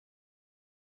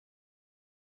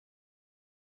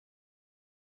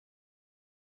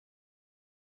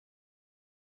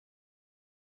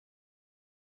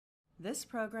This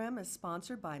program is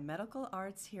sponsored by Medical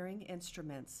Arts Hearing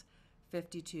Instruments,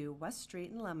 52 West Street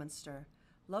in Leominster,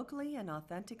 locally and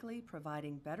authentically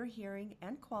providing better hearing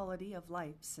and quality of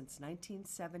life since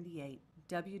 1978.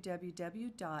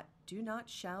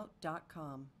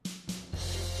 www.donotshout.com.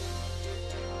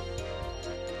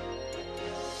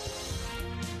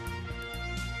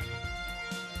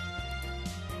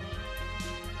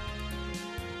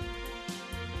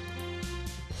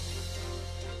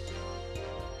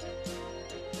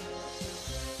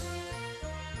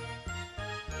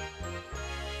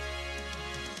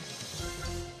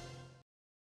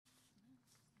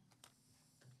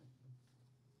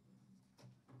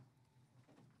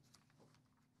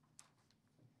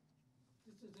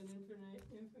 This is an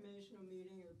informational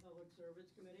meeting of the Public Service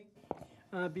Committee.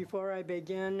 Before I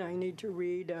begin, I need to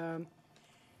read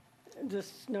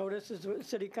this notice. Is the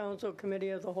City Council Committee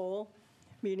of the Whole.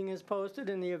 Meeting is posted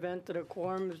in the event that a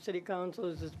quorum of City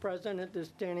Councilors is present at this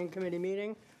standing committee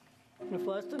meeting. If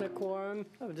less than a quorum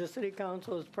of the City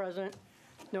Council is present,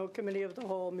 no committee of the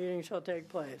whole meeting shall take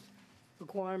place. If a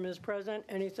quorum is present,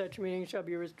 any such meeting shall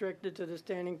be restricted to the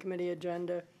standing committee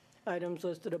agenda items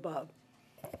listed above.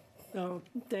 So,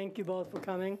 thank you both for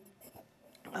coming.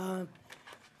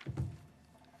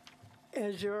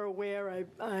 As you're aware,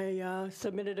 I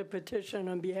submitted a petition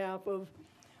on behalf of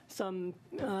some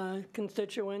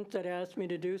constituents that asked me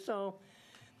to do so.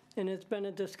 And it's been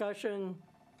a discussion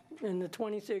in the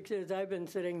 26 years I've been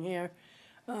sitting here,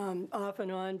 off and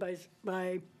on by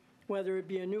whether it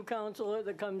be a new councilor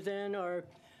that comes in or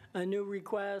a new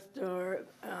request or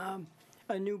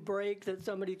a new break that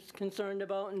somebody's concerned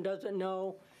about and doesn't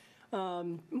know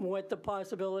what the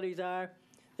possibilities are.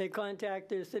 They contact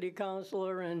their city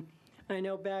councilor, and I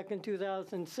know back in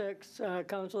 2006,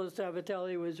 Councilor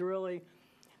Savatelli was really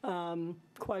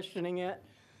questioning it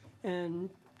and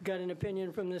got an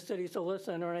opinion from the city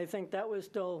solicitor, and I think that was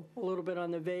still a little bit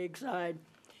on the vague side.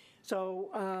 So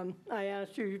I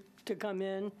asked you to come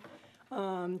in.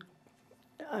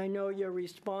 I know your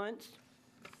response,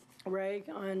 Ray,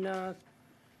 on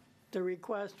the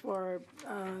request for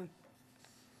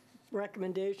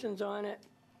recommendations on it.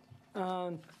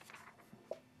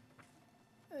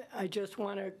 I just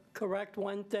want to correct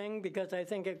one thing because I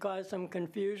think it caused some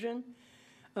confusion.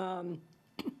 As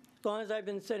long as I've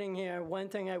been sitting here, one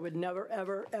thing I would never,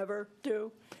 ever, ever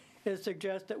do is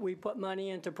suggest that we put money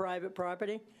into private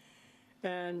property.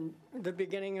 And the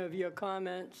beginning of your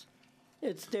comments,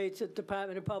 it states that the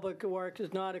Department of Public Works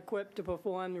is not equipped to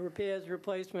perform the repairs,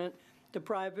 replacement to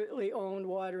privately owned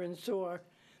water and sewer.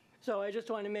 So I just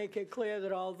want to make it clear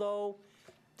that although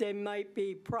they might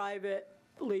be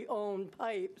privately owned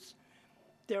pipes,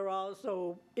 they're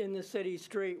also in the city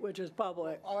street, which is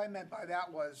public. All I meant by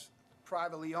that was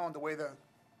privately owned. The way the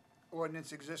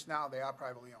ordinance exists now, they are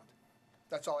privately owned.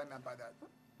 That's all I meant by that.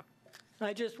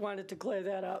 I just wanted to clear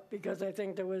that up because I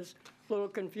think there was a little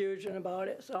confusion about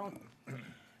it, so.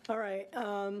 All right.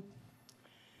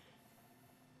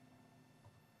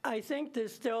 I think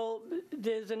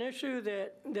there's an issue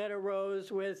that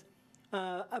arose with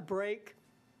a break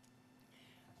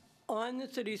on the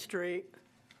city street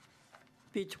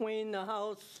between the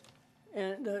house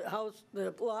and the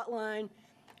lot line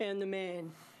and the main.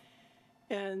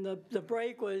 And the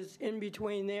break was in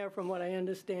between there from what I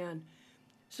understand.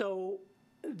 So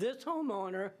this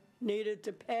homeowner needed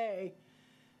to pay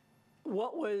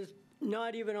what was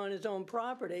not even on his own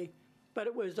property, but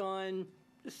it was on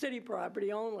city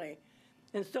property only,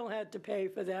 and still had to pay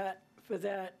for that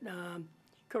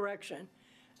correction.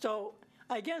 So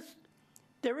I guess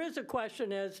there is a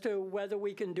question as to whether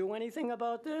we can do anything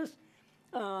about this.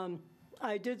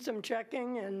 I did some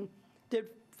checking and did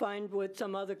find what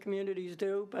some other communities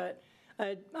do, but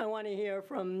I want to hear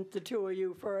from the two of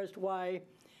you first why.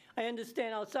 I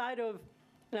understand outside of,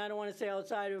 and I don't want to say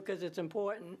outside of because it's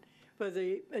important, for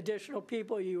the additional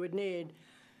people you would need,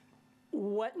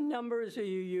 what numbers are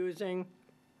you using?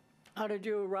 How did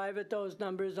you arrive at those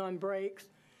numbers on breaks?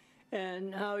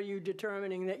 And how are you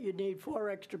determining that you need 4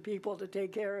 extra people to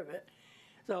take care of it?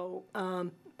 So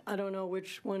I don't know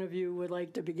which one of you would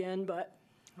like to begin, but.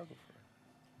 I'll go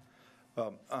for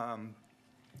it.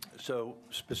 So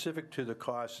specific to the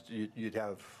cost, you'd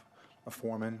have a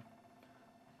foreman,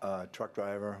 a truck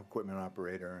driver, equipment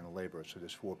operator, and a laborer. So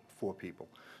there's four people.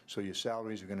 So your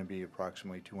salaries are going to be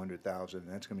approximately $200,000, and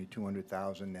that's going to be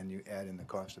 $200,000. Then you add in the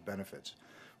cost of benefits,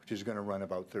 which is going to run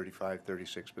about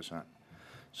 36%.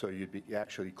 So you'd be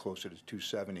actually closer to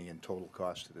 $270 in total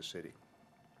cost to the city.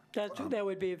 That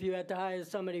would be if you had to hire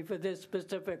somebody for this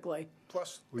specifically.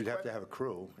 Plus, we'd have to have a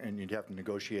crew, and you'd have to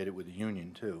negotiate it with the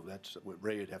union too. That's what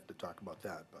Ray would have to talk about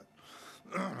that. But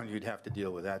you'd have to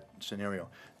deal with that scenario.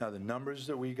 Now, the numbers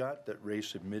that we got that Ray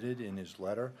submitted in his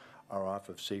letter are off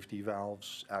of Safety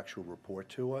Valve's actual report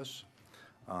to us.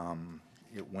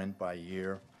 It went by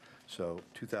year. So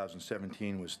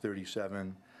 2017 was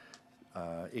 37,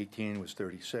 18 was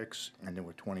 36, and there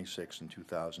were 26 in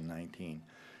 2019.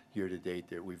 Year-to-date,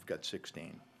 there we've got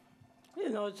 16.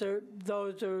 And those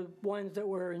are ones that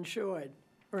were insured,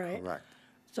 right? Correct.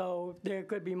 So there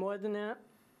could be more than that?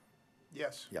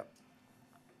 Yes. Yep.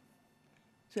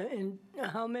 So, and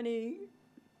how many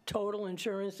total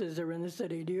insurances are in the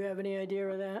city? Do you have any idea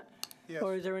of that? Yes.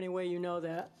 Or is there any way you know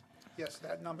that? Yes,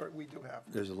 that number we do have.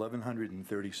 There's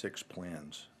 1,136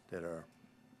 plans that are,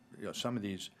 some of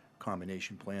these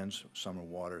combination plans, some are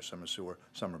water, some are sewer,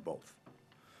 some are both.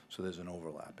 So there's an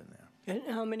overlap in there. And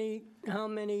how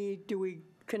many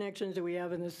connections do we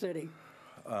have in the city?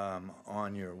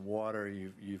 On your water,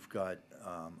 you've got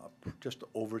just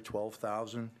over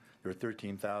 12,000. There are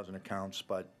 13,000 accounts,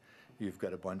 but you've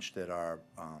got a bunch that are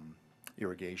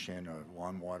irrigation or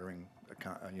lawn watering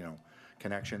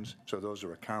connections. So those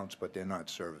are accounts, but they're not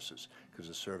services, because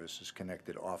the service is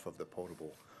connected off of the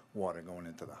potable water going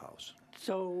into the house.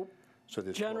 So So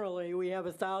there's generally, we have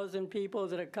 1,000 people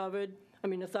that are covered. I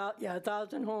mean,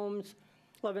 1,000 homes,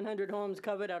 1,100 homes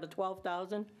covered out of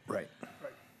 12,000? Right.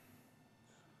 Right.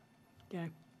 Okay.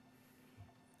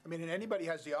 I mean, and anybody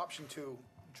has the option to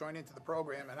join into the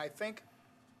program, and I think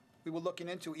we were looking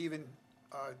into even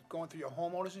going through your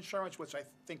homeowner's insurance, which I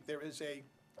think there is a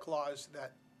clause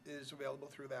that is available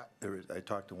through that. I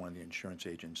talked to one of the insurance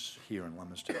agents here in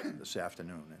Leominster this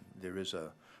afternoon, and there is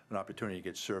an opportunity to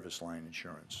get service line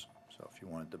insurance. So if you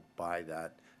wanted to buy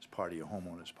that as part of your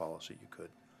homeowner's policy, you could.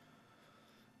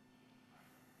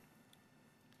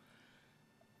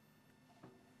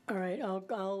 All right,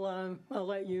 I'll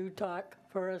let you talk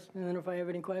first, and then if I have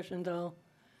any questions, I'll.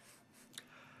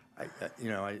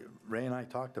 Ray and I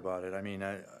talked about it. I mean,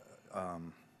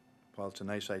 while it's a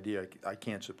nice idea, I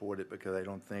can't support it because I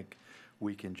don't think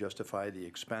we can justify the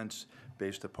expense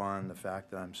based upon the fact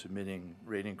that I'm submitting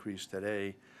rate increase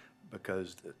today,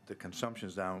 because the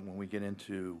consumption's down. When we get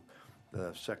into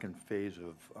the second phase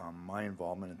of my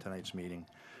involvement in tonight's meeting,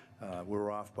 we're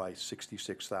off by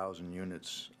 66,000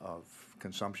 units of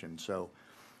consumption. So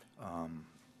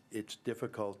it's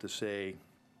difficult to say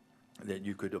that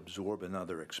you could absorb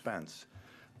another expense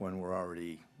when we're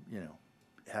already,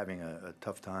 having a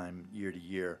tough time year to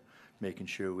year, making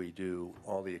sure we do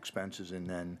all the expenses and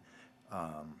then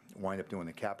wind up doing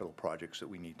the capital projects that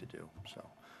we need to do. So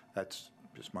that's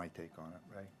just my take on it,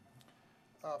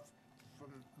 right? From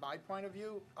my point of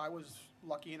view, I was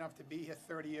lucky enough to be here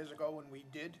 30 years ago when we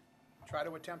did try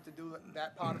to attempt to do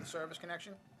that part of the service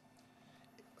connection.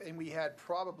 And we had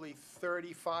probably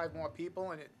 35 more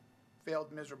people, and it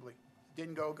failed miserably.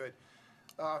 Didn't go good.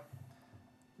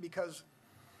 Because,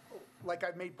 like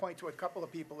I've made point to a couple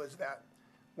of people, is that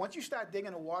once you start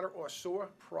digging a water or sewer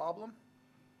problem,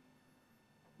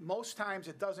 most times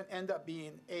it doesn't end up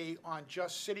being A, on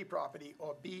just city property,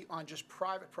 or B, on just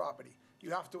private property.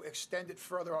 You have to extend it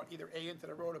further out, either A into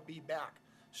the road or B back.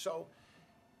 So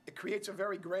it creates a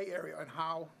very gray area on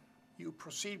how you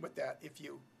proceed with that. If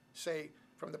you say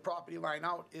from the property line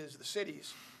out is the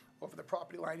city's, or from the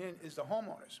property line in is the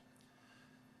homeowners.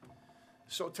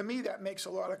 So to me, that makes a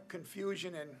lot of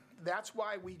confusion, and that's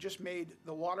why we just made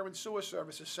the water and sewer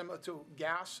services similar to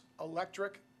gas,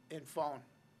 electric, and phone.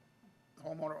 The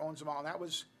homeowner owns them all, and that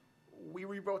was, we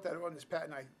rewrote that ordinance, Pat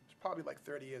and I, it was probably like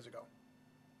 30 years ago.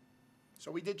 So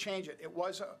we did change it. It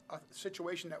was a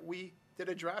situation that we did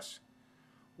address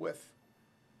with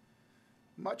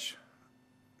much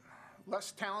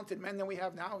less talented men than we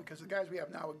have now, because the guys we have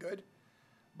now are good,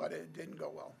 but it didn't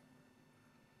go well.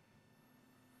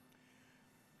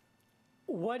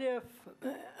 What if,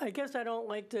 I guess I don't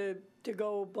like to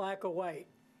go black or white.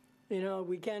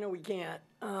 We can or we can't.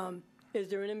 Is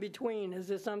there an in-between? Is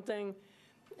there something,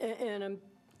 and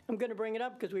I'm going to bring it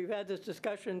up because we've had this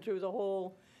discussion through the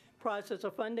whole process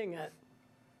of funding it.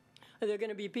 Are there going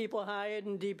to be people hired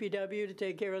in DPW to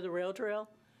take care of the rail trail?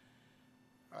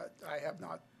 I have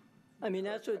not. I mean,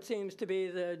 that's what seems to be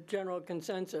the general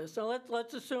consensus. So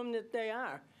let's assume that they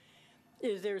are.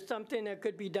 Is there something that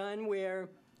could be done where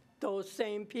those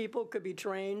same people could be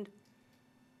trained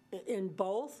in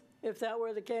both, if that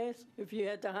were the case? If you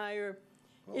had to hire,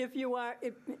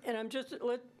 and I'm just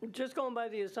going by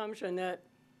the assumption that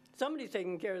somebody's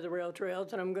taking care of the rail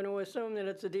trails, and I'm going to assume that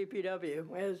it's the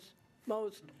DPW, as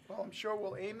most. Well, I'm sure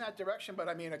we'll aim that direction, but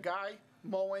I mean, a guy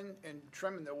mowing and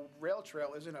trimming the rail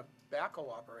trail isn't a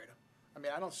backhoe operator. I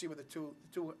mean, I don't see where the two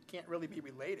can't really be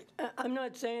related. I'm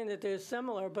not saying that they're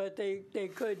similar, but they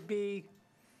could be.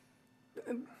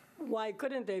 why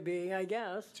couldn't they be, I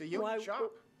guess? It's a union Why-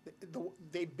 shop.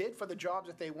 They bid for the jobs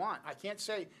that they want. I can't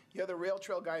say, you're the rail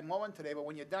trail guy mowing today, but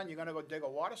when you're done, you're gonna go dig a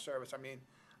water service. I mean,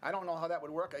 I don't know how that would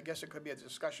work. I guess it could be a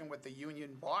discussion with the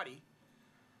union body.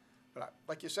 But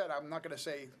like you said, I'm not gonna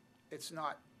say it's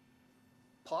not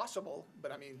possible,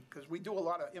 but I mean, because we do a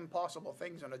lot of impossible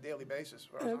things on a daily basis.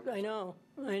 I know.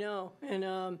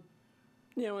 And,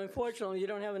 you know, unfortunately, you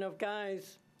don't have enough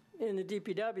guys in the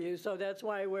DPW, so that's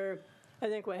why I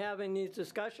think we're having these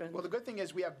discussions. Well, the good thing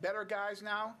is we have better guys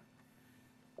now.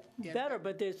 and Better,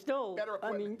 but there's still, Better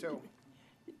I mean, equipment too.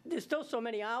 there's still so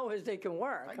many hours they can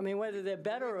work. I mean, whether they're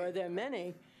better or they're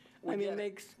many, I mean,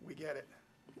 We get it.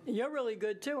 you're really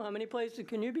good too. How many places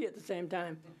can you be at the same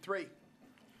time? 3.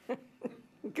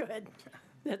 Good.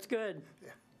 That's good.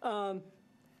 Yeah.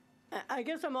 I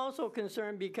guess I'm also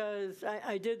concerned because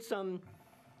I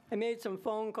made some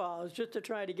phone calls just to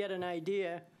try to get an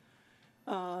idea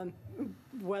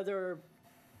whether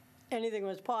anything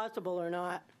was possible or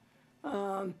not.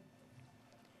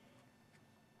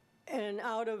 And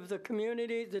out of the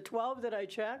community, the 12 that I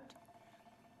checked,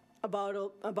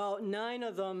 about 9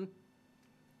 of them,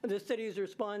 the city's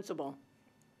responsible,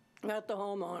 not the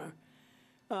homeowner.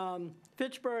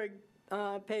 Fitchburg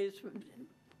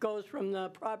goes from the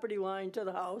property line to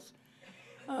the house.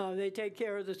 They take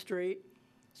care of the street.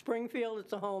 Springfield,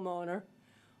 it's the homeowner.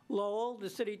 Lowell, the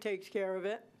city takes care of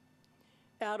it.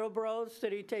 Attleboro, the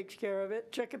city takes care of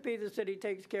it. Chicopee, the city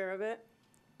takes care of it.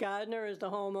 Gardner is the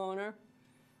homeowner.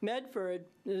 Medford,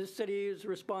 the city is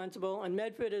responsible, and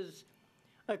Medford is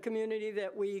a community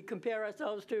that we compare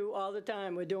ourselves to all the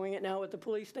time. We're doing it now at the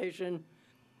police station.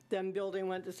 Them building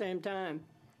one at the same time.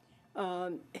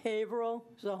 Haverhill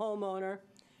is the homeowner.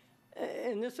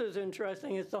 And this is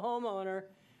interesting. It's the homeowner,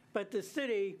 but the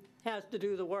city has to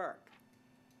do the work.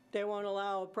 They won't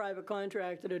allow a private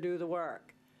contractor to do the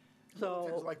work. Little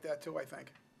things So like that too, I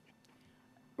think.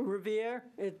 Revere,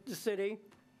 it's the city.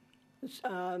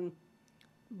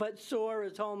 But SOAR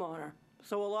is homeowner.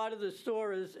 So a lot of the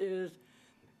SOAR is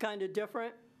kind of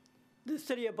different. The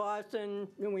city of Boston,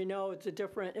 and we know it's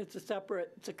a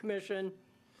separate, it's a commission.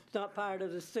 It's not part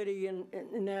of the city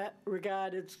in that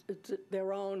regard. It's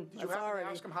their own Did you happen authority.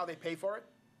 to ask them how they pay for it?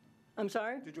 I'm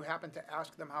sorry? Did you happen to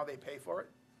ask them how they pay for it?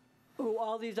 Who,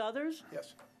 all these others?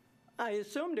 Yes. I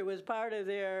assumed it was part of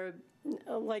their,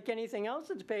 like anything else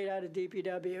that's paid out of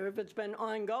DPW, if it's been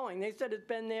ongoing. They said it's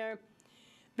been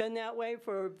that way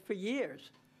for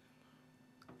years.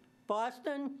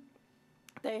 Boston,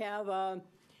 they have,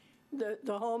 the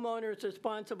homeowner is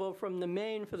responsible from the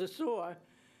main for the sewer,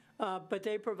 but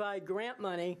they provide grant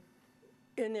money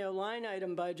in their line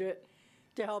item budget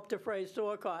to help defray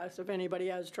sewer costs if anybody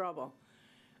has trouble.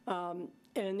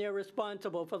 And they're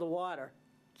responsible for the water.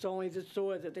 It's only the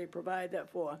sewer that they provide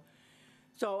that for.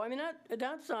 So, I mean,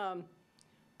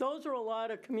 those are a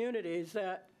lot of communities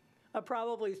that are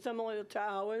probably similar to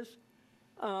ours,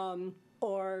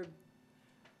 or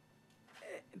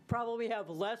probably have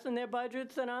less in their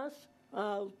budgets than us,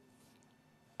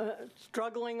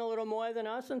 struggling a little more than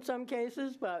us in some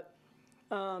cases, but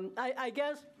I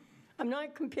guess I'm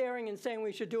not comparing and saying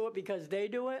we should do it because they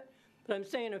do it, but I'm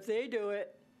saying if they do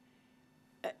it,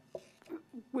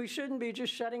 we shouldn't be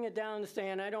just shutting it down and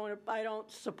saying, I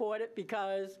don't support it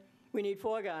because we need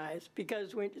 4 guys,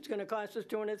 because it's going to cost us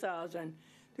 $200,000.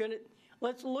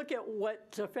 Let's look at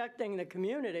what's affecting the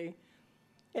community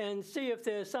and see if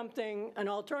there's an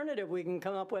alternative we can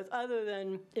come up with other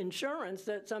than insurance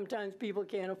that sometimes people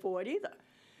can't afford either.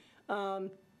 I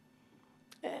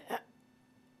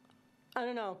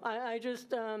don't know. I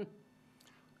just,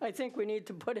 I think we need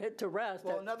to put it to rest.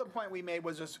 Well, another point we made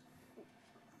was this,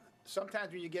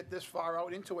 sometimes when you get this far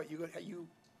out into it, you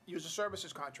use a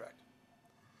services contract.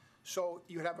 So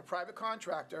you'd have a private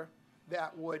contractor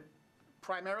that would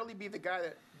primarily be the guy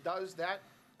that does that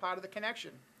part of the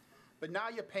connection. But now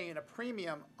you're paying a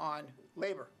premium on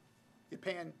labor. You're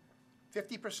paying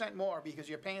 50% more because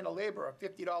you're paying a laborer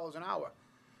 $50 an hour.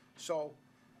 So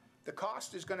the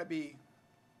cost is going to be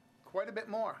quite a bit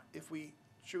more if we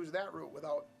choose that route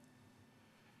without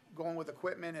going with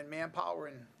equipment and manpower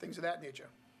and things of that nature.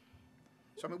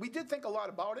 So, I mean, we did think a lot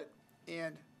about it,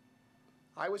 and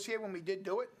I was here when we did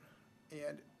do it,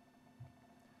 and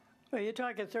Well, you're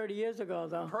talking 30 years ago,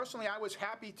 though. personally, I was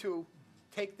happy to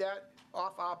take that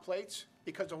off our plates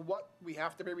because of what we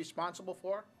have to be responsible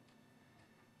for.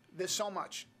 There's so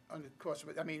much on the course of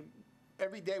it. I mean,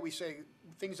 every day we say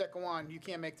things that go on, you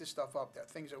can't make this stuff up, that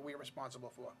things that we're responsible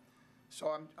for.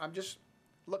 So I'm just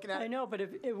looking at I it. know, but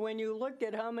if when you look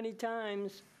at how many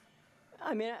times,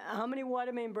 how many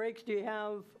water main breaks do you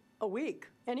have a week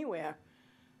anywhere?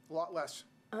 A lot less.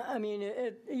 I mean,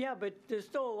 yeah, but there's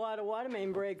still a lot of water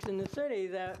main breaks in the city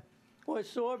that, or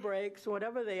sewer breaks,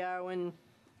 whatever they are, when,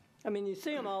 I mean, you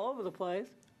see them all over the place.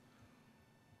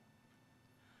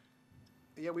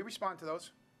 Yeah, we respond to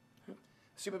those.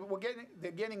 See, but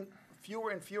they're getting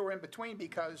fewer and fewer in between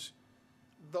because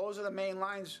those are the main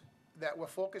lines that we're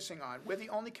focusing on. We're the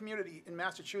only community in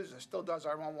Massachusetts that still does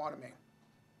our own water main.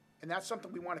 And that's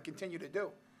something we want to continue to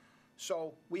do.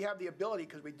 So we have the ability,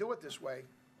 because we do it this way,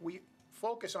 we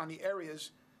focus on the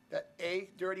areas that A,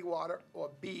 dirty water, or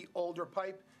B, older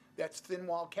pipe that's thin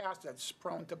wall cast that's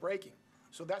prone to breaking.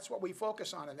 So that's what we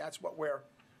focus on, and that's what we're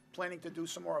planning to do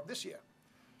some more of this year.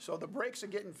 So the breaks are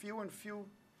getting few and few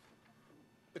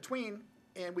between,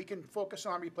 and we can focus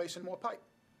on replacing more pipe.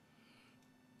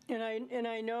 And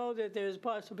I know that there's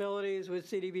possibilities with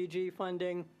CDBG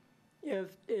funding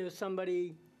if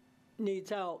somebody needs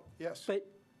help. Yes. But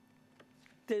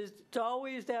there's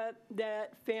always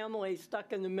that family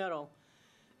stuck in the middle.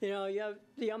 You know, you're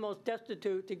almost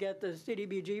destitute to get the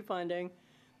CDBG funding,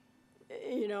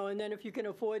 you know, and then if you can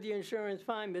afford the insurance,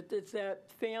 fine, but it's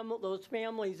those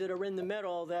families that are in the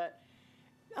middle that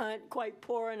aren't quite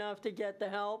poor enough to get the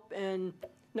help and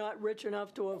not rich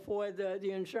enough to afford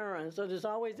the insurance. So there's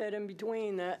always that in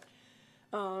between that,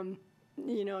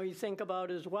 you know, you think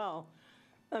about as well.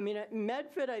 I mean,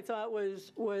 Medford I thought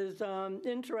was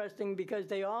interesting because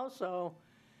they also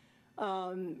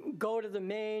go to the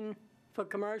main for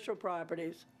commercial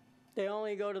properties. They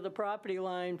only go to the property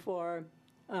line for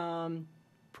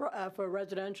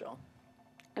residential.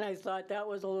 And I thought that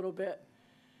was a little bit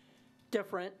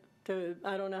different.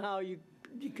 I don't know how you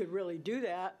could really do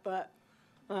that, but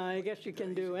I guess you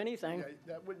can do anything. Yeah,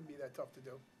 that wouldn't be that tough to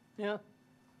do. Yeah,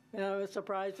 I was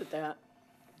surprised at that.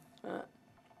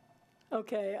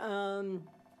 Okay,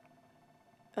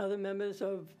 other members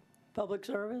of public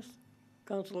service?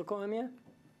 Councilor Cormier?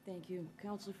 Thank you.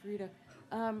 Councilor Frida.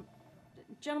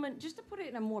 Gentlemen, just to put it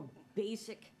in a more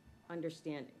basic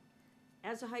understanding,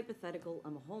 as a hypothetical,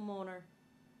 I'm a homeowner,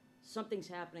 something's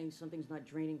happening, something's not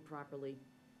draining properly,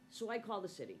 so I call the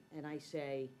city and I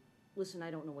say, listen, I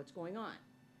don't know what's going on.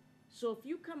 So if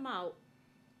you come out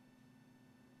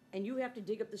and you have to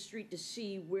dig up the street to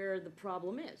see where the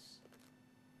problem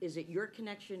is it your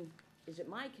connection? Is it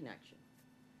my connection?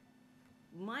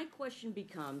 My question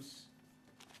becomes,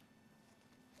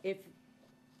 if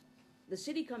the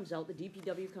city comes out, the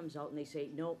DPW comes out, and they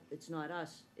say, nope, it's not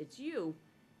us, it's you,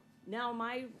 now am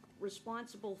I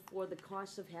responsible for the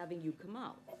cost of having you come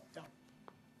out? No.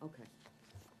 Okay.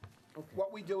 Okay.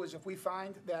 What we do is if we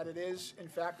find that it is, in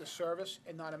fact, a service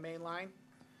and not a main line,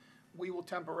 we will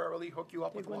temporarily hook you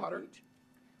up with Take one water each.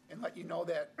 and let you know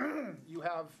that you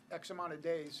have X amount of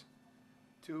days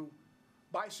to,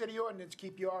 by city ordinance,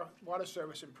 keep your water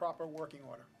service in proper working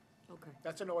order. Okay.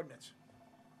 That's an ordinance.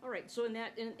 All right, so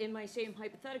in my same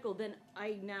hypothetical, then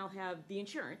I now have the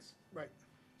insurance. Right.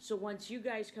 So once you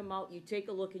guys come out, you take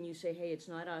a look and you say, hey, it's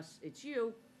not us, it's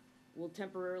you, we'll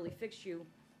temporarily fix you,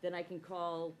 then I can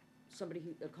call somebody,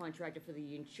 a contractor for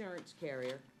the insurance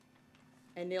carrier,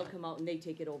 and they'll come out and they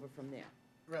take it over from there.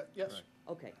 Right, yes.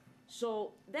 Okay,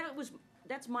 so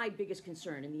that's my biggest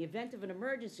concern. In the event of an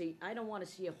emergency, I don't want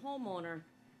to see a homeowner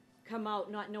come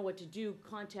out, not know what to do,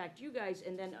 contact you guys,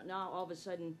 and then now all of a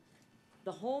sudden,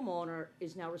 the homeowner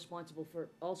is now responsible for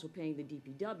also paying the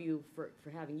DPW for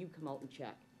having you come out and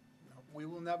check. No, we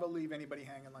will never leave anybody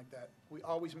hanging like that. We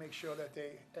always make sure that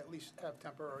they at least have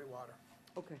temporary water.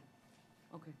 Okay,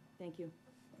 okay, thank you.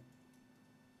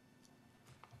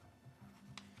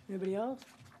 Anybody else?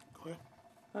 Clear?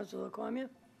 Councilor Cormier?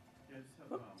 Yeah, I just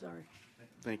have, Oh, sorry.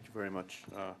 Thank you very much.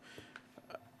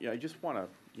 Yeah, I just want to,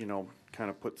 kind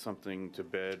of put something to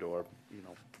bed or,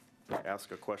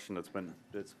 ask a question that's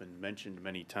been mentioned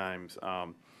many times.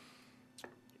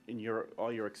 In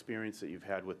all your experience that you've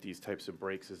had with these types of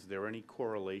breaks, is there any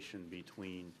correlation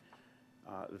between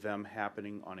them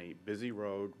happening on a busy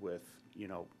road with,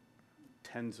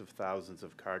 tens of thousands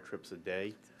of car trips a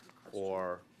day,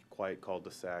 or quiet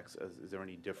cul-de-sacs? Is there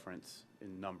any difference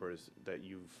in numbers that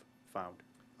you've found?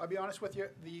 I'll be honest with you,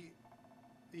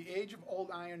 the age of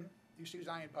old iron, used to use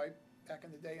iron pipe back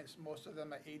in the day, and most of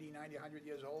them are 80, 90, 100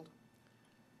 years old.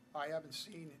 I haven't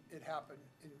seen it happen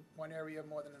in one area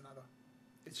more than another.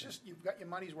 It's just, you've got your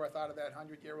money's worth out of that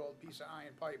 100-year-old piece of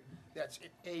iron pipe that's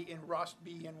A, in rust,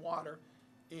 B, in water,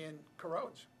 and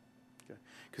corrodes. Okay,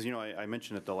 because, I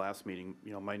mentioned at the last meeting,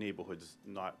 my neighborhood's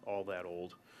not all that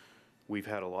old. We've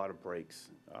had a lot of breaks,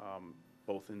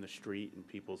 both in the street and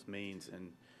people's mains,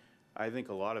 and I think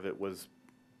a lot of it was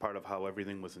part of how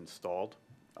everything was installed.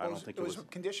 I don't think it was. It was a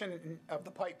condition of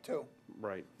the pipe, too.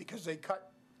 Right. Because they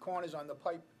cut corners on the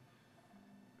pipe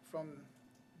from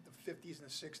the 50s and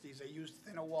the 60s. They used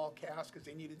thinner wall casts because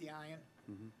they needed the iron.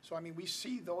 So, I mean, we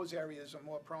see those areas are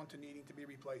more prone to needing to be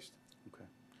replaced. Okay.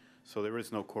 So there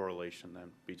is no correlation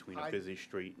then between a I- busy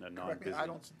street and a Correct me, non-busy? I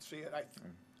don't see it.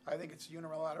 I think it's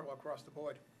unilateral across the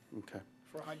board Okay.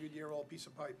 for a 100-year-old piece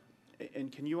of pipe.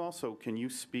 And can you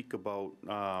speak about,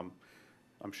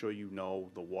 I'm sure you know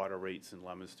the water rates in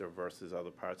Leominster versus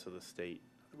other parts of the state.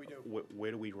 We do.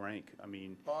 Where do we rank? I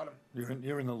mean, Bottom.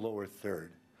 You're in the lower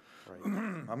third. right,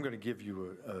 I'm going to give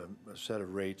you a set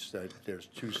of rates that, there's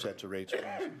two sets of rates.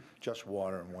 One's just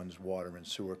water and one's water and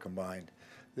sewer combined.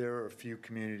 There are a few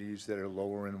communities that are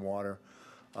lower in water.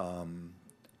 A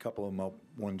couple of them up,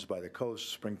 one's by the coast,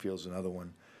 Springfield's another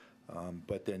one.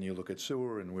 But then you look at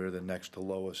sewer, and we're the next to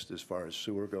lowest as far as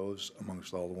sewer goes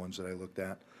amongst all the ones that I looked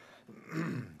at.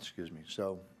 Excuse me.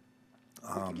 So, We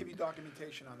can give you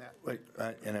documentation on that. wait,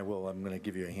 and I will, I'm going to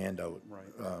give you a handout Right.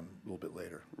 a little bit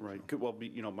later. right. Good. Well,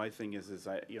 my thing is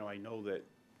I know that,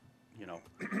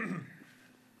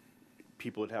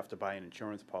 people would have to buy an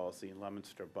insurance policy in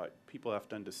Leominster, but people have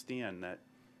to understand that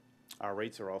our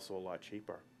rates are also a lot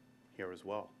cheaper here as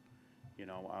well.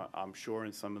 I'm sure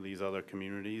in some of these other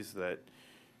communities that,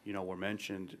 were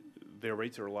mentioned, their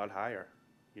rates are a lot higher.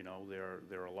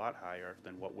 They're a lot higher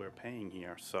than what we're paying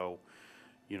here. So,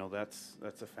 that's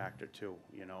a factor too,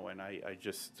 and I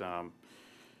just,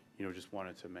 just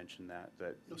wanted to mention that.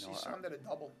 You'll see some that are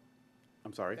double,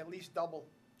 I'm sorry? at least double.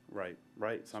 Right.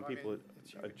 Some So, I people mean,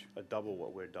 it's huge. are double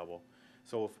what we're double.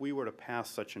 So if we were to pass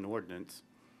such an ordinance,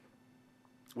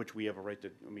 which we have a right to,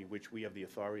 which we have the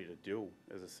authority to do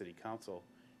as a city council,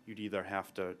 you'd either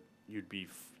have to, you'd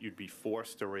be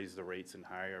forced to raise the rates and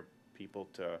hire people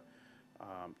to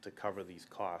cover these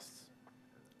costs,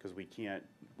 because we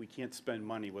can't spend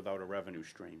money without a revenue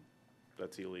stream.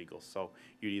 That's illegal. So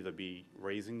you'd either be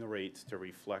raising the rates to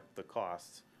reflect the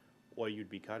costs, or you'd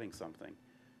be cutting something.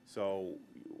 So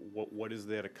what is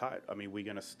there to cut? We're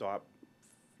gonna stop,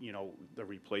 the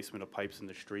replacement of pipes in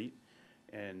the street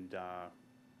and,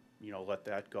 let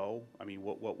that go?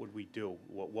 What would we do?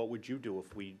 What would you do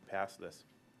if we passed this?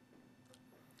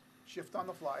 Shift on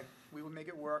the fly. We would make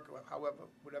it work, however,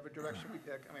 whatever direction we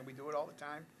pick. We do it all the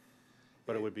time.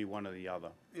 But it would be one or the other.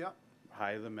 Yeah,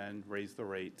 Hire the men, raise the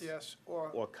rates. yes,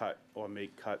 Or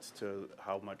make cuts to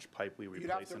how much pipe we you'd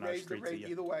have replace to in our raise the streets a rate year.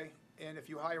 either way. And if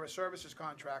you hire a services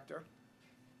contractor,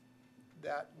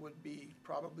 that would be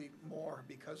probably more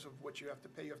because of what you have to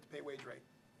pay. You have to pay wage rate.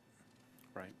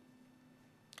 Right.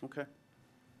 Okay.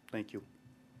 Thank you.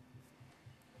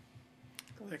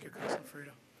 Thank you, Councilor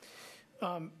Frida.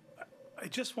 I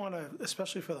just want to,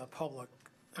 especially for the public,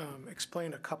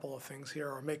 explain a couple of things here,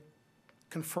 or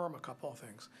confirm a couple of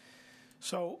things.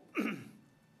 So,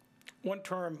 one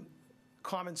term,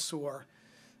 common sewer,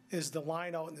 is the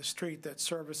line out in the street that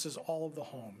services all of the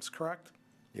homes, correct?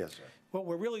 Yes, What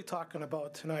we're really talking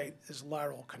about tonight is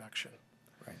lateral connection,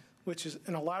 right. which is,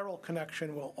 and a lateral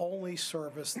connection will only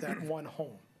service that one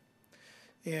home.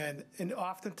 And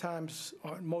oftentimes,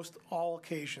 on most all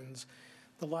occasions,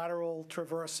 the lateral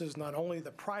traverses not only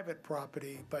the private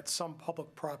property, but some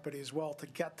public property as well to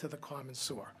get to the common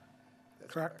sewer.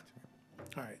 That's Correct?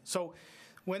 All right, so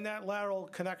when that lateral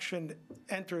connection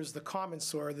enters the common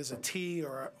sewer, there's a T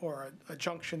or a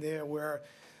junction there where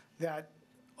that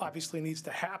obviously needs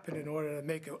to happen in order to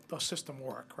make the system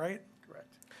work, right?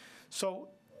 Correct. So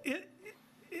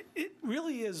it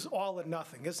really is all or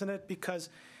nothing, isn't it? Because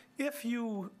if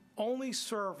you only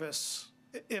service,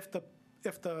 if the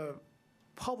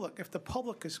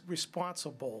public is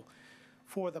responsible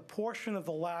for the portion of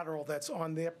the lateral that's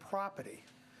on their property,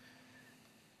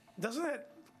 doesn't that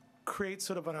create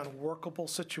sort of an unworkable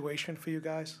situation for you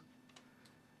guys?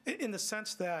 In the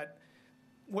sense that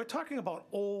we're talking about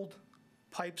old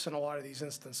pipes in a lot of these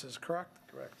instances, correct?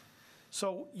 Correct.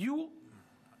 So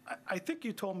I think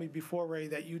you told me before, Ray,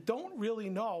 that you don't really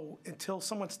know until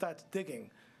someone starts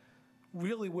digging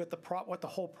really what the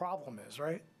whole problem is,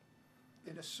 right?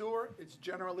 In a sewer, it's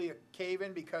generally a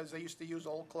cave-in because they used to use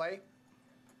old clay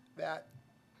that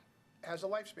has a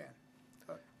lifespan.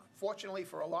 Fortunately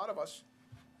for a lot of us,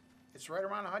 it's right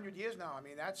around 100 years now.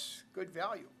 That's good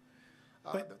value.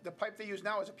 The pipe they use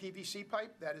now is a PVC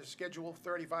pipe that is Schedule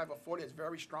 35 or 40. It's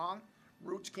very strong.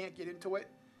 Roots can't get into it,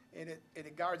 and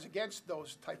it guards against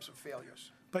those types of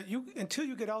failures. But until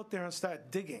you get out there and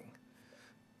start digging,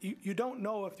 you don't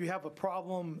know if you have a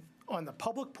problem on the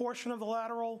public portion of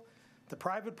the the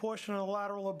private portion of the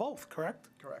lateral, or both, correct?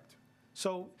 Correct.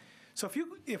 So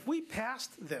if we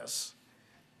passed this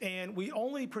and we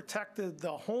only protected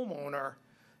the homeowner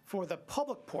for the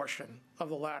public portion of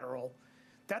the lateral,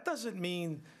 that doesn't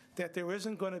mean that there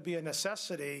isn't going to be a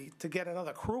necessity to get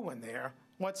another crew in there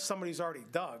once somebody's already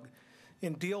dug,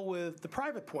 and deal with the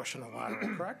private portion of the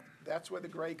lateral, correct? That's where the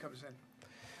gray comes in.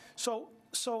 So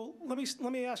let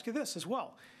me ask you this as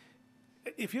well.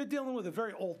 If you're dealing with a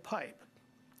very old pipe,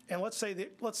 and let's say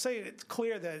it's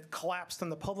clear that it collapsed on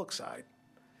the public side,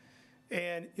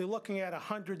 and you're looking at a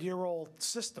 100-year-old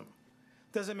system,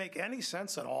 does it make any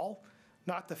sense at all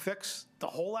not to fix the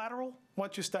whole lateral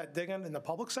once you start digging in the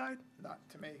public side? Not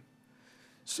to me.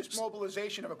 Just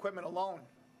mobilization of equipment alone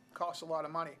costs a lot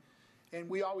of money. And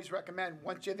we always recommend,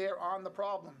 once you're there on the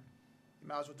problem, you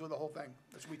might as well do the whole thing,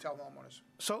 as we tell homeowners.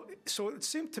 So it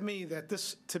seemed to me that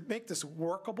to make this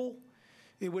workable,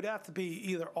 it would have to be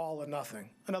either all or nothing.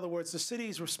 In other words, the city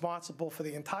is responsible for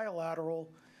the entire lateral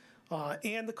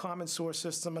and the common sewer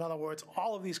system. In other words,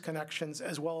 all of these connections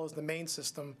as well as the main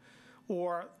system.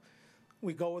 Or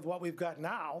we go with what we've got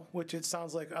now, which it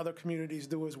sounds like other communities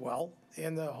do as well,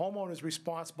 and the homeowner is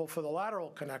responsible for the lateral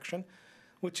connection,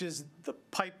 which is the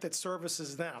pipe that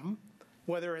services them,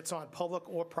 whether it's on public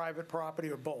or private property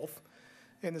or both,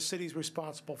 and the city's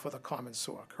responsible for the common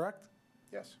sewer, correct?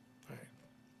 Yes. All right,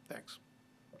 thanks.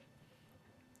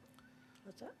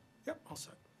 What's that? Yep, all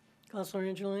set. Counselor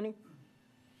Angelini?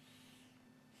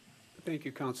 Thank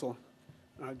you, Counsel.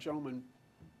 Gentlemen,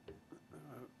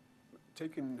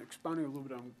 expounding a little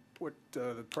bit on what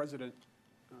the President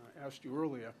asked you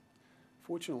earlier,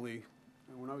 fortunately,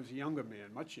 when I was a younger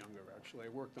man, much younger actually, I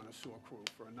worked on a sewer crew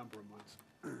for a number of months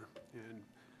and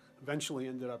eventually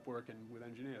ended up working with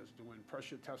engineers doing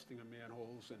pressure testing of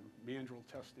manholes and mandrel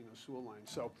testing of sewer lines.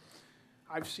 So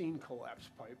I've seen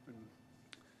collapsed pipe and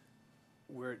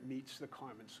where it meets the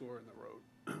common sewer in the road.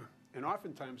 And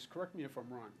oftentimes, correct me if I'm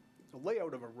wrong, the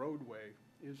layout of a roadway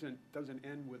doesn't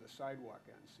end where the sidewalk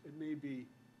ends. It may be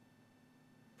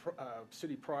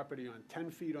city property on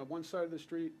 10 feet on one side of the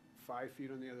street, 5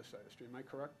 feet on the other side of the street. Am I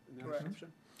correct in that Correct.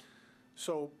 assumption?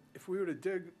 So if we were to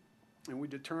dig and we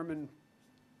determine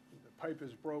the pipe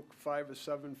is broke 5 or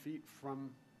 7 feet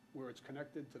from where it's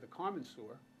connected to the common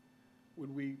sewer,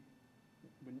 would we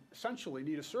essentially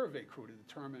need a survey crew to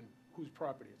determine whose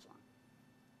property it's on?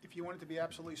 If you wanted to be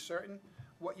absolutely certain,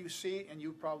 what you see, and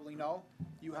you probably know,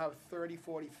 you have 30,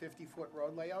 40, 50-foot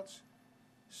road layouts.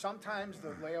 Sometimes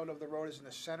the layout of the road is in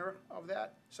the center of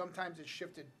that. Sometimes it's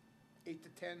shifted 8 to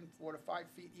 10, 4 to 5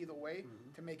 feet either way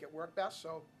to make it work best.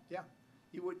 So, yeah,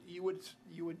 you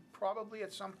would probably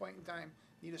at some point in time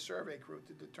need a survey crew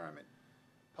to determine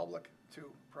public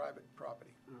to private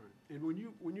property. All right. And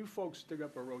when you folks dig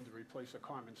up a road to replace a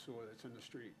common sewer that's in the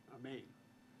street, a main,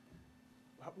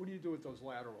 what do you do with those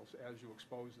laterals as you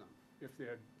expose them? If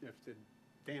they're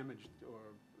damaged or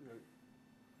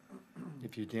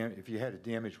If you had a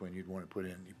damaged one, you'd want to put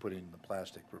in the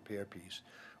plastic repair piece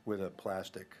with a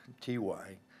plastic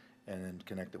TY and then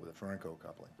connect it with a Fernco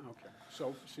coupling. okay.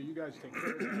 So you guys take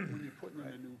care of that when you're putting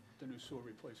in the new sewer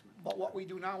replacement. But what we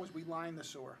do now is we line the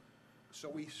sewer. So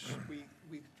we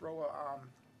throw a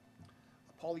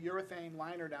polyurethane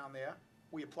liner down there.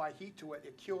 We apply heat to it,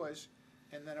 it cures,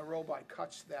 and then a robot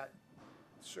cuts that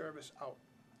service out.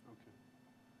 Okay.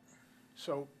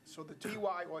 So, So the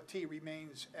TY or T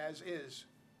remains as is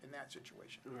in that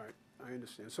situation. all right, I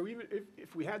understand. So even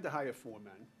if we had to hire 4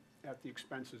 men at the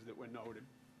expenses that were noted,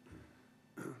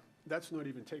 that's not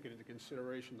even taken into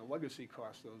consideration the legacy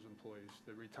cost of those employees,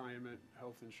 the retirement,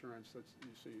 health insurance,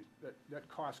 you see, that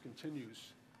cost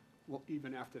continues, well,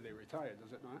 even after they retire,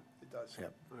 does it not? It does.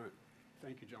 Yep. All right,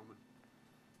 thank you, gentlemen.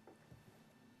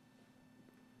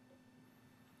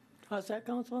 How's that,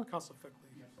 Counselor? Counsel Fickley.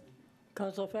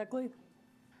 Counselor Feckley?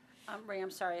 Ray,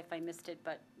 I'm sorry if I missed it,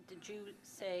 but did you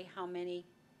say how many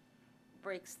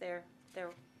breaks there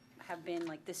have been,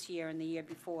 like this year and the year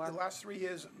before? The last 3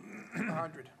 years,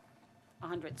 100.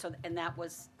 100, so, and that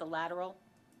was the lateral?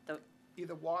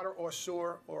 Either water or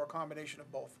sewer or a combination of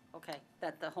both. Okay,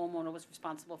 that the homeowner was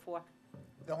responsible for?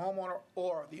 The homeowner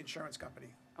or the insurance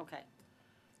company. Okay.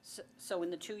 So in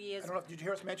the 2 years? I don't know, did you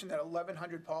hear us mention that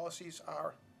 1,100 policies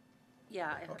are,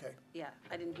 Yeah, I heard- Okay. yeah,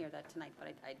 I didn't hear that tonight,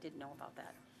 but I did know about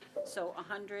that. So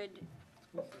 100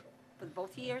 for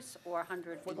both years, or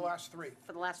 100? for the last 3?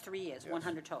 For the last 3 years, Yes.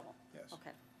 100 total? Yes.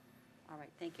 Okay. All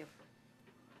right, thank you.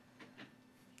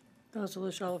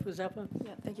 Counselor Shalfo-Zephyr?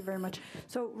 Yeah, thank you very much.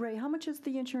 So, Ray, how much is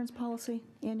the insurance policy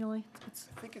annually?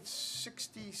 I think it's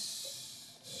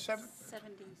 67,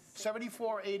 76.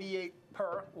 74.88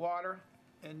 per water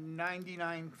and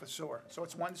 99 for sewer. So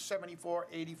it's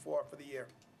 174.84 for the year.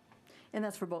 And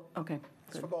that's for both, okay.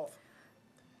 It's for good. both.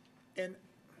 And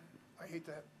I hate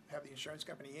to have the insurance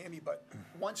company hear me, but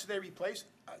once they replace,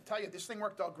 I tell you, this thing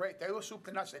worked out great. They were soup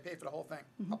to nuts. They pay for the whole thing,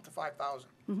 up to $5,000.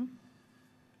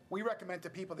 We recommend to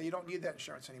people that you don't need that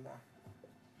insurance anymore.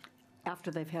 after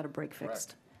they've had a break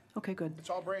fixed? Okay, good. It's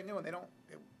all brand new, and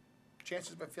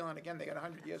chances of it failing again, they got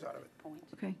 100 years out of it. Point.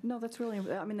 Okay, no, that's really,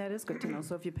 I mean, that is good to know.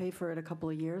 So if you pay for it a couple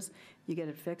of years, you get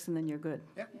it fixed, and then you're good.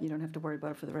 Yeah. You don't have to worry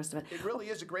about it for the rest of it. It really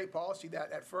is a great policy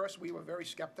that at first we were very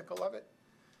skeptical of it,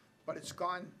 but it's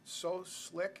gone so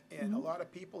slick, and a lot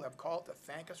of people have called to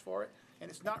thank us for it. And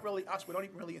it's not really us, we don't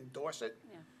even really endorse it.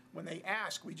 Yeah. When they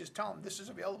ask, we just tell them, this is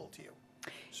available to you.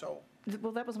 So,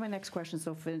 Well, that was my next question.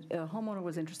 So if a homeowner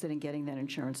was interested in getting that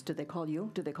insurance, did they call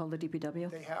you? Did they call the DPW?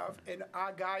 they have, and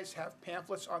our guys have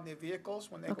pamphlets on their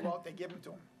vehicles. When they Okay. go out, they give them to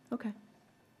them. Okay.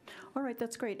 All right,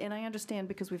 that's great. And I understand,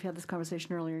 because we've had this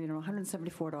conversation earlier,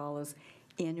 $174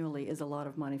 annually is a lot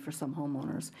of money for some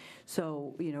homeowners.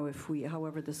 So, if we,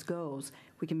 however this goes,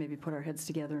 we can maybe put our heads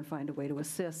together and find a way to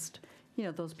assist,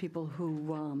 those people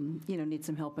who, need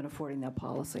some help in affording that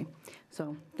policy.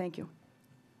 So, thank you.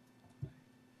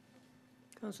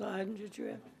 Councilor Iden, did you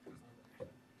have?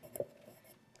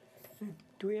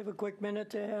 Do we have a quick minute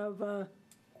to have,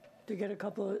 to get a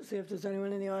couple, see if there's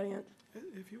anyone in the audience?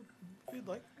 If you'd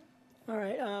like. All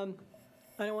right,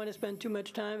 I don't want to spend too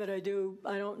much time, but I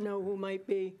don't know who might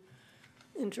be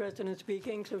interested in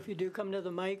speaking, so if you do come to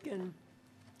the mic and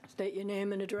state your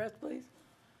name and address, please.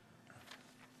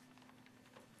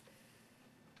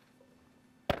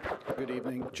 Good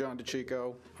evening, John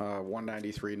DeChico,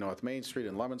 193 North Main Street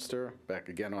in Leominster, back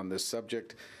again on this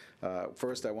subject.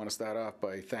 First, I want to start off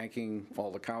by thanking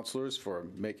all the counselors for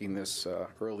making this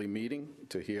early meeting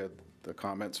to hear the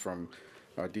comments from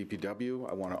our DPW.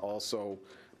 I want to also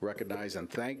recognize and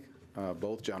thank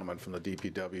both gentlemen from the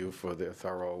DPW for their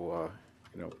thorough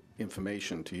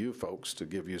information to you folks to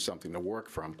give you something to work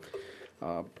from.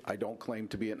 I don't claim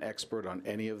to be an expert on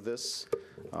any of this.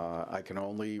 I can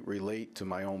only relate to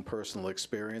my own personal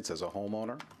experience as a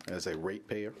homeowner, as a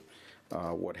ratepayer.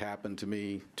 What happened to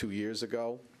me 2 years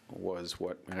ago was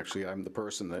actually I'm the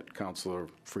person that Councilor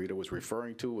Frieda was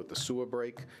referring to with the sewer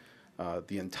break.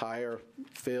 The entire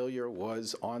failure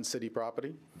was on city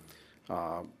property.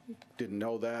 Didn't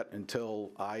know that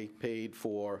until I paid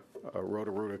for a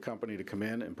Roto-Rooter company to come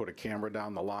in and put a camera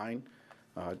down the line,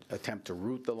 attempt to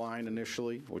route the line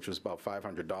initially, which was about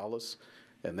 $500,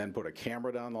 and then put a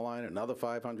camera down the line, another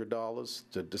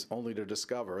 $500, only to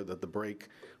discover that the break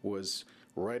was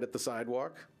right at the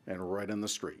sidewalk and right in the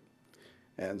street.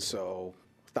 And so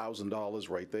 $1,000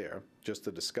 right there, just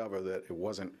to discover that it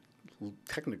wasn't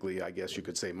technically, I guess you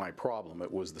could say, my problem.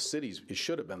 It was the city's, it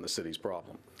should have been the city's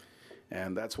problem.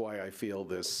 And that's why I feel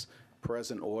this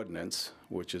present ordinance,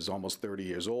 which is almost 30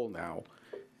 years old now,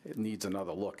 it needs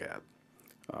another look at.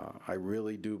 I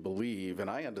really do believe, and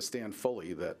I understand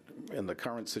fully, that in the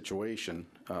current situation,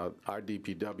 our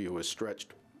DPW is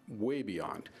stretched way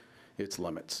beyond its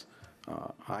limits.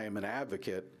 I am an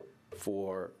advocate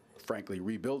for, frankly,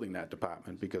 rebuilding that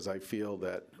department, because I feel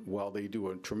that while they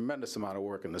do a tremendous amount of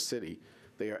work in the city,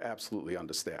 they are absolutely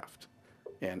understaffed.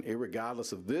 And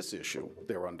irregardless of this issue,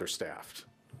 they're understaffed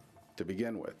to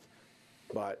begin with.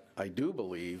 But I do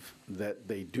believe that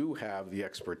they do have the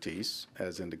expertise,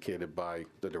 as indicated by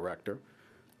the director,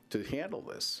 to handle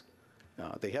this.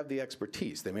 They have the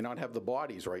expertise. They may not have the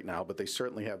bodies right now, but they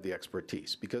certainly have the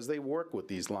expertise, because they work with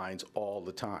these lines all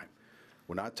the time.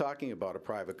 We're not talking about a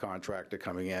private contractor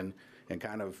coming in and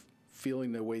kind of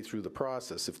feeling their way through the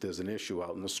process if there's an issue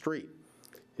out in the street.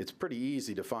 It's pretty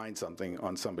easy to find something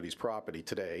on somebody's property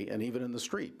today, and even in the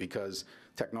street, because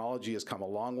technology has come a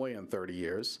long way in 30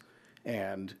 years,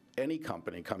 and any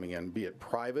company coming in, be it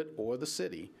private or the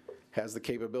city, has the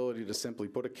capability to simply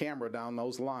put a camera down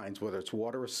those lines, whether it's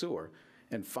water or sewer,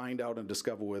 and find out and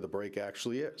discover where the break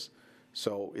actually is.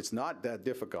 So it's not that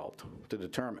difficult to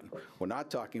determine. We're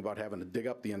not talking about having to dig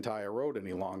up the entire road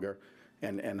any longer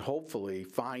and hopefully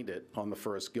find it on the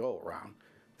first go-around.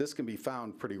 This can be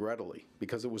found pretty readily,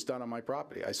 because it was done on my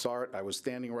property. I saw it. I was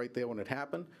standing right there when it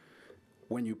happened.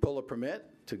 When you pull a permit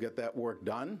to get that work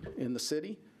done in the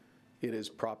city, it is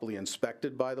properly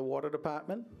inspected by the water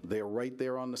department. They're right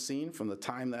there on the scene from the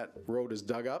time that road is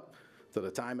dug up to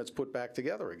the time it's put back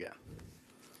together again.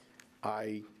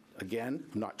 I, again,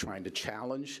 am not trying to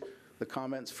challenge the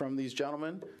comments from these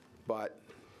gentlemen, but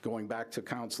going back to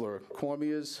Councilor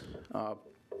Cormier's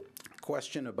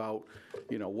question about,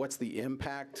 what's the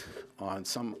impact on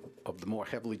some of the more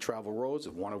heavily traveled roads,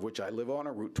 one of which I live on,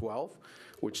 Route 12,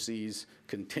 which sees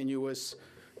continuous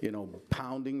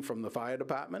pounding from the fire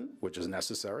department, which is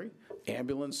necessary,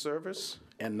 ambulance service,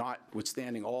 and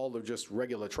notwithstanding all the just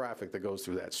regular traffic that goes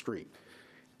through that street.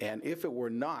 And if it were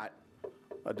not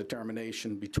a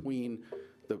determination between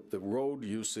the road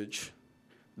usage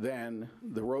then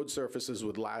the road surfaces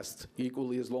would last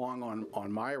equally as long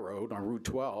on my road, on Route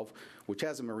 12, which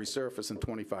hasn't been resurfaced in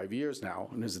 25 years now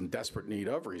and is in desperate need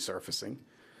of resurfacing,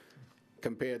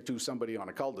 compared to somebody on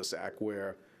a cul-de-sac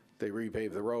where they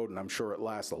repave the road, and I'm sure it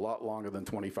lasts a lot longer than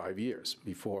 25 years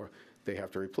before they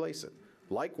have to replace it.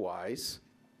 Likewise,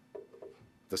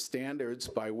 the standards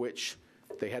by which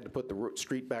they had to put the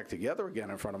street back together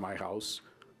again in front of my house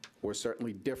were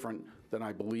certainly different than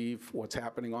I believe what's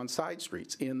happening on side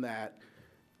streets, in that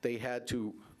they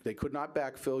could not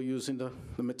backfill using the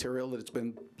material that's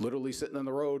been literally sitting in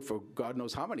the road for God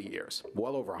knows how many years,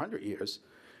 well over 100 years.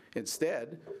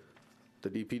 Instead, the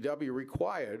DPW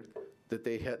required that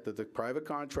the private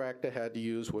contractor had to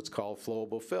use what's called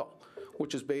flowable fill,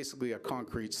 which is basically a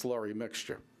concrete slurry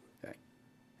mixture. Okay?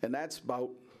 And that's about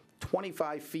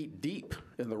 25 feet deep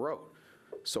in the road.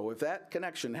 So if that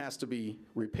connection has to be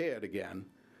repaired again,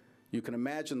 you can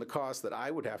imagine the cost that I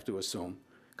would have to assume,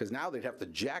 because now they'd have to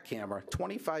jackhammer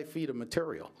 25 feet of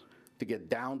material to get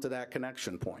down to that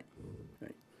connection point.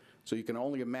 Okay? So you can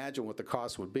only imagine what the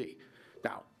cost would be.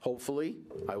 Now, hopefully,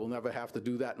 I will never have to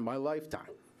do that in my lifetime.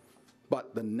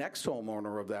 But the next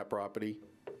homeowner of that property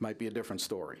might be a different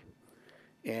story.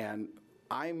 And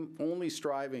I'm only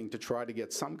striving to try to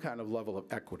get some kind of level of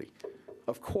equity.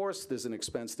 Of course, there's an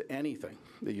expense to anything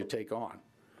that you take on.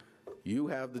 You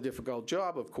have the difficult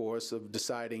job, of course, of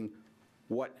deciding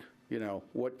what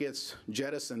gets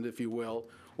jettisoned, if you will,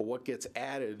 or what gets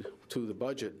added to the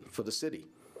budget for the city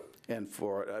and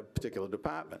for a particular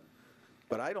department.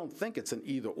 But I don't think it's an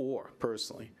either or,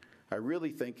 personally. I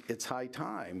really think it's high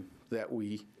time that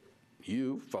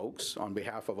you folks, on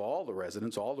behalf of all the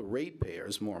residents, all the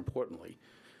ratepayers, more importantly,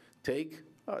 take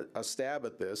a stab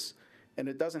at this. And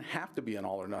it doesn't have to be an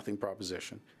all or nothing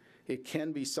proposition. It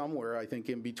can be somewhere, I think,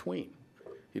 in between.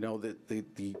 You know,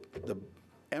 the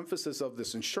emphasis of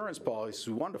this insurance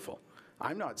policy is wonderful.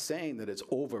 I'm not saying that it's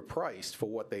overpriced for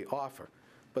what they offer,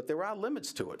 but there are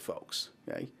limits to it, folks,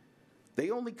 okay? They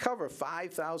only cover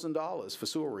 $5,000 for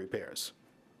sewer repairs.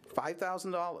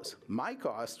 $5,000. My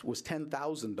cost was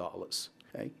 $10,000,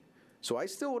 okay? So I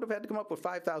still would have had to come up with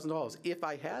 $5,000 if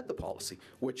I had the policy,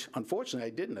 which unfortunately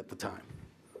I didn't at the time.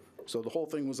 So the whole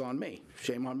thing was on me.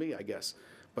 Shame on me, I guess.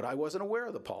 But I wasn't aware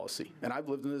of the policy, and I've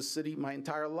lived in this city my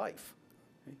entire life.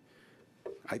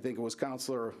 I think it was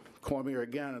Councilor Cormier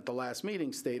again at the last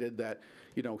meeting stated that,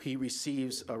 you know, he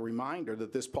receives a reminder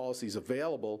that this policy is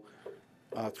available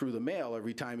through the mail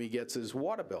every time he gets his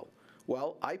water bill.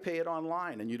 Well, I pay it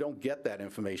online, and you don't get that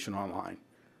information online.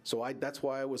 So that's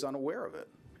why I was unaware of it.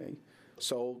 Okay?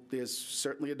 So there's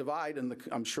certainly a divide,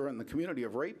 I'm sure, in the community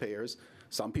of ratepayers.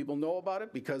 Some people know about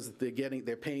it because they're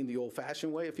paying the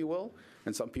old-fashioned way, if you will,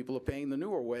 and some people are paying the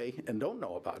newer way and don't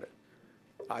know about it.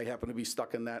 I happen to be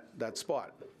stuck in that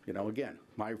spot. You know, again,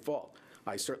 my fault.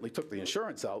 I certainly took the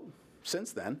insurance out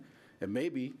since then, and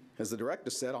maybe, as the director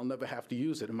said, I'll never have to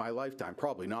use it in my lifetime.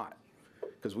 Probably not,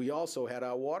 because we also had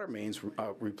our water mains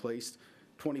replaced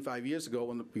 25 years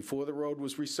ago before the road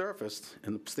was resurfaced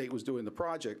and the state was doing the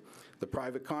project. The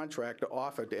private contractor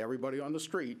offered to everybody on the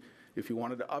street if you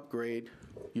wanted to upgrade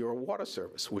your water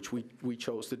service, which we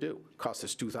chose to do. It cost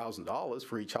us $2,000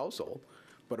 for each household,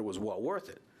 but it was well worth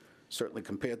it, certainly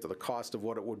compared to the cost of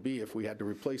what it would be if we had to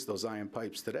replace those iron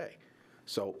pipes today.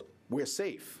 So we're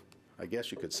safe, I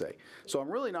guess you could say. So I'm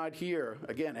really not here,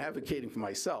 again, advocating for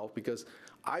myself, because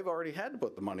I've already had to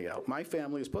put the money out. My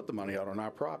family has put the money out on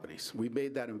our properties. We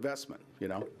made that investment, you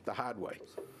know, the hard way.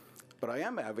 But I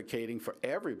am advocating for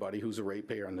everybody who's a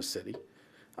ratepayer in the city.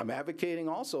 I'm advocating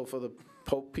also for the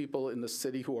people in the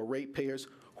city who are ratepayers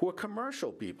who are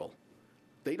commercial people.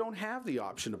 They don't have the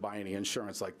option to buy any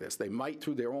insurance like this. They might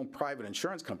through their own private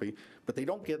insurance company, but they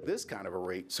don't get this kind of a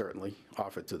rate, certainly,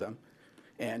 offered to them.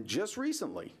 And just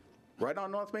recently, right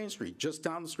on North Main Street, just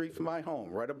down the street from my home,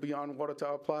 right up beyond Water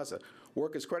Tower Plaza,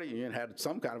 Workers' Credit Union had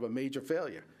some kind of a major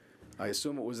failure. I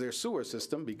assume it was their sewer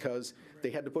system because they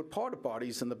had to put porta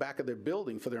potties in the back of their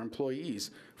building for their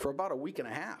employees for about a week and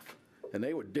a half. And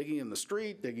they were digging in the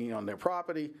street, digging on their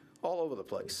property, all over the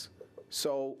place.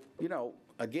 So, you know,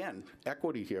 again,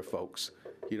 equity here, folks.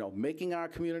 You know, making our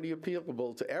community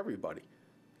appealable to everybody.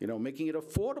 You know, making it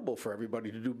affordable for everybody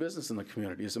to do business in the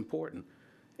community is important.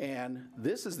 And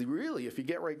this is really, if you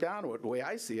get right down to it, the way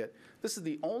I see it, this is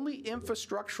the only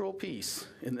infrastructural piece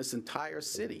in this entire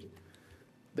city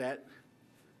that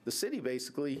the city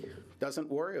basically doesn't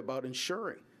worry about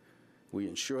insuring. We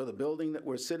insure the building that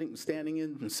we're standing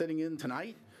in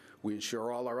tonight. We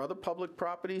insure all our other public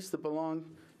properties that belong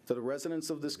to the residents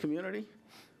of this community.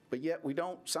 But yet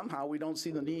somehow we don't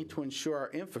see the need to insure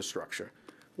our infrastructure,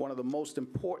 one of the most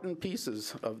important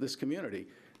pieces of this community.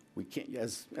 We can't,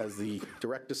 as the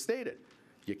director stated,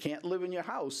 you can't live in your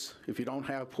house if you don't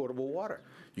have potable water.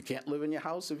 You can't live in your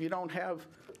house if you don't have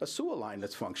a sewer line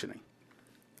that's functioning.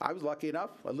 I was lucky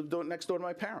enough, I lived next door to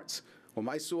my parents. When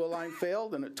my sewer line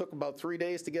failed and it took about 3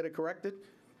 days to get it corrected,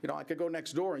 I could go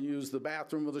next door and use the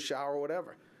bathroom or the shower or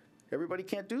whatever. Everybody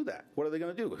can't do that. What are they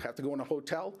going to do? Have to go in a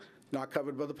hotel? Not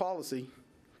covered by the policy.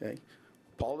 Okay?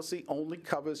 Policy only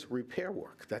covers repair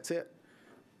work. That's it.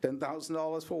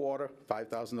 $10,000 for water,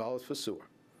 $5,000 for sewer.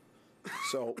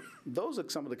 So those are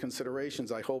some of the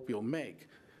considerations I hope you'll make.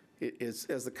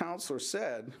 As the counselor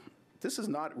said, this is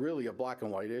not really a black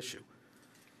and white issue.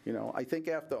 I think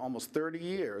after almost 30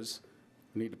 years,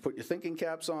 you need to put your thinking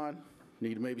caps on, you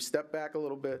need to maybe step back a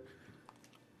little bit,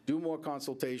 do more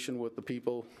consultation with the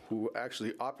people who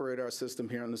actually operate our system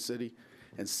here in the city,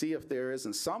 and see if there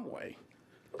isn't some way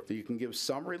that you can give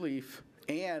some relief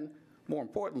and, more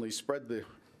importantly, spread the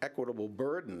equitable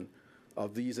burden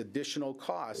of these additional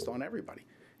costs on everybody.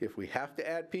 If we have to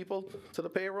add people to the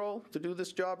payroll to do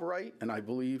this job right, and I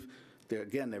believe, they're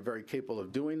very capable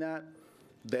of doing that,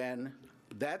 then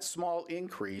that small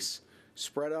increase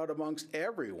spread out amongst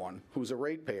everyone who's a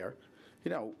ratepayer.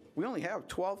 We only have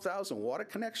 12,000 water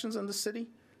connections in the city,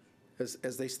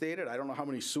 as they stated. I don't know how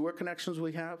many sewer connections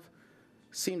we have.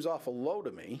 Seems awful low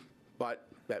to me, but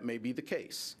that may be the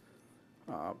case.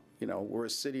 We're a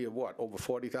city of what, over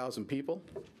 40,000 people?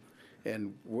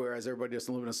 And whereas everybody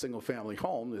doesn't live in a single-family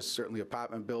home, there's certainly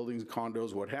apartment buildings,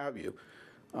 condos, what have you.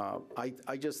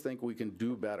 I just think we can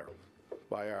do better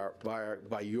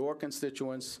by your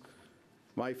constituents,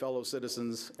 my fellow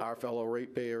citizens, our fellow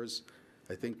ratepayers.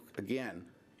 I think, again,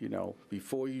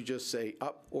 before you just say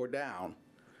up or down,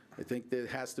 I think there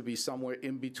has to be somewhere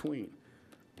in between.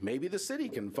 Maybe the city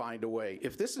can find a way.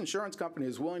 If this insurance company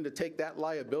is willing to take that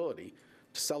liability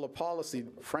to sell a policy,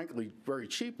 frankly, very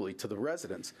cheaply to the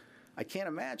residents, I can't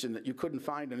imagine that you couldn't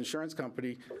find an insurance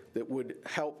company that would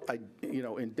help,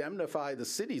 indemnify the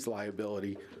city's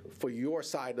liability for your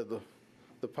side of the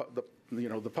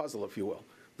puzzle, if you will,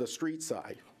 the street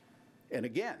side. And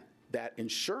again, that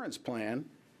insurance plan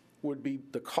would be,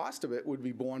 the cost of it would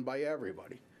be borne by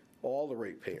everybody, all the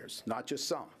ratepayers, not just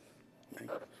some. Okay?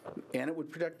 And it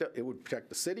would protect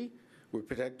the city, it would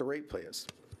protect the ratepayers.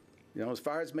 As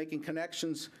far as making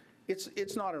connections,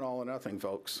 it's not an all or nothing,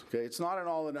 folks. Okay, it's not an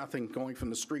all or nothing going from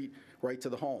the street right to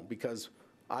the home, because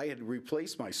I had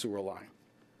replaced my sewer line.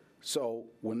 So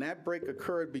when that break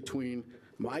occurred between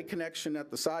my connection at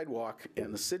the sidewalk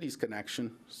and the city's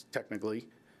connection, technically,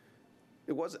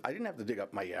 I didn't have to dig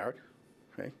up my yard.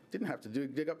 Okay, didn't have to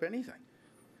dig up anything.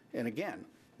 And again,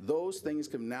 those things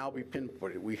can now be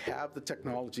pinpointed. We have the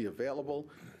technology available.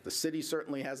 The city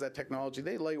certainly has that technology.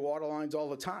 They lay water lines all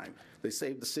the time. They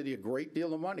save the city a great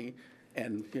deal of money.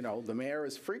 And, the mayor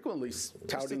is frequently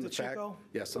touting the fact. DeCicco?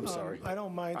 Yes, I'm sorry. I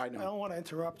don't mind. I I know. don't want to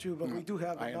interrupt you, but we do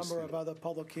have a number of other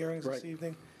public hearings this Right.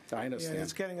 evening. I understand. And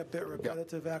it's getting a bit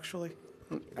repetitive, actually.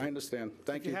 I understand.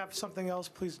 Thank If you you. have something else,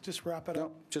 please just wrap it No,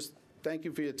 up. just thank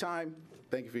you for your time.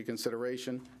 Thank you for your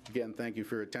consideration. Again, thank you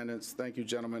for your attendance. Thank you,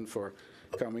 gentlemen, for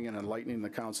coming and enlightening the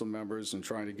council members and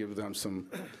trying to give them some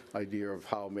idea of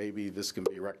how maybe this can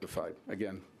be rectified.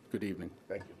 Again, good evening.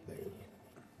 Thank you.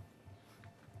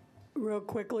 Real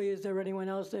quickly, is there anyone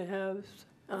else that has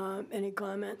any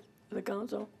comment for the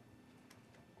council?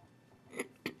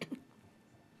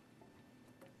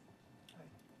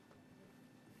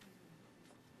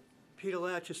 Peter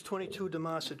Latches, 22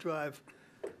 Demassa Drive.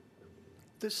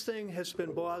 This thing has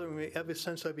been bothering me ever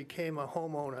since I became a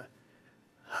homeowner,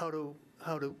 how to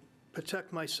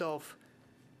protect myself,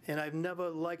 and I've never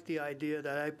liked the idea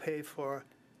that I pay for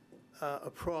a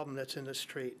problem that's in the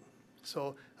street.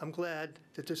 So I'm glad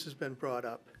that this has been brought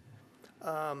up.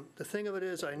 The thing of it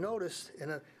is, I noticed,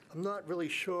 and I'm not really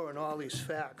sure on all these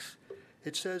facts,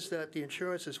 it says that the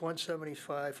insurance is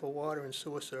 $175 for water and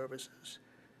sewer services.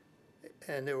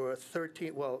 And there were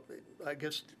 13, well, I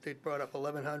guess they brought up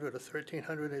 1,100 or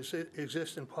 1,300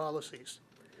 existing policies,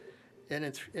 and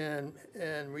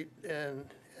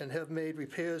have made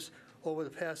repairs over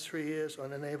the past 3 years on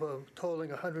the neighborhood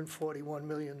totaling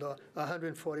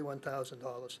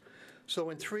 $141,000.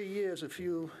 So in 3 years, if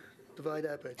you divide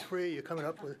that by 3, you're coming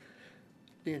up with,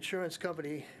 the insurance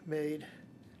company did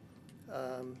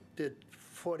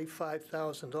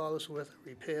 $45,000 worth of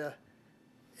repair,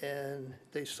 and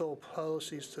they sold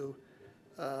policies to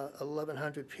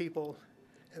 1,100 people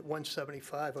at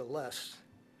 $175 or less,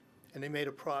 and they made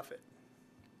a profit.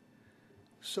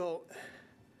 So,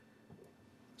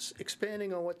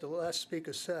 expanding on what the last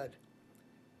speaker said,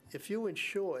 if you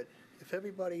insured, if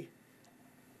everybody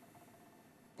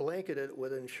blanketed it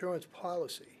with an insurance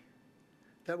policy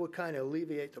that would kind of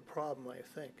alleviate the problem, I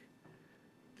think,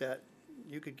 that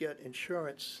you could get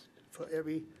insurance for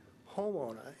every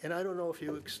homeowner. And I don't know if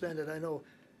you extend it, I know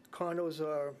condos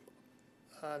are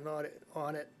not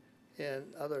on it, and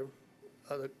other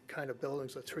kind of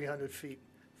buildings are 300 feet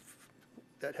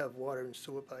that have water and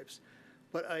sewer pipes.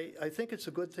 But I think it's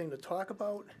a good thing to talk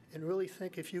about, and really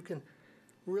think if you can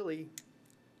really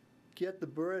get the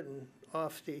burden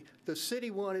off the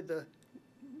city wanted to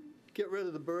get rid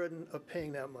of the burden of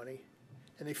paying that money,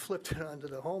 and they flipped it onto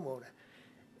the homeowner.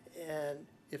 And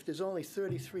if there's only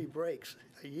 33 breaks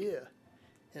a year,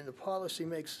 and the policy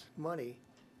makes money,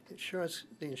 the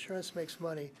insurance makes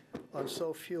money on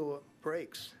so few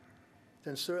breaks,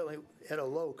 then certainly at a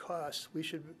low cost, we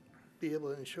should be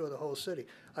able to insure the whole city.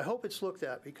 I hope it's looked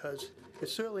at, because it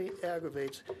certainly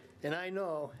aggravates. And I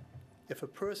know if a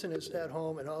person is at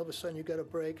home and all of a sudden you get a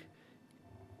break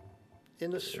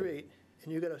in the street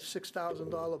and you get a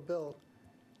 $6,000 bill,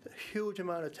 a huge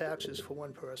amount of taxes for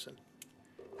one person.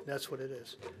 And that's what it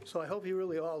is. So I hope you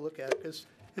really all look at it, because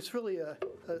it's really a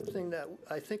thing that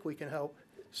I think we can help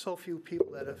so few people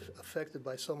that are affected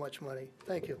by so much money.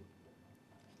 Thank you.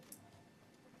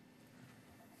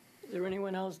 Is there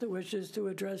anyone else that wishes to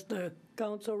address the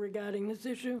council regarding this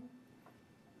issue?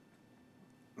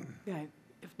 Okay,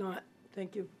 if not,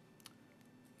 thank you.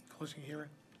 Closing hearing.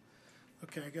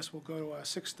 Okay, I guess we'll go to our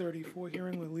 6:34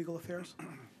 hearing with legal affairs.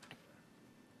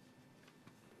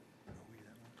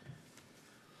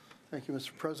 Thank you,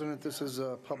 Mr. President. This is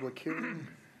a public hearing,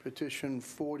 petition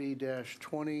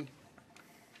 40-20.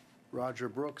 Roger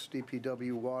Brooks,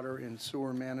 DPW Water and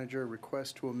Sewer Manager,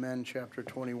 request to amend Chapter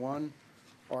 21,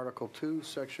 Article 2,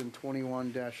 Section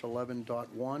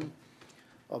 21-11.1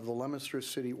 of the Leominster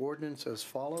City Ordinance as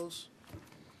follows.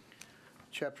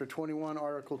 Chapter 21,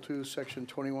 Article 2, Section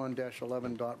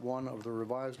 21-11.1 of the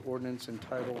revised ordinance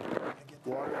entitled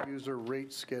Water User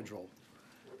Rate Schedule,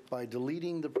 by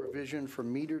deleting the provision for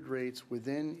metered rates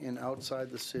within and outside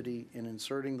the city and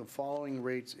inserting the following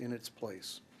rates in its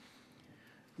place.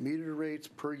 Metered rates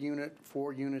per unit,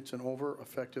 4 units and over,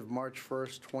 effective March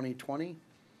 1st, 2020.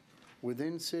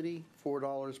 Within city,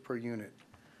 $4 per unit.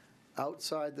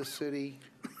 Outside the city,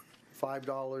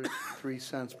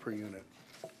 $5.03 per unit.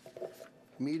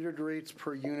 Metered rates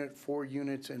per unit, 4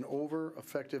 units and over,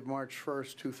 effective March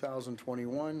 1st,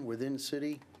 2021. Within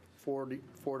city,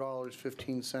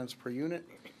 $4.15 per unit.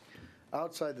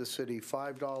 Outside the city,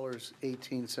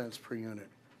 $5.18 per unit.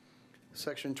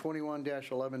 Section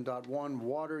 21-11.1,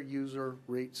 Water User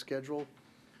Rate Schedule.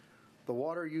 The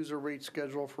water user rate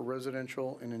schedule for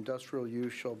residential and industrial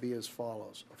use shall be as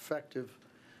follows. Effective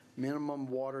minimum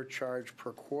water charge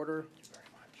per quarter,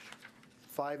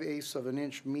 5/8 of an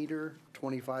inch meter,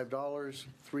 $25,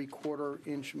 3/4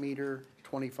 inch meter,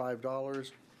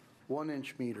 $25, 1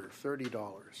 inch meter,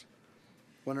 $30,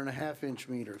 1.5 inch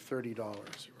meter,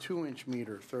 $30, 2 inch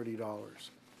meter,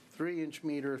 $30, 3 inch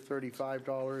meter,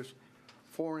 $35,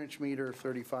 4 inch meter,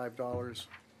 $35,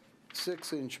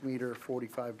 6 inch meter,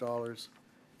 $45,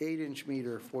 8 inch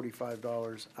meter,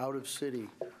 $45, out of city,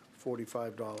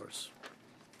 $45.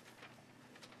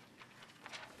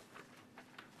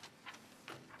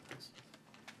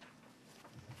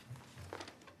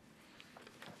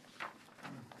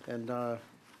 And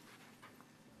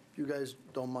you guys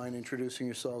don't mind introducing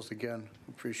yourselves again,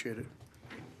 appreciate it.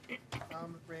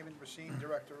 I'm Raymond Racine,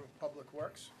 Director of Public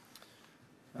Works.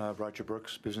 Roger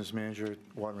Brooks, Business Manager,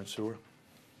 Water and Sewer.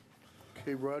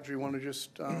 Okay, Roger, you want to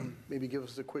just maybe give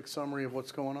us a quick summary of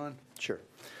what's going on? Sure.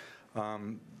 I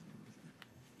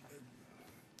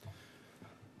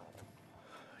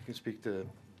can speak to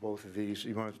both of these.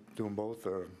 You want to do them both,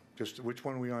 or just, which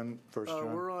one are we on first,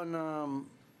 John? We're on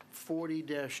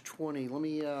 40-20. Let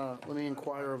me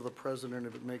inquire of the president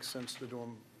if it makes sense to do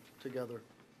them together.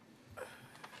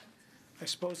 I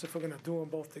suppose if we're going to do them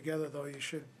both together, though, you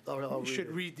should I'll read it.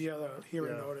 read the other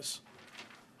hearing Yeah. notice.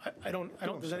 I don't,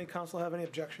 does any council have any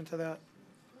objection to that?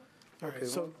 All right, Okay,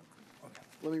 so,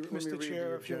 Let me read Mr. the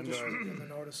Chair, if you'll agenda. just read the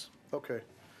notice. Okay.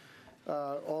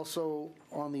 Also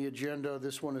on the agenda,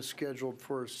 this one is scheduled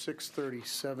for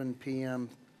 6:37 PM,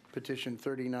 petition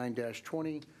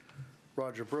 39-20.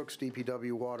 Roger Brooks,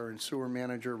 DPW Water and Sewer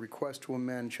Manager, request to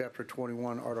amend Chapter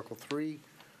 21, Article 3,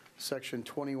 Section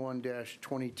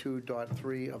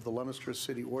 21-22.3 of the Leominster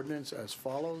City Ordinance as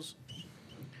follows.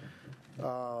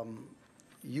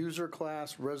 User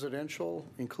class residential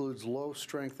includes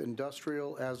low-strength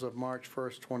industrial as of March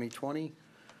 1st, 2020.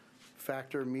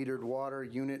 Factor metered water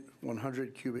unit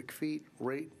 100 cubic feet,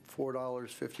 rate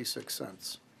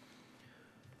 $4.56.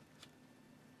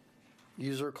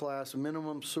 User class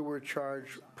minimum sewer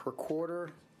charge per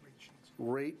quarter,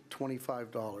 rate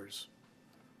 $25.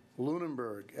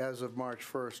 Lunenburg, as of March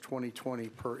 1st, 2020,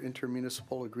 per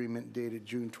intermunicipal agreement dated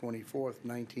June 24th,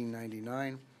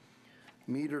 1999.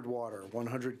 Metered water,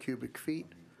 100 cubic feet.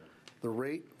 The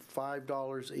rate,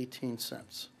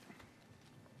 $5.18.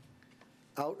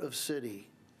 Out of city,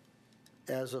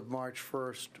 as of March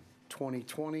 1st,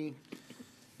 2020,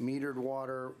 metered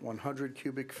water, 100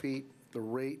 cubic feet. The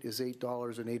rate is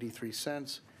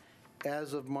 $8.83.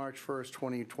 As of March 1st,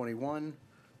 2021,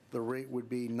 the rate would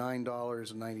be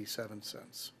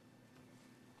 $9.97.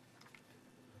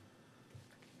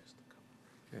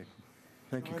 Okay.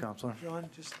 Thank you, Counselor. John,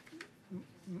 just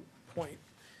point.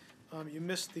 You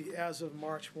missed the as of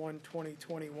March 1,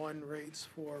 2021 rates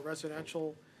for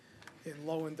residential in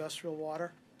low industrial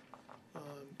water,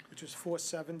 which is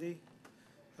 $4.70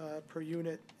 per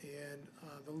unit, and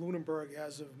the Lunenburg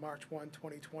as of March 1,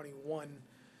 2021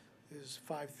 is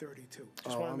 $5.32.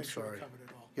 Just want to make sure we covered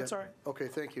it all. That's all right. Okay,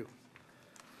 thank you.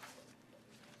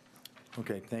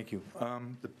 Okay, thank you.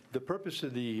 The purpose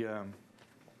of the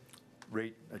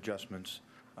rate adjustments,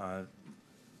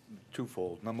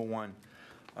 twofold. Number one,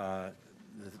 the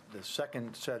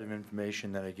second set of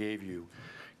information that I gave you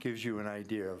gives you an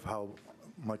idea of how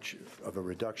much of a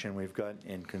reduction we've got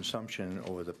in consumption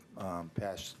over the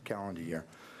past calendar year.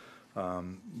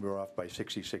 We're off by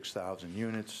 66,000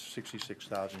 units,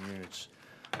 66,000 units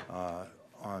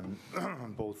on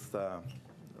both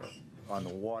on the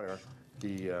water.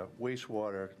 The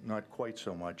wastewater, not quite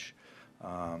so much,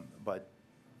 but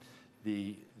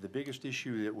the biggest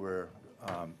issue that we're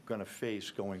going to face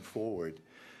going forward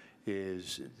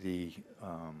is the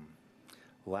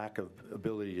lack of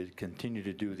ability to continue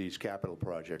to do these capital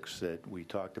projects that we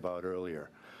talked about earlier.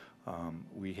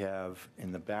 We have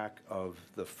in the back of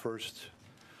the first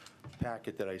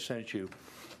packet that I sent you,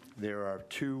 there are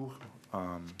two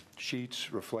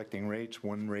sheets reflecting rates.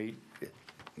 One rate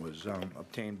was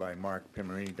obtained by Mark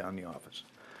Pimerini down the office.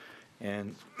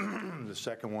 And the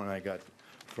second one I got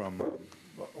from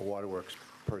a waterworks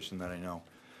person that I know.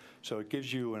 So it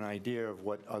gives you an idea of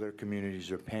what other communities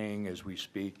are paying as we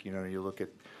speak. You know, you look at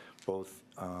both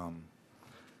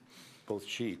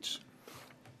sheets.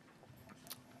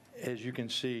 As you can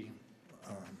see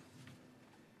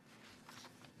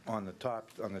on the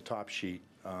top sheet,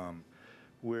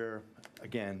 we're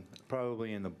again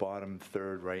probably in the bottom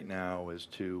third right now as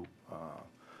to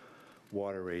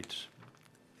water rates.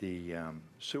 The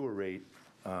sewer rate,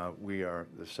 we are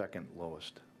the second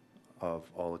lowest of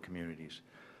all the communities.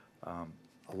 A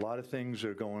lot of things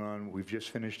are going on. We've just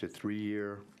finished a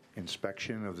 3-year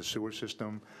inspection of the sewer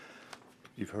system.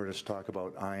 You've heard us talk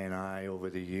about I&I over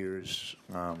the years.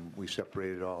 We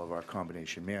separated all of our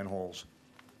combination manholes.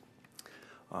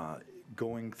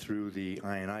 Going through the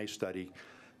I&I study,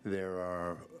 there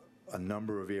are a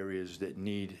number of areas that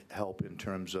need help in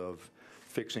terms of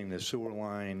fixing the sewer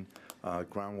line,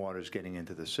 groundwater is getting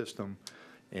into the system,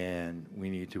 and we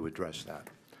need to address that.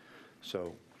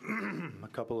 So a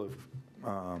couple of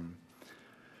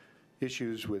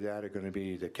issues with that are going to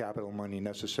be the capital money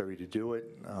necessary to do it.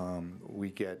 We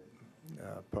get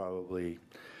probably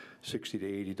 $60 to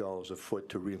 $80 a foot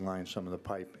to reline some of the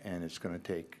pipe, and it's going to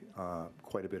take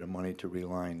quite a bit of money to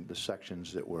reline the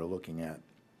sections that we're looking at.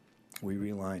 We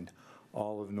relined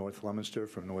all of North Leominster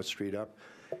from North Street up,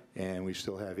 and we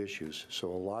still have issues. So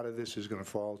a lot of this is going to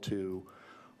fall to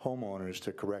homeowners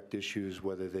to correct issues,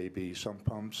 whether they be sump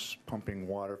pumps pumping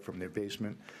water from their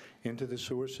basement into the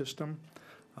sewer system,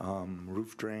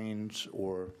 roof drains,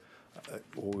 or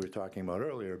what we were talking about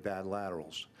earlier, bad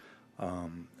laterals.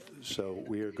 So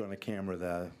we are going to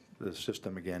camera the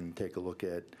system again and take a look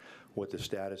at what the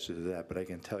status is of that, but I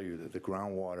can tell you that the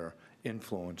groundwater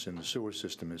influence in the sewer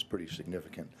system is pretty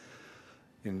significant.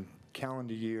 In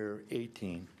calendar year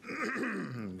 18,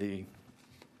 the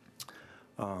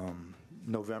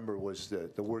November was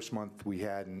the worst month we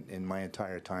had in my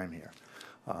entire time here.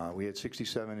 We had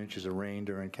 67 inches of rain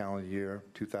during calendar year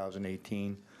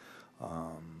 2018.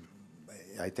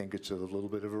 I think it's a little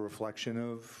bit of a reflection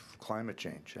of climate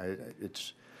change.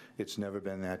 It's never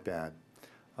been that bad.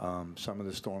 Some of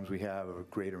the storms we have are of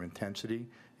greater intensity,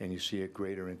 and you see a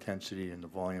greater intensity in the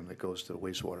volume that goes to the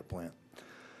wastewater plant.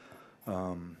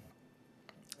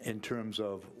 In terms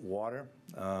of water,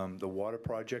 the water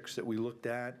projects that we looked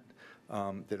at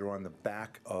that are on the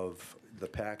back of the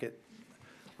packet,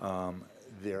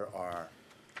 there are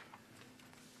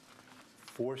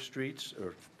four streets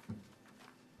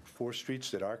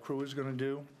that our crew is going to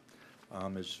do.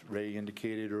 As Ray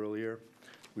indicated earlier,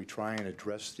 we try and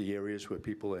address the areas where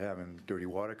people are having dirty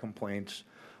water complaints,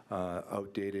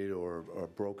 outdated or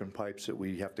broken pipes that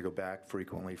we have to go back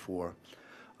frequently for.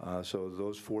 So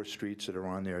those 4 streets that are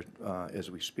on there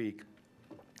as we speak,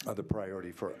 the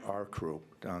priority for our crew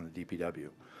down the DPW.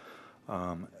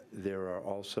 There are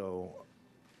also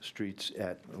streets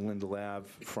at Lindell Ave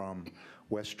from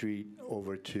West Street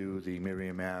over to the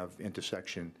Miriam Ave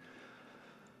intersection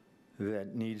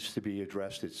that needs to be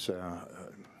addressed. It's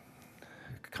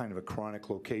kind of a chronic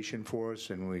location for us,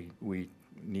 and we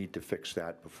need to fix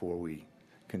that before we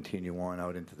continue on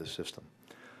out into the system.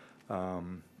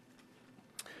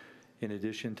 In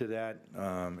addition to that,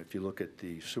 if you look at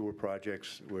the sewer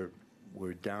projects,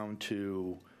 we're down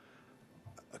to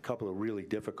a couple of really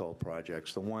difficult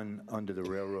projects. The one under the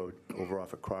railroad over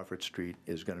off of Crawford Street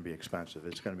is going to be expensive.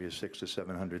 It's going to be a $600,000 to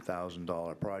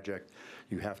 $700,000 project.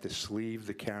 You have to sleeve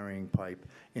the carrying pipe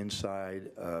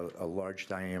inside a large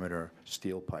diameter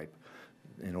steel pipe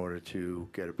in order to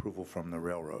get approval from the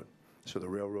railroad. So the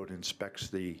railroad inspects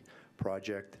the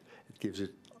project, it gives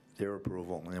it their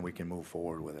approval, and then we can move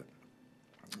forward with it.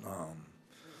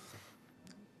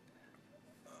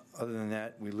 Other than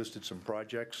that, we listed some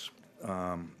projects.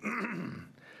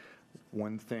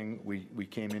 One thing, we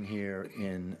came in here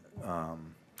in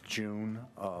June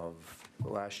of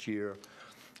last year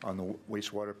on the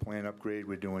wastewater plant upgrade.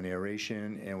 We're doing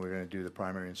aeration, and we're going to do the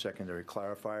primary and secondary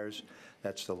clarifiers.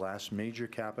 That's the last major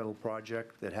capital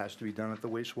project that has to be done at the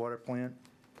wastewater plant.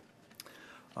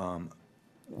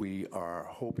 We are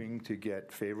hoping to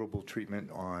get favorable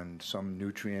treatment on some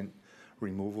nutrient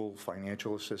removal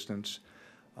financial assistance.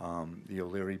 The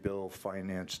O'Leary bill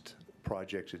financed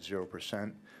projects at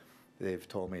 0%. They've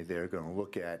told me they're going to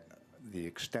look at the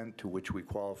extent to which we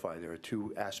qualify. There are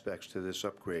two aspects to this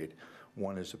upgrade.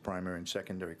 One is the primary and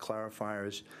secondary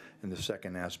clarifiers, and the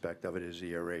second aspect of it is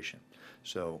the aeration.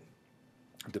 So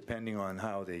depending on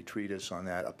how they treat us on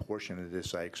that, a portion of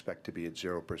this I expect to be at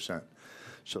 0%.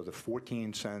 So the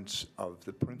 14 cents of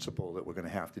the principal that we're going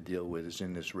to have to deal with is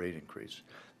in this rate increase.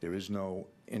 There is no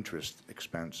interest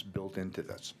expense built into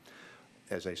this.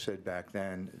 As I said back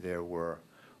then, there were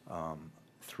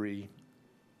 3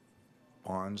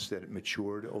 bonds that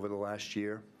matured over the last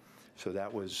year. So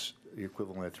that was the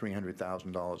equivalent of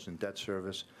 $300,000 in debt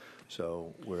service.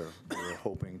 So we're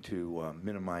hoping to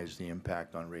minimize the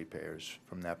impact on ratepayers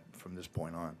from this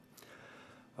point on.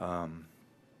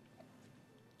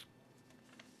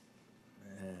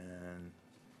 And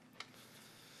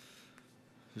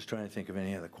just trying to think of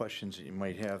any other questions that you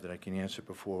might have that I can answer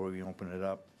before we open it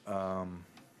up.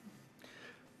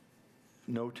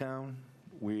 No Town,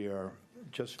 we are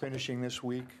just finishing this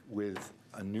week with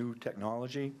a new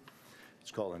technology.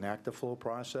 It's called an ActiFlow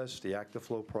process. The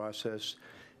ActiFlow process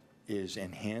is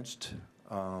enhanced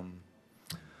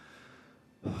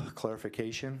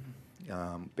clarification.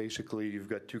 Basically, you've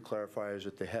got 2 clarifiers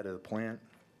at the head of the plant.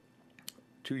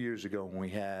 2 years ago, when we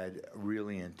had a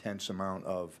really intense amount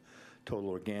of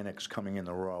total organics coming in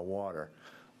the raw water,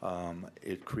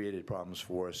 it created problems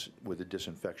for us with the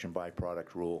disinfection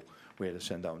byproduct rule. We had to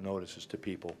send out notices to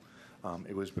people.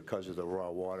 It was because of the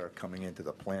raw water coming into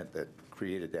the plant that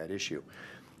created that issue.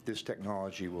 This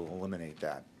technology will eliminate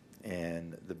that.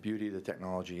 And the beauty of the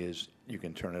technology is you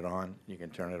can turn it on, you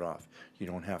can turn it off. You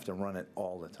don't have to run it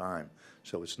all the time.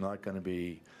 So it's not going to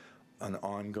be an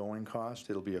ongoing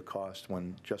cost. It'll be a cost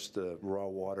when just the raw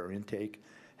water intake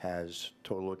has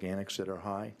total organics that are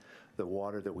high. The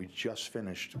water that we just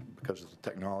finished, because of the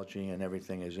technology and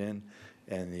everything is in,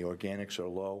 and the organics are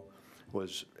low,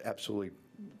 was absolutely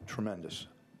tremendous.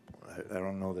 I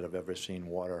don't know that I've ever seen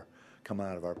water come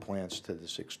out of our plants to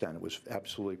this extent. It was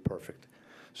absolutely perfect.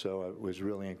 So it was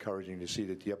really encouraging to see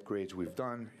that the upgrades we've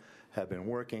done have been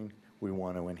working. We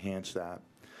want to enhance that.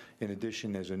 In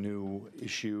addition, there's a new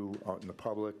issue out in the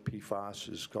public. PFAS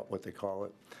is what they call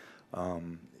it.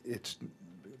 It's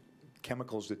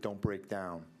chemicals that don't break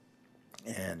down.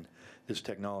 And this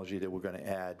technology that we're going to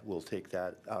add will take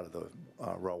that out of the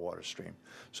raw water stream.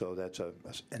 So that's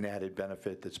an added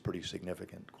benefit that's pretty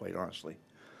significant, quite honestly.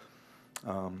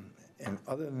 And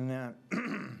other than that,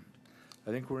 I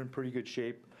think we're in pretty good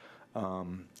shape.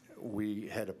 We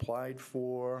had applied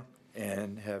for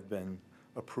and have been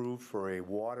approved for a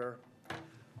water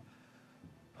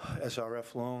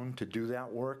SRF loan to do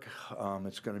that work.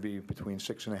 It's going to be between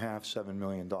 $6.5 $7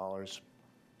 million.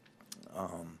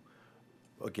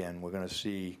 Again, we're going to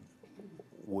see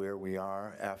where we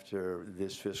are after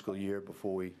this fiscal year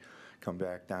before we come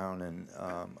back down and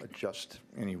adjust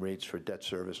any rates for debt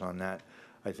service on that.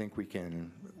 I think we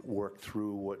can work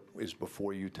through what is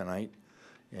before you tonight,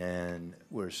 and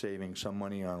we're saving some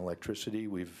money on electricity.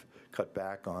 We've cut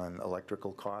back on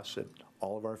electrical costs at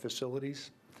all of our facilities.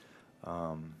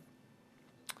 So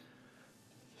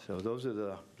those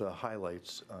are the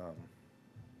highlights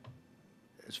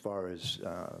as far as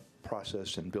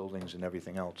process and buildings and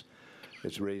everything else.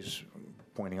 As Ray's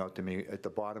pointing out to me, at the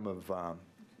bottom of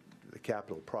the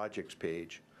capital projects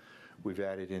page, we've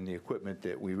added in the equipment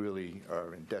that we really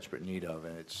are in desperate need of,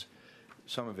 and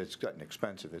some of it's gotten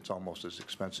expensive. It's almost as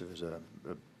expensive as a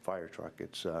fire truck.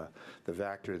 It's the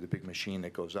Vector, the big machine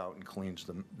that goes out and cleans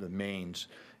the mains.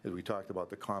 As we talked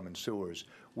about the common sewers,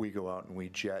 we go out and we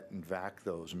jet and vac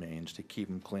those mains to keep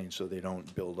them clean so they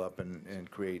don't build up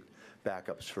and create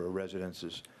backups for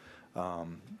residences.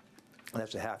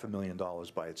 That's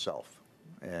 $500,000 by itself,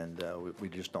 and we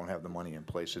just don't have the money in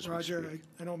place as we Roger, speak.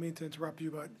 I don't mean to interrupt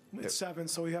you, but it's 7,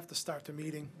 so we have to start the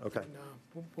meeting. Okay. And,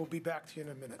 we'll be back to you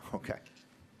in a minute. Okay.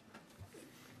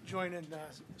 Join in,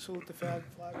 salute the flag.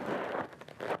 I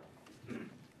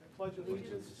pledge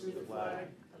allegiance to the flag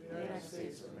of the United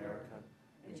States of America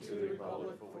and to the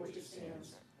republic for which it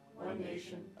stands, one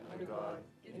nation, under God,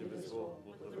 indivisible,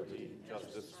 with liberty and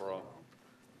Justice for all.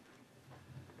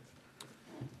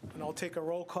 And I'll take a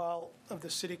roll call of the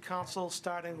city council,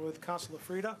 starting with Councilor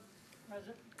Frida.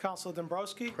 Present. Councilor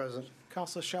Dombrowski. Present.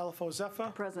 Councilor Shalafo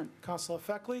Zephyr. Present. Councilor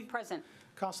Feckley. Present.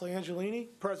 Councilor Angelini.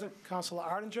 Present. Councilor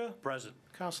Arndinger. Present.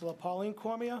 Councilor Pauline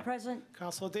Cormier. Present.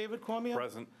 Councilor David Cormier.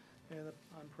 Present. And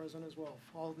I'm present as well.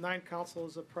 All 9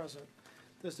 councilors are present.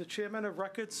 Does the chairman of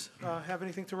records have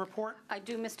anything to report? I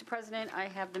do, Mr. President. I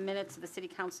have the minutes of the city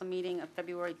council meeting of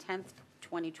February 10th,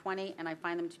 2020, and I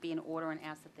find them to be in order and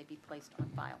ask that they be placed on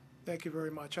file. Thank you very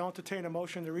much. I'll entertain a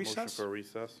motion to recess. Motion for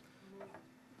recess.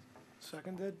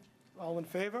 Seconded. All in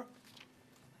favor?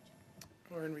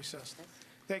 We're in recess.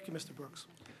 Thank you, Mr. Brooks.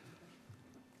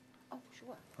 Oh,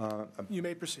 sure. You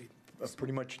may proceed.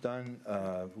 Pretty much done.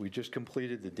 We just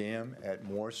completed the dam at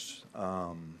Morse.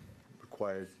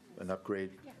 Required an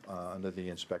upgrade under the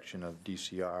inspection of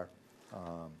DCR.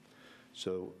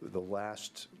 So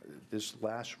this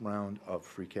last round of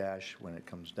free cash, when it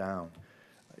comes down,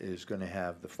 is going to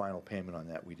have the final payment on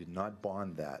that. We did not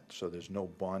bond that, so there's no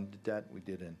bond debt. We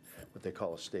did in what they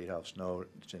call a State House note.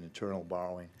 It's an internal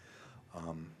borrowing.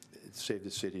 It saved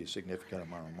the city a significant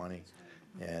amount of money,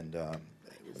 and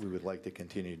we would like to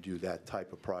continue to do that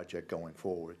type of project going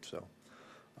forward. So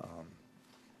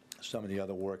some of the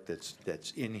other work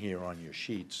that's in here on your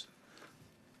sheets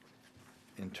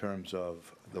in terms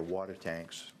of the water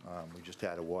tanks, we just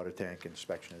had a water tank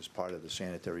inspection as part of the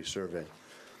sanitary survey,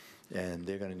 and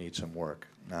they're going to need some work.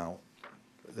 Now,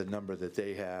 the number that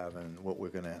they have and what we're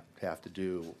going to have to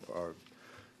do are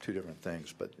two different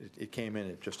things, but it came in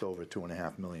at just over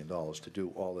 $2.5 million to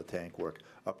do all the tank work,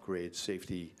 upgrades,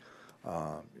 safety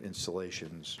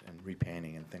installations, and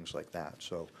repainting and things like that.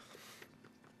 So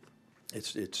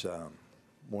it's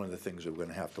one of the things that we're going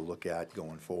to have to look at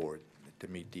going forward to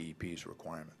meet DEP's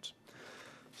requirements.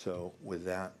 So with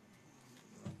that,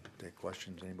 take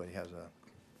questions. Anybody has a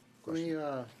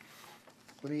question?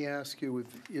 Let me ask you,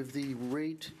 if the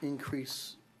rate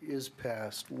increase is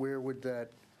passed, where would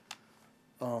that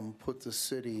put the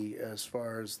city as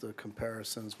far as the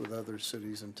comparisons with other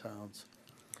cities and towns?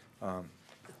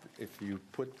 If you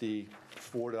put the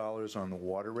 $4 on the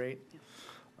water rate,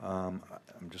 I'm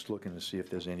just looking to see if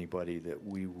there's anybody that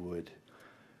we would.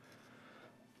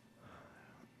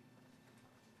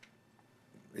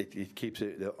 It keeps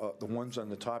it, the ones on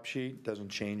the top sheet doesn't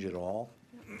change at all.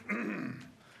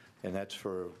 And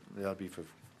that'll be for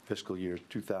fiscal year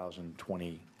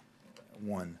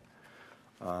 2021.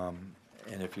 And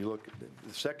if you look,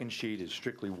 the second sheet is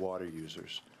strictly water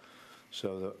users.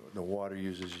 So the water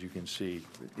users, you can see,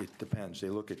 it depends. They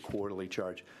look at quarterly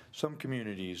charge. Some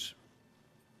communities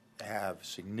have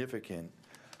significant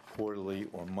quarterly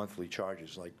or monthly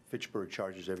charges, like Fitchburg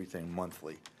charges everything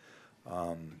monthly.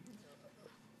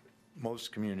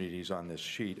 Most communities on this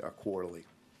sheet are quarterly.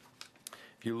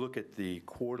 If you look at the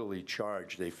quarterly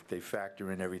charge, they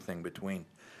factor in everything between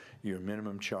your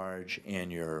minimum charge and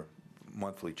your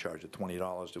monthly charge of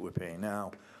 $20 that we're paying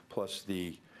now, plus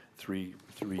the three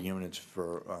units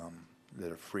for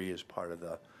that are free as part of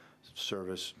the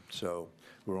service. So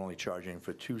we're only charging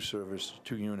for 2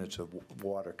 units of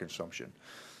water consumption.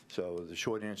 So the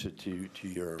short answer to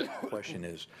your question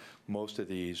is most of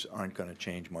these aren't going to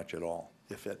change much at all,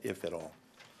 if at all.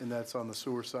 And that's on the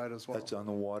sewer side as well? That's on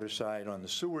the water side. On the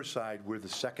sewer side, we're the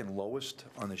second lowest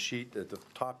on the sheet, the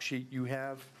top sheet you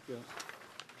have. Yeah.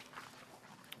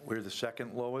 We're the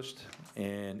second lowest,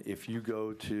 and if you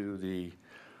go to the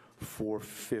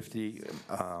 450,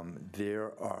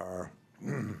 there are,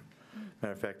 matter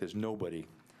of fact, there's nobody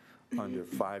under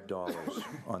 $5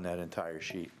 on that entire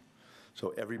sheet.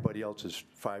 So everybody else is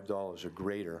 $5 or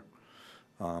greater.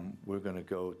 We're going to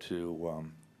go to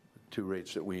 2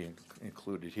 rates that we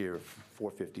included here,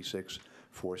 456,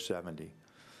 470.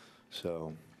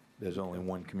 So there's only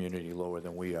one community lower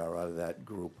than we are out of that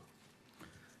group.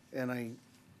 And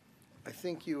I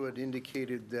think you had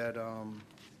indicated that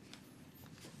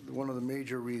one of the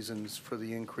major reasons for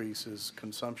the increase is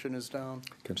consumption is down.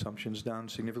 Consumption's down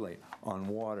significantly on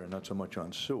water, not so much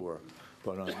on sewer.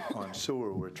 But on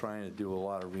sewer, we're trying to do a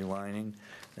lot of relining,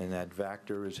 and that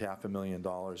Vector is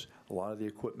 $500,000. A lot of the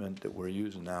equipment that we're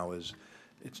using now it's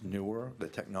newer, the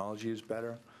technology is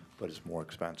better, but it's more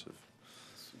expensive.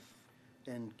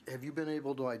 And have you been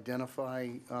able to identify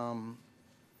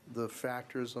the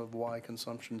factors of why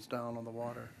consumption's down on the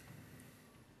water?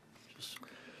 Just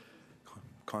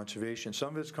Conservation, some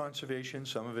of it's conservation,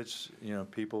 some of it's,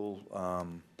 people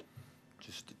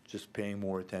just paying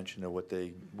more attention to what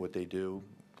they do.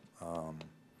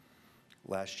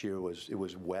 Last year it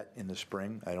was wet in the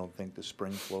spring. I don't think the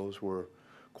spring flows were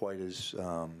quite as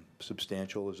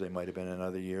substantial as they might have been in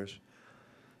other years.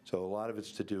 So a lot of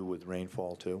it's to do with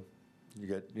rainfall too. You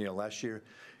got, last year,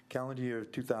 calendar year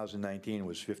 2019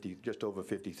 was just over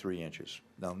 53 inches.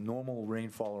 Now, normal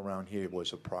rainfall around here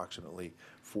was approximately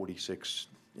 46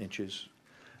 inches.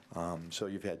 So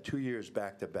you've had 2 years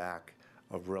back-to-back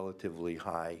of relatively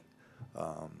high,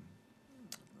 14%,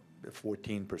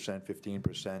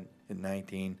 15% in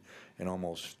 19, and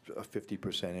almost a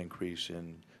 50% increase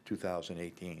in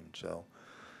 2018. So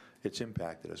it's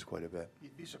impacted us quite a bit.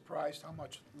 You'd be surprised how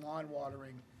much lawn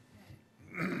watering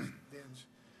thins.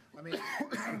 I mean,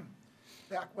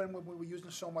 back when we were using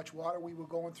so much water, we were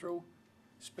going through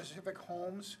specific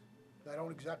homes. I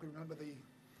don't exactly remember the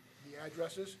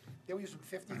addresses. They were using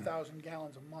 50,000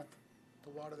 gallons a month to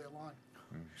water their lawn.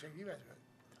 So you guys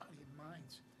are out of your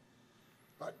minds.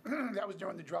 But that was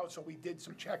during the drought, so we did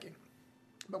some checking.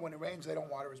 But when it rains, they don't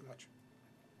water as much.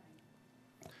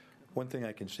 One thing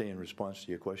I can say in response to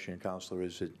your question, Counselor,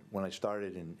 is that when I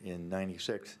started in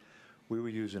 96, we were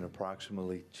using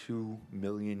approximately 2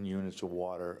 million units of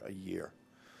water a year.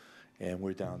 And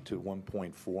we're down to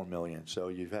 1.4 million. So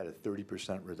you've had a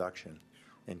 30% reduction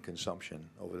in consumption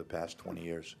over the past 20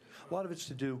 years. A lot of it's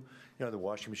to do, the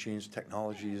washing machines,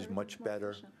 technology is much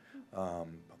better.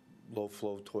 Low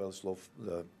flow toilets,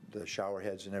 the shower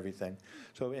heads and everything.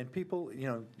 So, and people,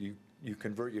 you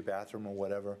convert your bathroom or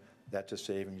whatever, that's a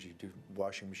savings. You do,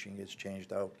 washing machine gets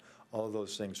changed out. All of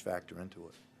those things factor into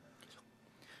it.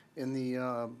 In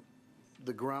the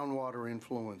groundwater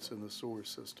influence in the sewer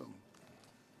system,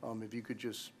 if you could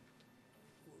just,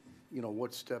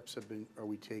 what steps are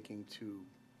we taking to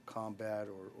combat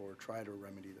or try to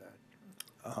remedy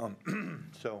that?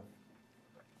 So,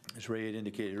 as Ray had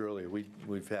indicated earlier,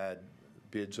 we've had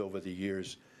bids over the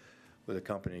years with a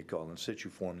company called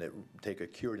Insituform that take a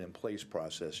cured-in-place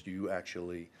process. You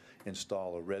actually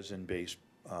install a resin-based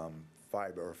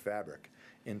fiber or fabric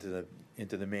into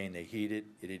the main. They heat it,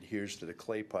 it adheres to the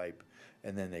clay pipe,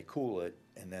 and then they cool it,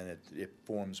 and then it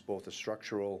forms both a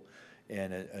structural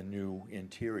and a new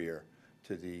interior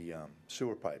to the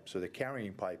sewer pipe. So the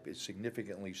carrying pipe is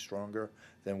significantly stronger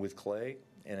than with clay,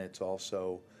 and it's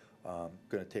also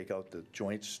going to take out the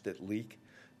joints that leak.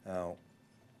 Now,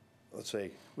 let's say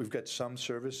we've got some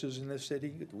services in this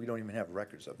city that we don't even have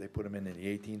records of. They put them in the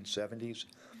 1870s.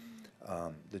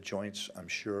 The joints, I'm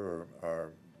sure,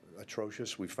 are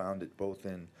atrocious. We found it both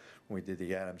when we did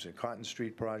the Adams and Cotton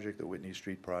Street project, the Whitney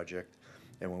Street project,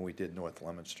 and when we did North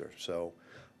Leominster. So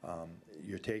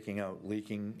you're taking out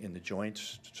leaking in the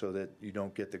joints so that you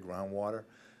don't get the groundwater,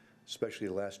 especially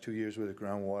the last 2 years where the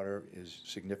groundwater is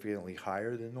significantly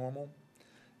higher than normal.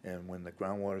 And when the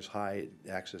groundwater is high, it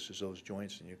accesses those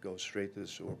joints and it goes straight to the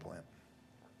sewer plant.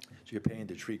 So you're paying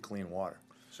to treat clean water.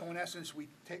 So in essence, we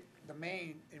take the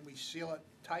main and we seal it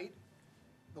tight.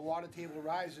 The water table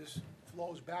rises,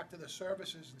 flows back to the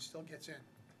services and still gets in.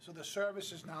 So the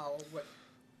services now are what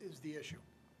is the issue.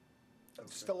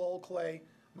 It's still old clay.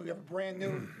 We have a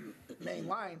brand-new main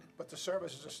line, but the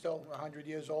services are still 100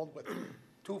 years old with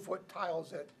 2-foot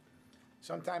tiles that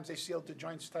sometimes they sealed the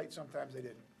joints tight, sometimes they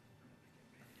didn't.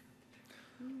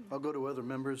 I'll go to other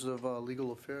members of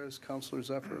Legal Affairs. Councilor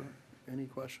Zephyr, any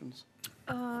questions?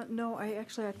 No, I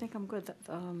think I'm good.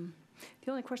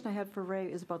 The only question I had for Ray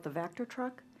is about the Vector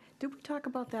truck. Did we talk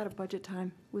about that at budget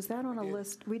time? Was that on a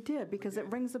list? We did, because it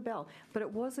rings a bell. But it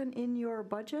wasn't in your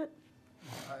budget?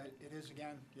 It is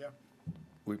again, yeah.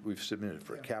 We've submitted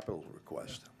for a capital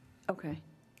request. Okay.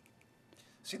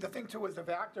 See, the thing too is the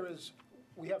Vector is,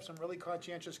 we have some really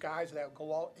conscientious guys that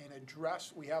go out and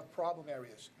address, we have problem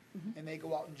areas, and they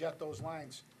go out and jet those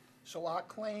lines. So our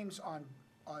claims on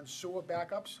sewer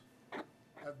backups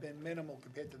have been minimal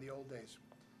compared to the old days.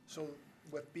 So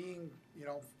with being,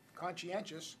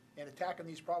 conscientious and attacking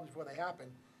these problems before they happen,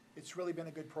 it's really been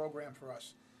a good program for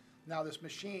us. Now this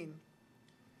machine,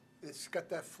 it's got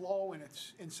that flow and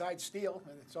it's inside steel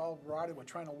and it's all rotted. We're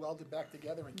trying to weld it back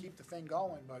together and keep the thing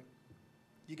going, but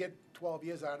you get 12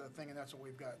 years out of the thing, and that's what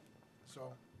we've got.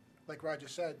 So, like Roger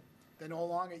said, they're no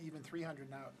longer even 300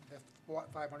 now, they're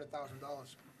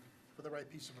 $500,000 for the right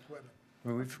piece of equipment. I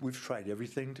mean, we've tried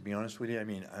everything, to be honest with you. I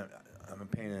mean, I'm a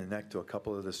pain in the neck to a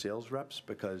couple of the sales reps,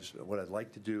 because what I'd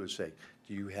like to do is say,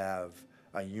 do you have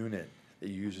a unit that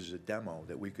uses a demo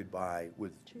that we could buy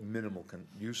with minimal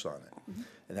use on it?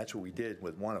 And that's what we did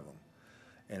with one of them.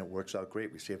 And it works out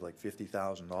great. We saved like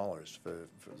 $50,000 for the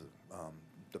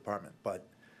department, but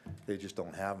they just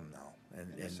don't have them now.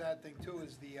 And the sad thing too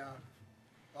is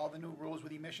all the new rules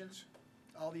with emissions,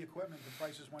 all the equipment, the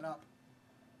prices went up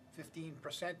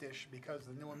 15%-ish because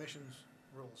of the new emissions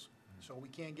rules. So we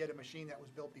can't get a machine that was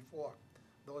built before.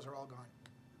 Those are all gone.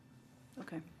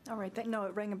 Okay, all right. No,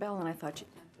 it rang a bell, and I thought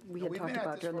we No, had we've talked been at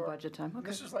about this during the for- budget time. Okay.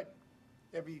 This is like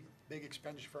every big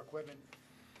expenditure for equipment.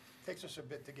 Takes us a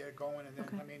bit to get it going, and then,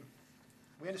 Okay. I mean,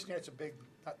 we understand it's a big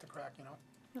nut to crack, you know?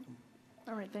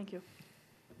 All right, thank you.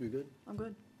 You good? I'm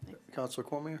good. Thanks. Counselor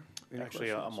Cormier? Any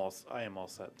Actually, questions? I am all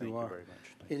set. Thank you are. very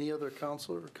much. Any other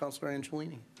counselor? Counselor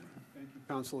Angelini? Thank you,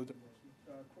 Councilor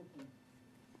DeBrusk. Quickly,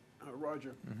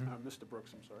 Roger, Mr.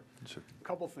 Brooks, I'm sorry. Sure. A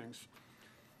couple things.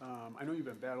 I know you've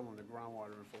been battling the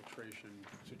groundwater infiltration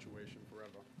situation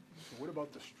forever. So what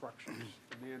about the structures,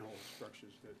 the manhole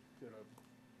structures that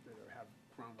have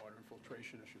groundwater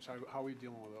infiltration issues? How are we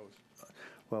dealing with those?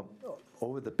 Well,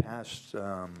 over the past,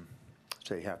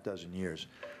 say, half dozen years,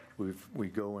 we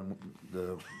go and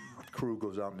the crew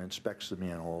goes out and inspects the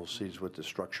manholes, sees what the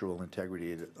structural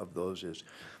integrity of those is.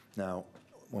 Now,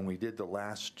 when we did the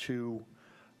last two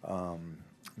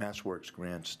MassWorks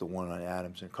grants, the one on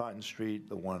Adams and Cotton Street,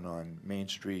 the one on Main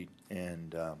Street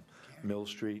and Mill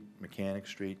Street, Mechanic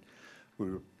Street, we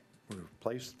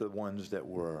replaced the ones that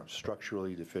were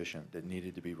structurally deficient, that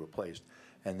needed to be replaced,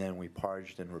 and then we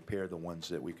parged and repaired the ones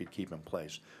that we could keep in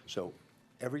place. So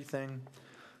everything,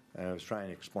 and I was trying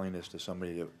to explain this to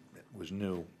somebody that was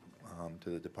new to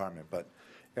the department, but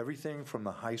everything from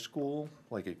the high school,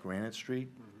 like at Granite Street,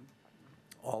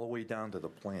 all the way down to the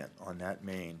plant on that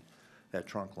main, that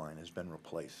trunk line has been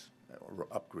replaced, or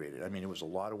upgraded. I mean, it was a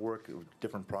lot of work,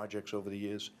 different projects over the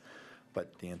years,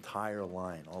 but the entire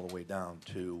line, all the way down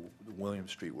to William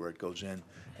Street, where it goes in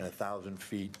and 1,000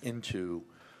 feet into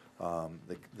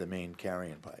the main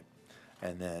carrying pipe.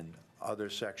 And then other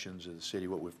sections of the city,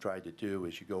 what we've tried to do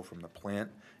is you go from the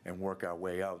plant and work our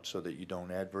way out so that you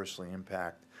don't adversely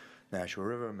impact Nashua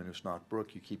River, Minusnack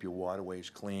Brook. You keep your waterways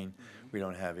clean. We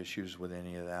don't have issues with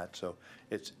any of that. So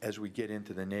it's as we get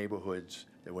into the neighborhoods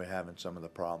that we're having some of the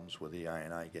problems with the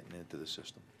I&I getting into the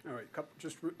system. All right,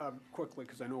 just quickly,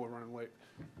 because I know we're running late.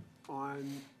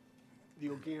 On the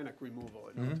organic removal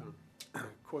at Milltown,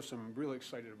 of course, I'm really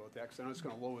excited about that, because I know it's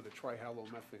going to lower the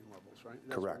trihalomethane levels, right?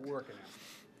 That's Correct. what we're working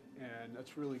at, and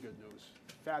that's really good news.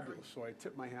 Fabulous, so I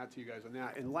tip my hat to you guys on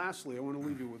that. And lastly, I want to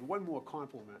leave you with one more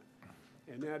compliment,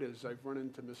 and that is I've run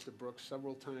into Mr. Brooks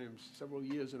several times, several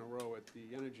years in a row at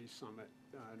the Energy Summit,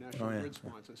 National Grid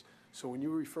sponsors. So when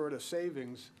you refer to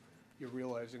savings, you're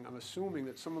realizing, I'm assuming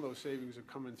that some of those savings are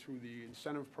coming through the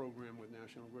incentive program with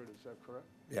National Grid, is that correct?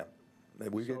 Yeah.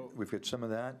 We've got some of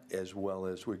that, as well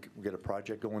as we got a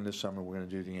project going this summer. We're going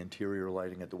to do the interior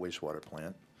lighting at the wastewater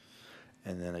plant.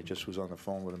 And then I just was on the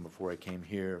phone with him before I came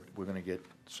here. We're going to get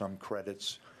some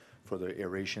credits for the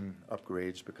aeration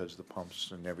upgrades because the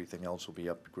pumps and everything else will be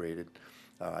upgraded.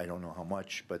 I don't know how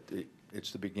much, but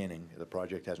it's the beginning. The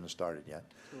project hasn't started yet.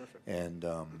 Terrific. And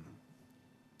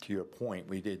to your point,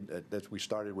 we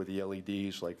started with the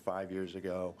LEDs like 5 years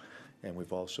ago, and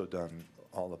we've also done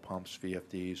all the pumps,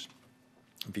 VFDs.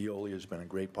 Veolia's been a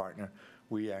great partner.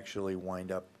 We actually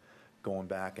wind up going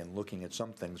back and looking at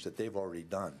some things that they've already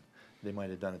done. They might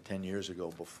have done it 10 years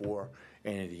ago before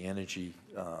any of the energy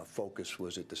focus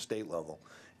was at the state level.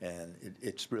 And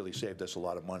it's really saved us a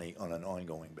lot of money on an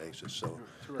ongoing basis. So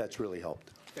that's really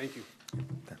helped. Thank you.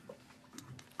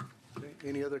 Okay,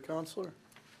 any other counselor?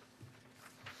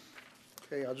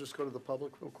 Okay, I'll just go to the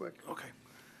public real quick. Okay.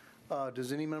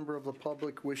 Does any member of the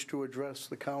public wish to address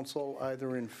the council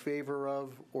either in favor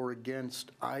of or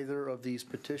against either of these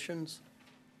petitions?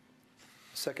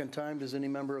 Second time, does any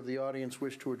member of the audience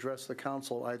wish to address the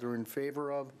council either in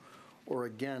favor of or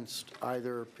against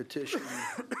either petition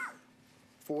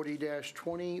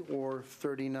 40-20 or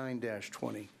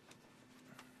 39-20?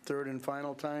 Third and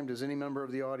final time, does any member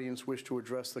of the audience wish to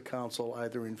address the council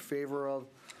either in favor of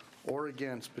or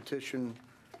against petition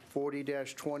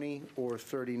 40-20 or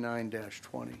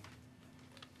 39-20?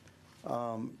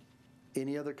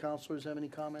 Any other counselors have any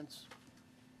comments?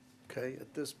 Okay,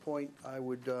 at this point, I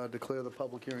would declare the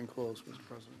public hearing closed, Mr.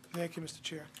 President. Thank you, Mr.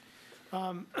 Chair.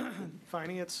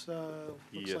 Finance, looks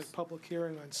Yes. like public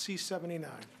hearing on C-79.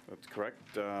 That's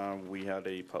correct. We have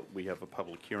a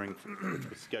public hearing which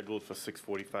was scheduled for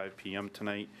 6:45 PM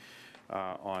tonight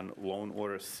on loan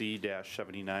order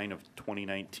C-79 of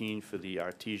 2019 for the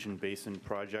Artesian Basin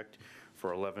Project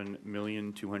for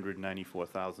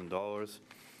 $11,294,000.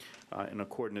 In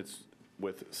accordance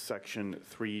with Section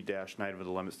 3-9 of the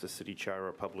Leominster City Charter,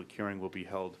 a public hearing will be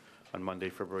held on Monday,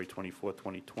 February 24,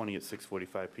 2020, at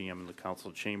 6:45 PM in the council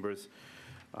chambers.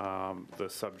 The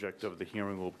subject of the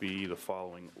hearing will be the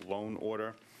following loan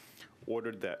order.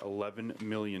 Ordered that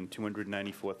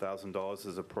 $11,294,000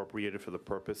 is appropriated for the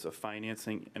purpose of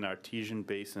financing an Artesian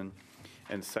Basin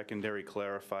and secondary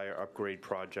clarifier upgrade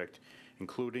project,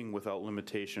 including without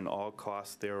limitation all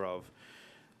costs thereof,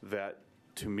 that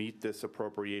to meet this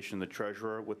appropriation, the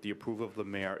treasurer, with the approval of the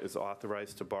mayor, is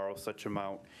authorized to borrow such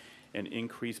amount and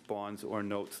increase bonds or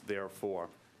notes therefore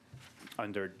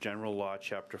under General Law,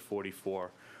 Chapter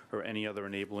 44, or any other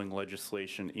enabling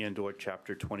legislation and/or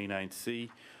Chapter 29C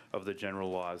of the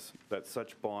general laws, that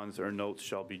such bonds or notes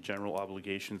shall be general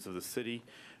obligations of the city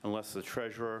unless the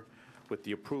treasurer, with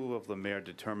the approval of the mayor,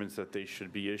 determines that they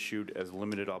should be issued as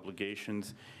limited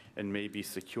obligations and may be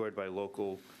secured by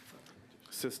local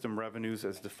system revenues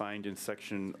as defined in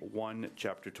Section 1,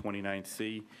 Chapter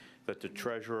 29C, that the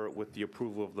treasurer, with the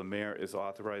approval of the mayor, is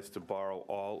authorized to borrow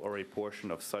all or a portion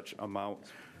of such amount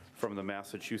from the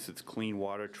Massachusetts Clean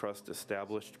Water Trust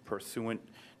established pursuant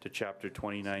to Chapter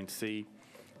 29C,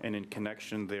 and in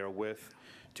connection therewith,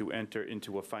 to enter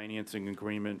into a financing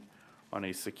agreement on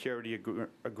a security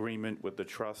agreement with the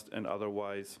trust and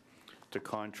otherwise to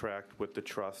contract with the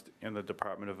trust and the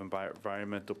Department of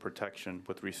Environmental Protection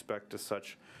with respect to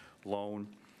such loan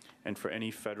and for any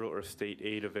federal or state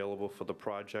aid available for the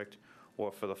project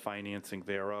or for the financing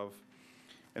thereof,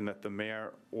 and that the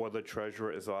mayor or the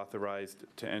treasurer is authorized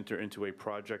to enter into a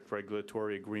project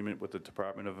regulatory agreement with the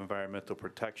Department of Environmental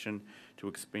Protection to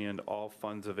expand all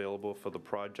funds available for the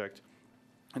project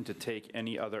and to take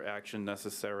any other action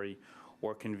necessary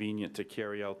or convenient to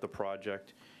carry out the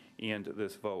project, and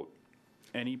this vote.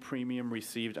 Any premium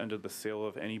received under the sale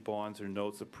of any bonds or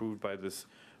notes approved by this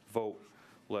vote,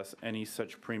 less any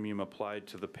such premium applied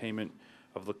to the payment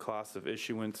of the cost of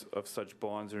issuance of such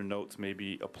bonds or notes may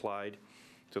be applied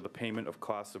to the payment of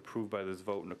costs approved by this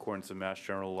vote in accordance with Mass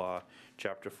General Law,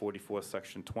 Chapter 44,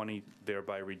 Section 20,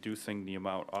 thereby reducing the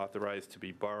amount authorized to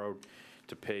be borrowed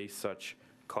to pay such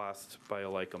costs by a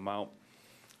like amount.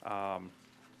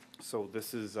 So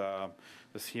this is,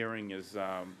 this hearing is,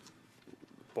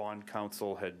 bond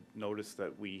counsel had noticed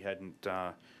that we hadn't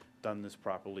done this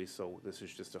properly, so this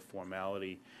is just a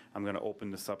formality. I'm going to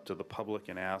open this up to the public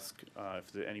and ask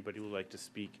if anybody would like to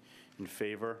speak in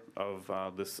favor of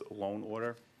this loan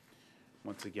order.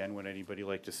 Once again, would anybody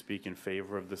like to speak in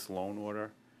favor of this loan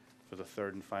order? For the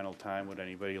third and final time, would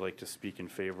anybody like to speak in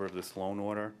favor of this loan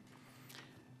order?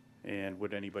 And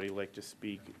would anybody like to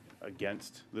speak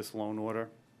against this loan order?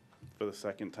 For the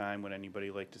second time, would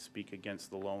anybody like to speak against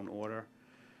the loan order?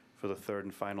 For the third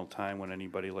and final time, would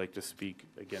anybody like to speak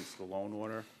against the loan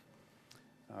order?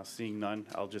 Seeing none,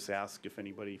 I'll just ask if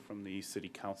anybody from the city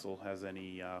council has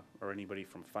any, or anybody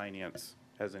from finance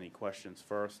has any questions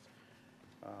first.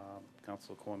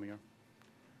 Councilor Cormier?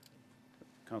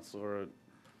 Councilor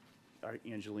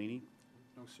Angelini?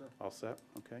 No, sir. All set?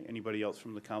 Okay. Anybody else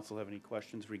from the council have any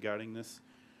questions regarding this?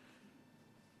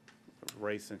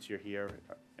 Ray, since you're here,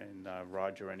 and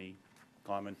Roger, any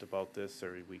comment about this,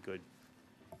 or are we good?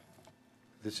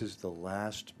 This is the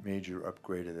last major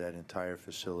upgrade of that entire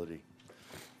facility,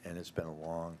 and it's been a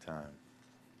long time.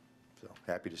 So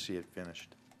happy to see it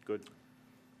finished. Good.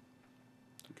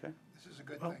 Okay. This is a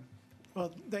good Well, thing.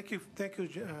 Well, thank you,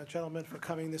 gentlemen, for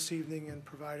coming this evening and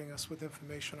providing us with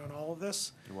information on all of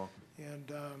this. You're welcome.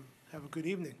 And have a good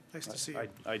evening. Nice to see you.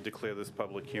 I declare this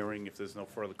public hearing, if there's no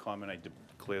further comment, I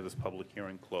declare this public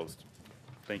hearing closed.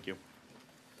 Thank you.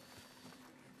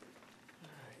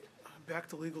 Back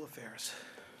to legal affairs.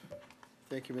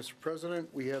 Thank you, Mr. President.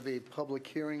 We have a public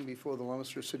hearing before the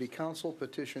Leominster City Council,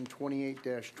 petition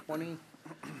 28-20.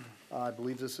 I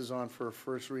believe this is on for a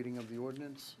first reading of the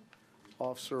ordinance.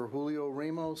 Officer Julio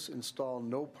Ramos install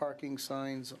no parking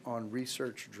signs on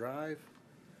Research Drive.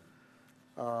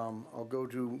 I'll go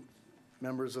to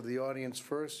members of the audience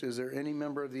first. Is there any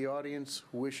member of the audience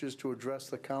who wishes to address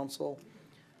the council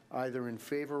either in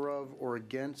favor of or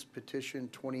against petition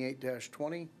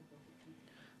 28-20?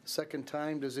 Second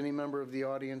time, does any member of the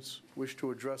audience wish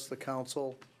to address the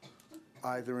council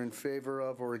either in favor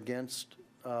of or against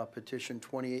petition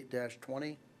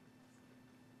 28-20?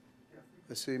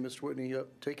 I see Mr. Whitney. Yep.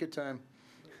 Take your time.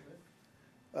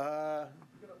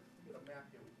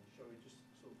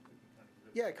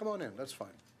 Yeah, come on in, that's fine.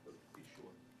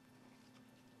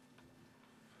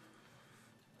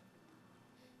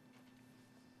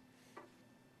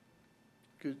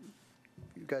 Could,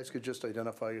 you guys could just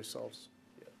identify yourselves.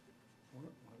 Do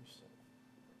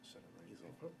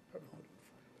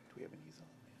we have an easel?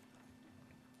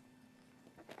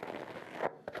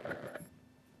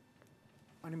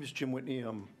 My name is Jim Whitney.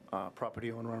 I'm a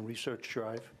property owner on Research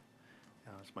Drive.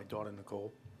 It's my daughter,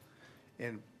 Nicole.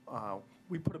 And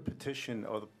we put a petition,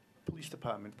 or the police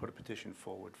department put a petition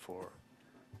forward for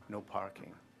no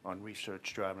parking on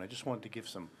Research Drive. And I just wanted to give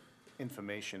some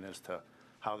information as to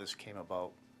how this came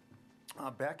about.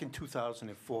 Back in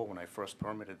 2004, when I first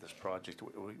permitted this project,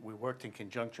 we worked in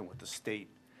conjunction with the state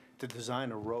to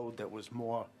design a road that was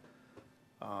more,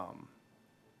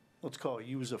 let's call it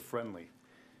user-friendly.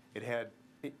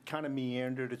 It kind of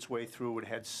meandered its way through. It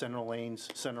had center lanes,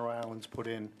 center islands put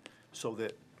in so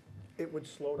that it would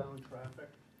slow down traffic.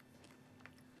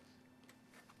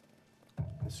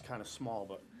 It's kind of small,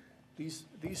 but these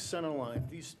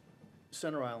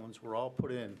center islands were all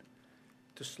put in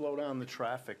to slow down the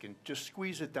traffic and just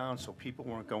squeeze it down so people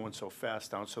weren't going so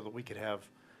fast down, so that we could have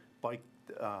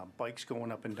bikes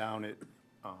going up and down it.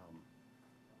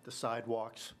 The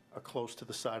sidewalks are close to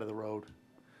the side of the road.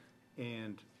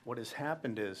 And what has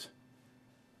happened is,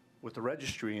 with the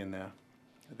registry in there,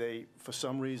 for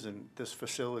some reason, this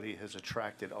facility has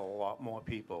attracted a lot more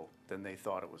people than they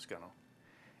thought it was gonna.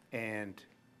 And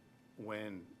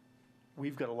when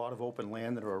we've got a lot of open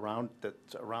land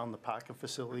that's around the parking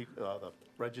facility, the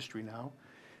registry now,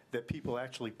 that people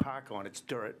actually park on. It's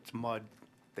dirt, it's mud,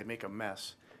 they make a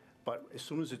mess. But as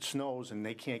soon as it snows and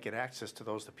they can't get access to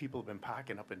those, the people have been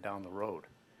parking up and down the road.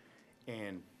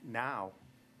 And now,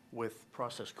 with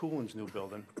Process Cooling's new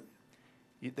building,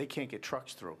 they can't get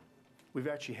trucks through. We've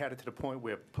actually had it to the point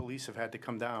where police have had to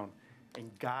come down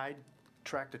and guide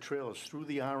tractor trailers through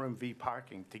the RMV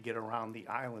parking to get around the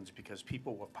islands, because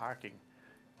people were parking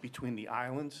between the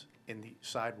islands and the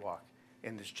sidewalk.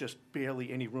 And there's just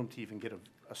barely any room to even get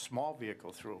a small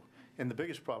vehicle through. And the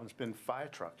biggest problem has been fire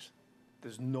trucks.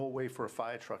 There's no way for a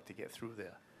fire truck to get through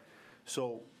there.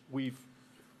 So we've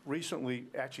recently,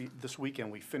 actually this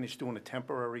weekend, we finished doing a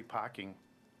temporary parking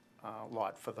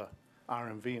lot for the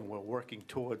RMV, and we're working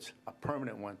towards a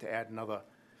permanent one to add another.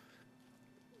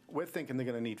 We're thinking they're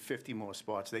gonna need 50 more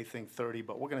spots. They think 30,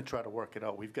 but we're gonna try to work it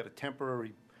out. We've got a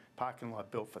temporary parking lot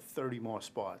built for 30 more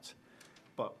spots.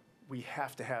 But we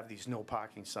have to have these no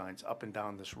parking signs up and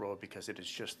down this road, because it is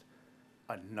just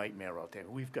a nightmare out there.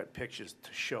 We've got pictures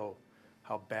to show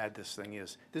how bad this thing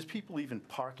is. There's people even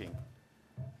parking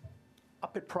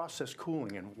up at Process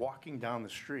Cooling and walking down the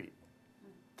street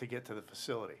to get to the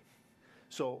facility.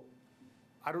 So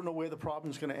I don't know where the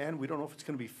problem's gonna end. We don't know if it's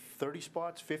gonna be 30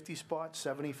 spots, 50 spots,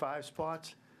 75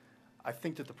 spots. I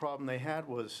think that the problem they had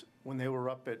was when they were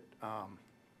up at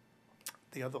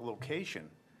the other location,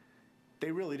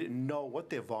 they really didn't know what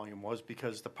their volume was,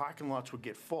 because the parking lots would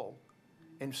get full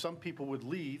and some people would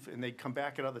leave and they'd come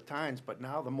back at other times. But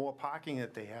now the more parking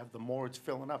that they have, the more it's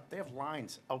filling up. They have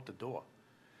lines out the door.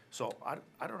 So I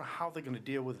don't know how they're gonna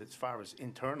deal with it as far as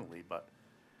internally, but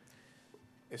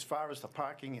as far as the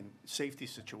parking and safety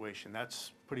situation,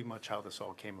 that's pretty much how this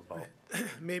all came about.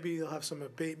 Maybe you'll have some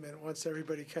abatement once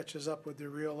everybody catches up with the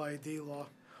real ID law.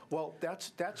 Well,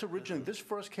 that's originally, this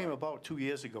first came about 2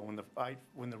 years ago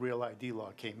when the real ID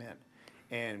law came in.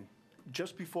 And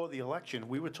just before the election,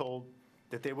 we were told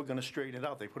that they were gonna straighten it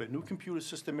out. They put a new computer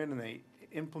system in and they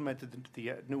implemented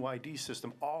the new ID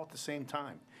system all at the same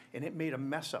time. And it made a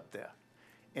mess up there.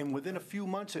 And within a few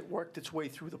months, it worked its way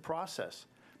through the process.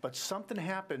 But something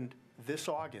happened this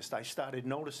August. I started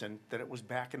noticing that it was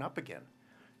backing up again.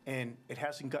 And it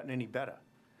hasn't gotten any better.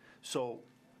 So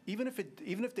even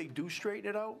if they do straighten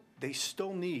it out, they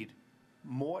still need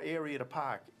more area to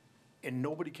park. And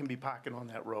nobody can be parking on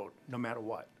that road, no matter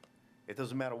what. It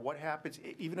doesn't matter what happens.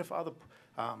 Even if other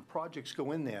projects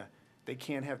go in there, they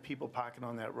can't have people parking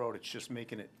on that road. It's just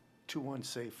making it too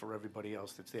unsafe for everybody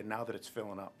else that's there now that it's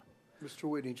filling up. Mr.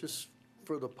 Whitney, just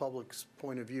for the public's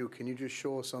point of view, can you just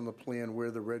show us on the plan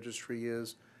where the registry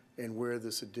is and where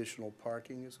this additional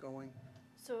parking is going?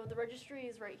 So the registry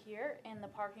is right here, and the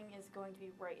parking is going to be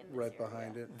right in this Right area.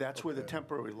 behind it? That's where the Okay.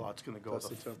 temporary lot's gonna go. That's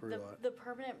the temporary lot? The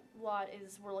permanent lot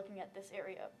is, we're looking at this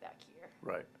area back here.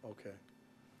 Right. Okay.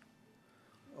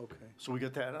 Okay. So we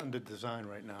got that under design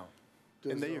right now.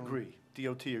 And Does, they agree.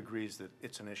 DOT agrees that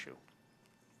it's an issue.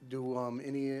 Do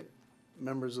any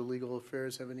members of Legal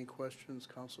Affairs have any questions?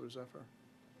 Counselor Zephyr?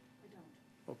 I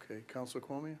don't. Okay. Counselor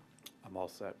Cuomo? I'm all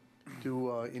set.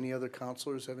 Do any other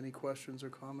counselors have any questions or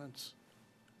comments?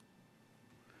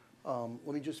 Let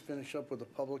me just finish up with the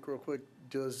public real quick.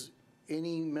 Does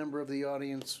any member of the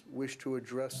audience wish to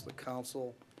address the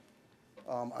council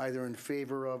either in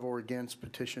favor of or against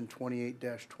petition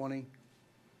 28-20?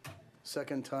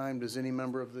 Second time, does any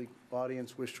member of the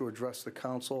audience wish to address the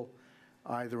council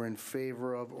either in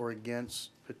favor of or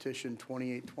against petition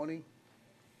 28-20?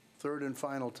 Third and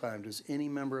final time, does any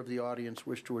member of the audience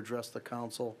wish to address the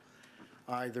council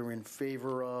either in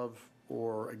favor of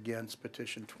or against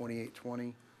petition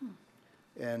 28-20?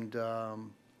 And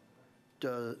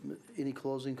any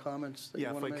closing comments that you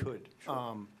Yeah, want if to I make? could.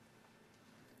 Sure.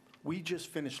 We just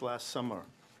finished last summer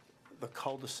the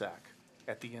cul-de-sac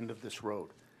at the end of this road.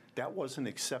 That wasn't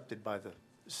accepted by the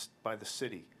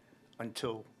city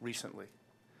until recently.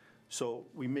 So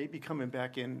we may be coming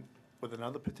back in with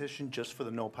another petition just for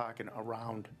the no parking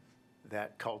around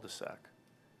that cul-de-sac.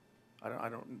 I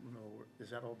don't know, is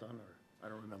that all done, or I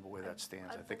don't remember where that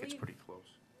stands. I think it's believe- pretty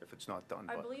close, if it's not done.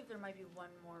 I but- believe there might be one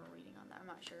more reading on that. I'm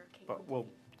not sure. Kate But would we'll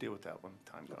be- deal with that when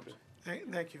time comes.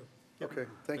 Thank you. Okay,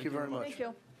 thank you very much. Thank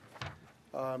you.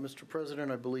 Mr. President,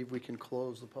 I believe we can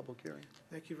close the public hearing.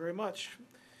 Thank you very much.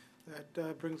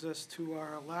 That brings us to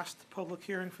our last public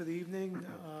hearing for the evening,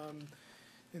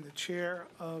 in the chair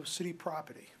of city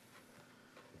property.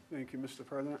 Thank you, Mr.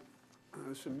 President.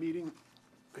 This is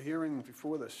a hearing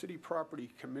before the City Property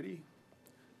Committee.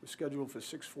 It was scheduled for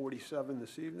 6:47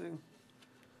 this evening.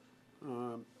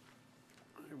 I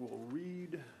will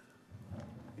read,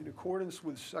 in accordance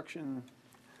with Section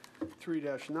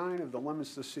 3-9 of the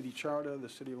Leominster City Charter, the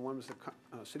City of Leominster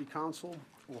City Council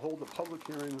will hold a public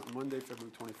hearing on Monday,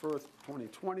 February 21st,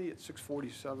 2020 at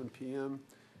 6:47 PM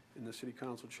in the City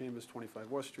Council Chambers,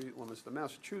 25 West Street, Leominster,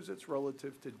 Massachusetts,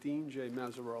 relative to Dean J.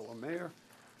 Mazzarella, Mayor.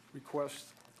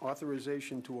 Request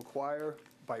authorization to acquire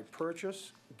by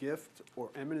purchase, gift, or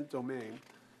eminent domain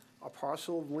a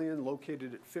parcel of land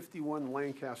located at 51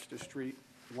 Lancaster Street,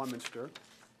 Leominster,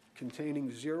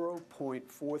 containing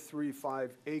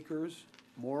 0.435 acres,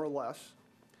 more or less,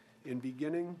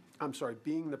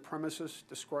 being the premises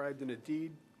described in a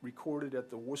deed recorded at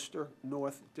the Worcester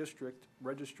North District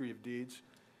Registry of Deeds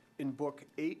in Book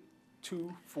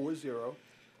 8240,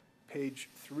 page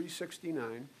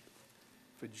 369,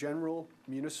 for general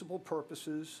municipal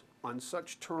purposes on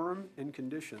such term and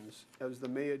conditions as the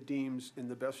mayor deems in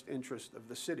the best interest of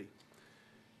the city.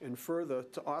 And further,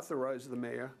 to authorize the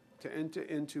mayor to enter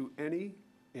into any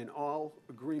and all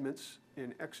agreements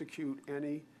and execute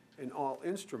any and all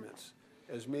instruments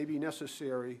as may be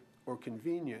necessary or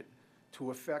convenient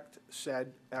to effect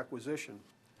said acquisition.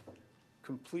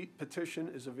 Complete petition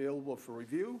is available for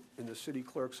review in the city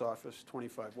clerk's office,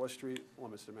 25 West Street,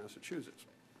 Leominster, Massachusetts.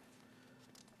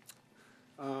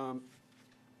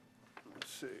 Let's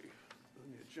see,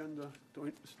 on the agenda,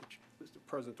 Mr.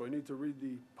 President, do I need to read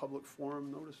the public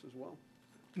forum notice as well?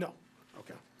 No.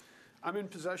 Okay. I'm in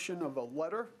possession of a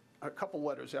letter, a couple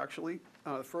letters, actually.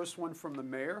 The first one from the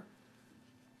mayor,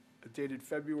 dated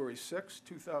February 6,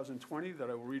 2020, that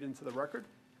I will read into the record.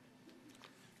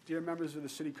 Dear members of the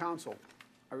City Council,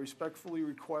 I respectfully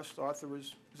request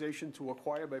authorization to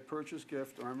acquire by purchase,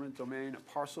 gift, or eminent domain a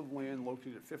parcel of land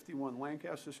located at 51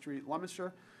 Lancaster Street,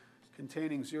 Leominster,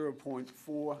 containing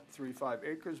 0.435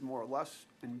 acres, more or less,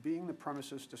 and being the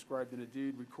premises described in a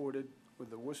deed recorded with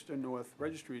the Worcester North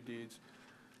Registry of Deeds,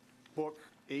 Book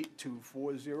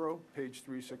 8240, page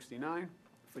 369,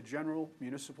 for general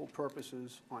municipal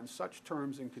purposes on such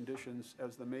terms and conditions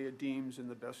as the mayor deems in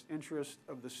the best interest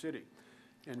of the city.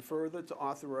 And further, to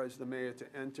authorize the mayor to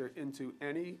enter into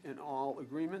any and all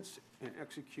agreements and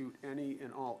execute any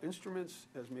and all instruments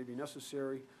as may be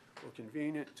necessary or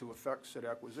convenient to effect said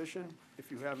acquisition. If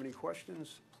you have any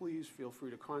questions, please feel free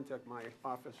to contact my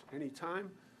office anytime.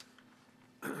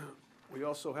 We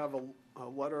also have a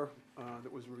letter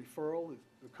that was a referral that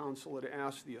the council had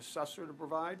asked the assessor to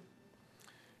provide.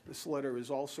 This letter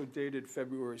is also dated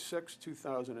February 6,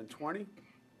 2020.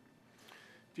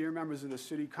 Dear members of the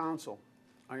City Council,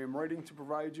 I am writing to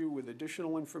provide you with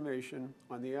additional information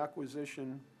on the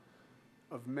acquisition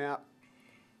of map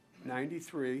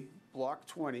 93, block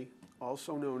 20,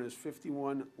 also known as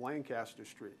 51 Lancaster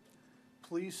Street.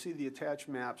 Please see the attached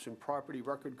maps and property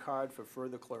record card for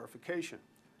further clarification.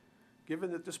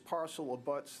 Given that this parcel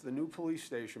abuts the new police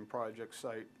station project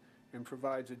site and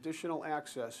provides additional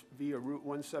access via Route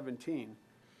 117,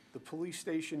 the Police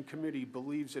Station Committee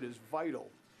believes it is vital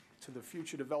to the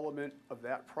future development of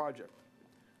that project.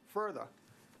 Further,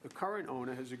 the current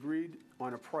owner has agreed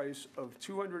on a price of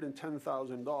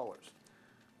 $210,000,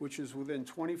 which is within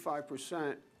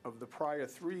 25% of the prior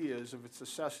 3 years of its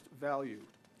assessed value.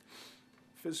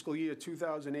 Fiscal year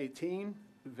 2018,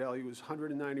 the value is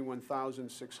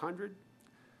 $191,600.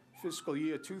 Fiscal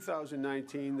year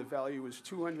 2019, the value was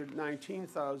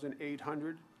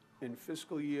 $219,800. In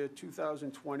fiscal year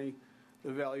 2020,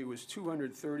 the value was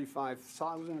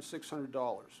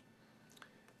 $235,600.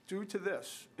 Due to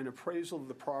this, an appraisal of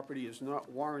the property is not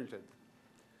warranted.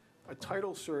 A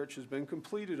title search has been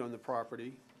completed on the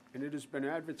property, and it has been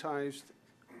advertised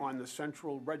on the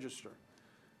Central Register.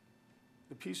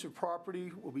 The piece of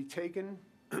property will be taken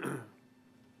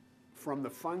from the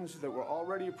funds that were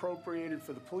already appropriated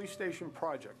for the police station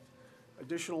project.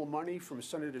 Additional money from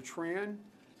Senator Tran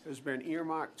has been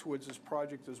earmarked towards this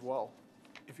project as well.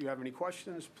 If you have any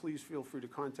questions, please feel free to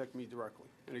contact me directly.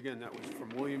 And again, that was from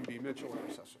William B. Mitchell, our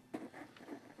assessor.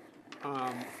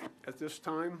 At this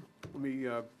time, let me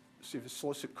see if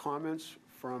solicit comments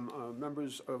from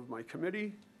members of my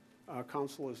committee.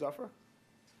 Councilor Zephyr.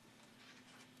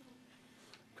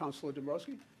 Councilor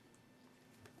Dombrowski.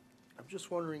 I'm just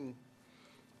wondering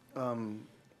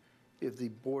if the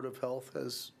Board of Health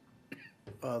has,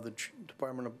 the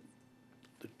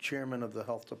chairman of the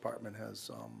Health Department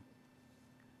has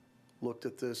looked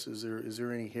at this. Is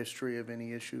there any history of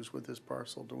any issues with this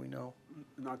parcel? Do we know?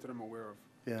 Not that I'm aware of.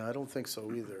 Yeah, I don't think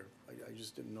so either. I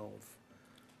just didn't know if,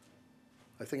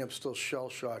 I think I'm still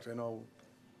shell-shocked. I know,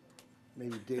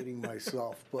 maybe dating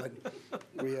myself, but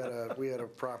we had a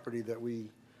property that we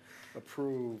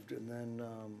approved, and then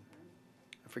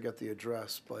I forget the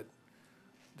address, but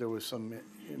there was some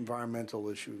environmental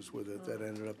issues with it that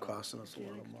ended up costing us a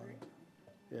lot of money.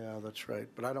 Yeah, that's right.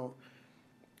 But I don't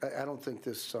think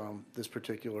this this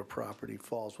particular property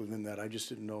falls within that. I just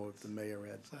didn't know if the mayor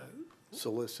had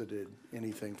solicited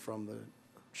anything from the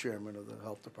chairman of the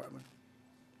health department.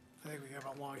 I think we have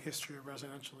a long history of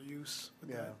residential use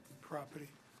with that property.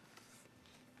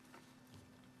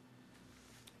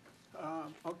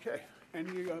 Okay.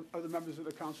 Any other members of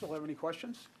the council have any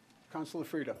questions? Councilor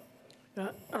Frida.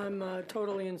 I'm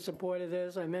totally in support of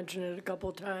this. I mentioned it a couple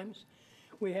of times.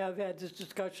 We have had this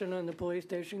discussion on the police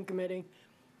station committee.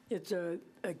 It's a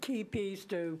key piece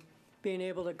to being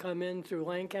able to come in through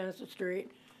Lancaster Street.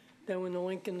 Then when the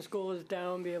Lincoln School is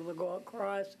down, be able to go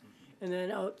across and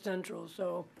then out Central.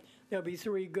 So there'll be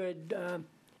 3 good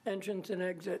entrance and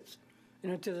exits,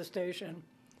 to the station.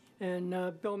 And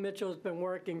Bill Mitchell's been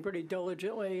working pretty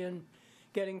diligently in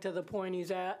getting to the point he's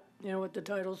at, with the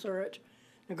title search,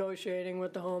 negotiating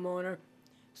with the homeowner.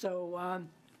 So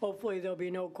hopefully there'll be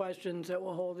no questions that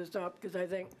will hold us up, because I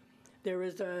think there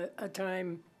is a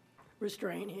time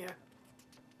restraint here.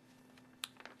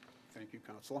 Thank you,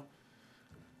 Councilor.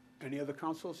 Any other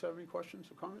councilors have any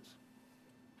questions or comments?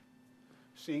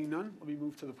 Seeing none, let me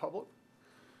move to the public.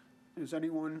 Does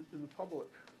anyone in the public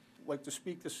like to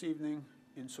speak this evening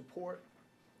in support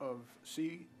of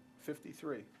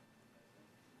C-53?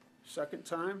 Second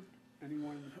time,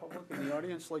 anyone in the public in the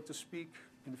audience like to speak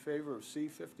in favor of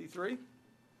C-53?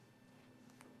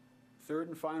 Third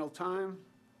and final time,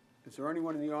 is there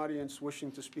anyone in the audience wishing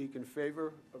to speak in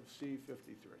favor of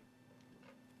C-53?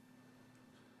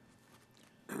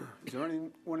 Is there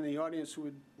anyone in the audience who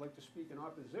would like to speak in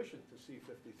opposition to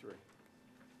C-53?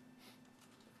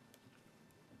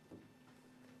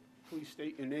 Please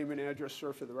state your name and address,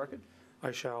 sir, for the record.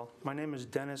 I shall. My name is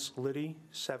Dennis Liddy,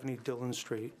 70 Dillon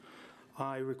Street.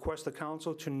 I request the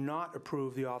council to not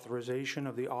approve the authorization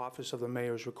of the Office of the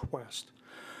Mayor's request.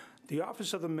 The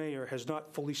Office of the Mayor has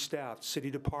not fully staffed city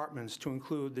departments to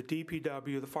include the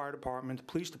DPW, the fire department, the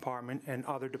police department, and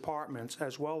other departments,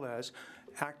 as well as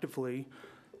actively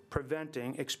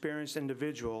preventing experienced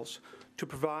individuals to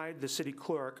provide the city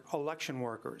clerk election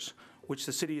workers, which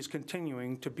the city is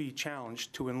continuing to be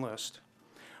challenged to enlist.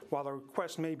 While the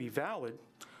request may be valid,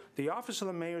 the Office of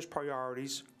the Mayor's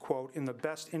priorities, quote, in the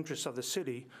best interests of the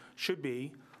city, should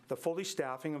be the fully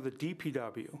staffing of the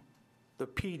DPW, the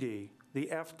PD, the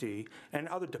FD, and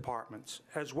other departments,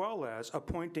 as well as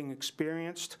appointing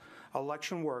experienced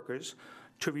election workers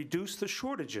to reduce the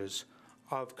shortages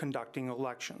of conducting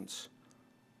elections.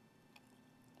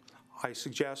 I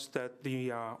suggest that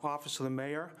the Office of the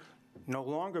Mayor no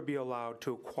longer be allowed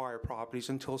to acquire properties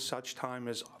until such time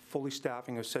as fully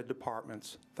staffing of said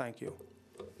departments. Thank you.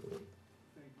 Thank you.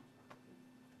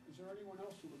 Is there anyone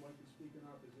else who would like to speak in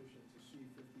opposition to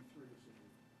C-53 this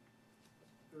evening?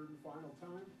 Third and final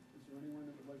time, is there anyone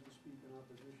that would like to speak in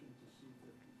opposition to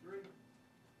C-53?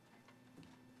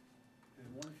 And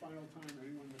one final time,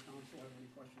 anyone in the council have any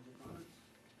questions or comments?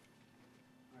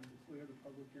 I declare the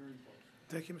public hearing closed.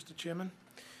 Thank you, Mr. Chairman.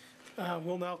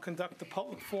 We'll now conduct the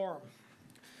public forum.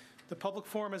 The public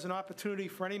forum is an opportunity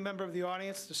for any member of the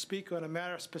audience to speak on a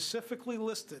matter specifically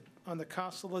listed on the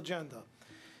council agenda.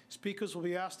 Speakers will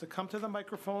be asked to come to the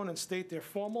microphone and state their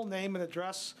formal name and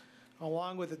address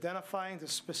along with identifying the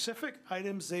specific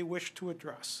items they wish to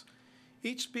address.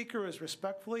 Each speaker is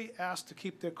respectfully asked to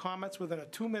keep their comments within a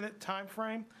 2-minute time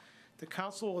frame. The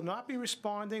council will not be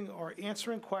responding or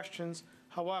answering questions.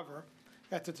 However,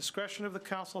 at the discretion of the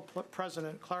council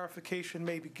president, clarification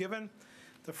may be given.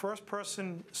 The first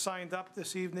person signed up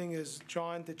this evening is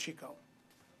John DeChico.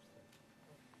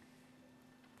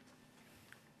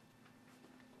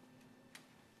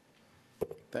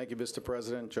 Thank you, Mr.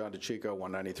 President. John DeChico,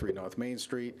 193 North Main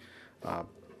Street.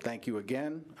 Thank you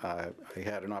again. I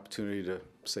had an opportunity to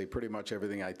say pretty much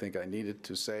everything I think I needed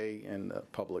to say in the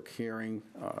public hearing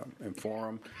and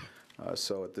forum.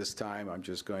 So at this time, I'm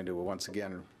just going to once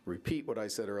again repeat what I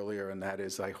said earlier, and that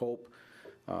is I hope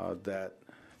that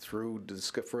through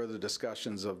further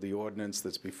discussions of the ordinance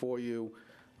that's before you,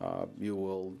 you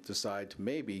will decide to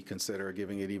maybe consider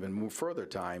giving it even more further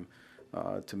time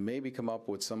to maybe come up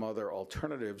with some other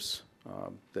alternatives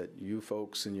that you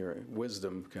folks in your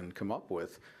wisdom can come up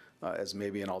with as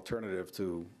maybe an alternative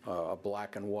to a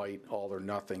black and white all or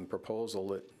nothing proposal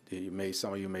that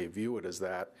some of you may view it as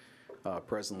that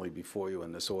presently before you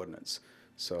in this ordinance.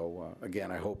 So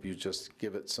again, I hope you just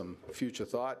give it some future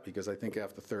thought, because I think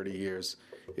after 30 years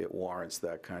it warrants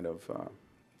that kind of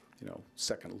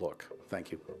second look.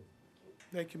 Thank you.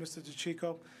 Thank you, Mr.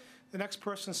 DeChico. The next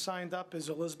person signed up is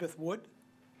Elizabeth Wood.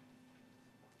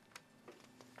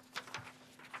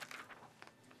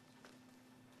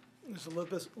 Is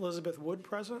Elizabeth Wood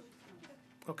present?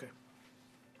 Okay.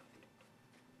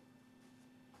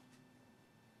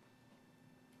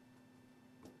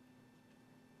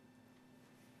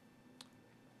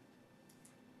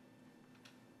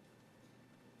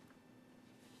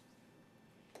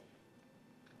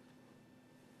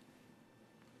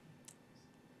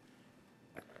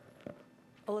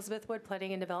 Elizabeth Wood,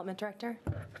 Planning and Development Director.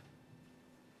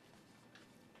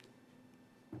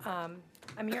 I'm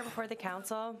here before the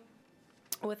council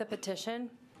with a petition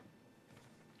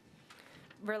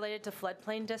related to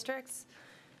floodplain districts.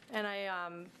 And I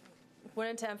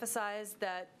wanted to emphasize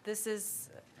that this is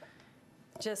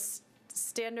just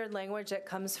standard language that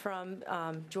comes from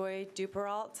Joy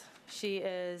Duperalt. She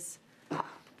is the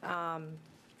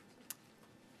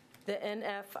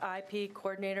NFIP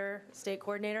coordinator, state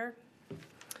coordinator.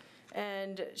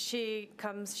 And she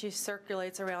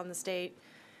circulates around the state,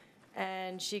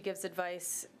 and she gives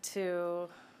advice to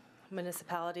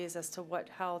municipalities as to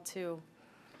how to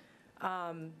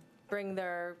bring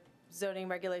their zoning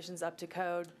regulations up to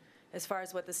code as far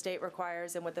as what the state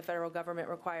requires and what the federal government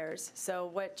requires. So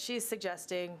what she's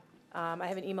suggesting, I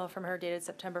have an email from her dated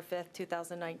September 5th,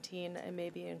 2019, and may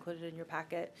be included in your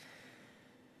packet.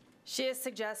 She is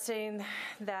suggesting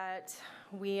that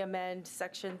we amend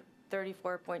section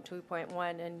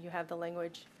 34.2.1, and you have the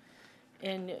language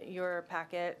in your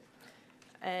packet,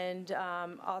 and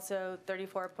also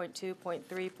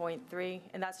 34.2.3.3,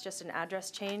 and that's just an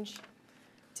address change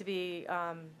to be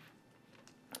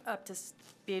up to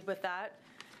speed with that.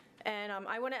 And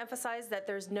I want to emphasize that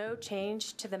there's no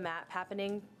change to the map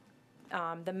happening.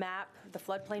 The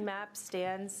floodplain map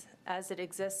stands as it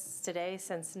exists today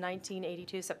since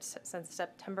 1982, since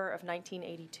September of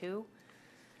 1982.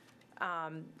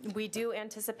 We do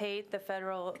anticipate the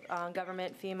federal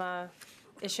government, FEMA,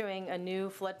 issuing a new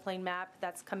floodplain map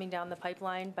that's coming down the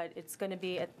pipeline, but it's going to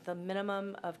be at the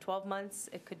minimum of 12 months.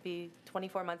 It could be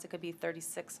 24 months. It could be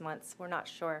 36 months. We're not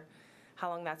sure how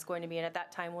long that's going to be. And at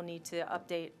that time, we'll need to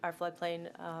update our floodplain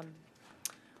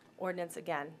ordinance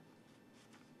again.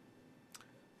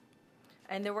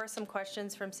 And there were some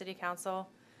questions from City Council.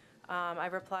 I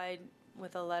replied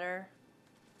with a letter.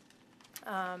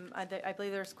 I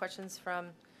believe there's questions from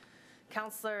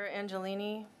Councilor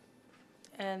Angelini,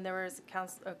 and there was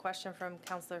a question from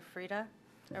Councilor Frida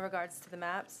in regards to the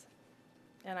maps,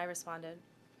 and I responded.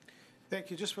 Thank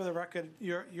you. Just for the record,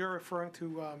 you're referring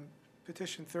to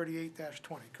petition 38-20,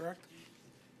 correct?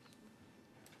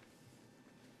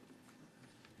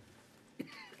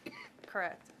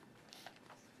 Correct.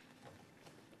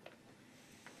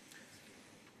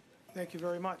 Thank you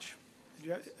very much.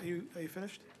 Are you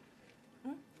finished?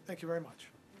 Hmm? Thank you very much.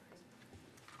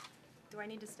 Do I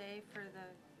need to stay for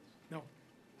the? No.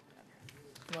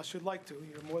 Unless you'd like to,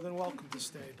 you're more than welcome to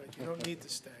stay, but you don't need to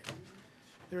stay.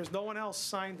 There is no one else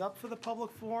signed up for the public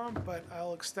forum, but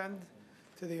I'll extend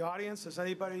to the audience. Does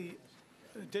anybody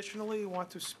additionally want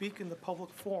to speak in the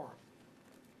public forum?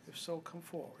 If so, come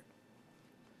forward.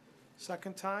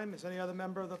 Second time, does any other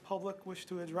member of the public wish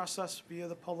to address us via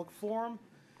the public forum?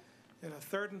 And a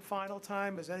third and final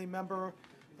time, does any member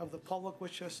of the public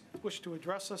wish to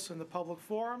address us in the public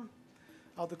forum?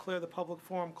 I'll declare the public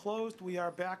forum closed. We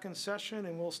are back in session,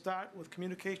 and we'll start with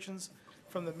communications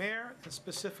from the mayor, and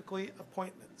specifically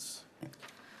appointments.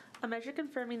 A measure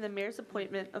confirming the mayor's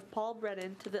appointment of Paul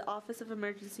Brennan to the Office of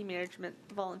Emergency Management,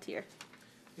 volunteer.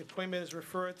 The appointment is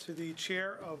referred to the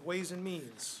Chair of Ways and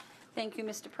Means. Thank you,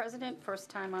 Mr. President. First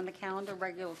time on the calendar,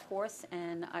 regular course,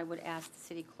 and I would ask the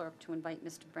city clerk to invite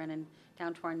Mr. Brennan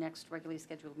down to our next regularly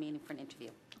scheduled meeting for an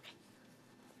interview.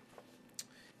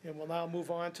 And we'll now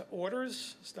move on to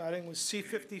orders, starting with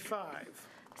C-55.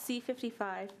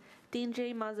 C-55, Dean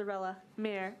J. Mazzarella,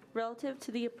 Mayor, relative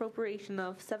to the appropriation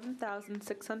of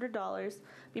 $7,600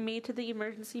 be made to the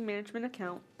Emergency Management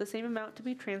account, the same amount to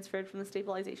be transferred from the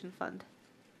Stabilization Fund.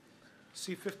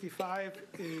 C-55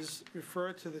 is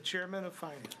referred to the Chairman of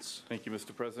Finance. Thank you,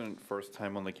 Mr. President. First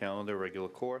time on the calendar, regular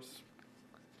course.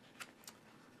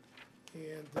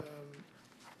 And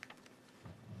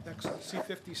next,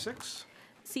 C-56.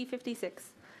 C-56,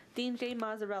 Dean J.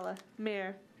 Mazzarella,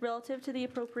 Mayor, relative to the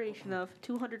appropriation of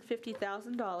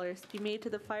 $250,000 be made to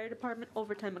the Fire Department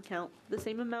overtime account, the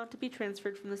same amount to be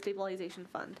transferred from the Stabilization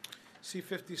Fund.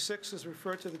 C-56 is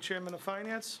referred to the Chairman of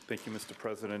Finance. Thank you, Mr.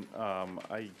 President.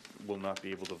 I will not be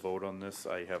able to vote on this.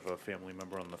 I have a family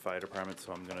member on the fire department,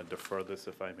 so I'm going to defer this,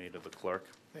 if I may, to the clerk.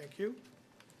 Thank you.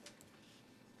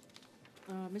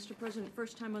 Mr. President,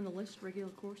 first time on the list, regular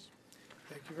course.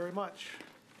 Thank you very much.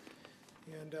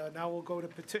 And now we'll go to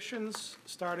petitions,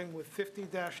 starting with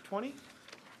 50-20.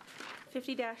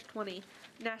 50-20,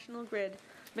 National Grid,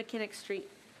 Mechanic Street.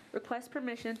 Request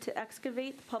permission to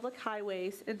excavate public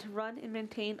highways and to run and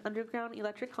maintain underground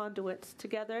electric conduits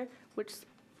together, which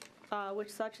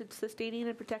such as sustaining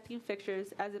and protecting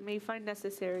fixtures as it may find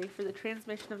necessary for the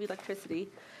transmission of electricity.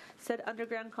 Said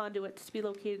underground conduits to be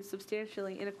located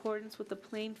substantially in accordance with the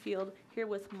playing field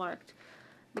herewith marked.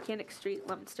 Mechanic Street,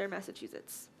 Leominster,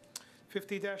 Massachusetts.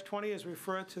 50-20 is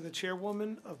referred to the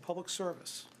Chairwoman of Public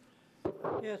Service.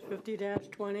 Yes,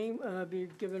 50-20, be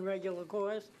given regular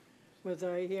course with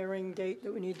a hearing date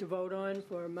that we need to vote on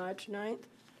for March 9th,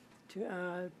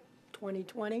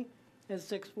 2020, at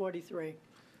 6:43.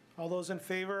 All those in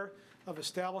favor of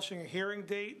establishing a hearing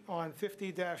date on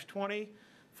 50-20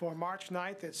 for March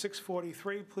 9th at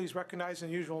 6:43, please recognize in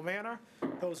the usual manner.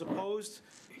 Those opposed,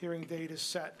 hearing date is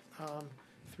set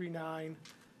 3-9,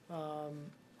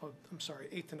 I'm sorry,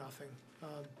 8-0.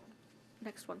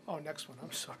 Next one. Oh, next one,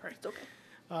 I'm sorry. It's okay.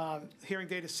 Hearing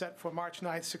date is set for March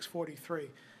 9th, 6:43.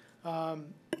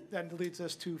 That leads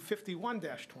us to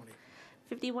 51-20.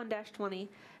 51-20,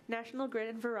 National Grid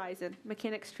and Verizon,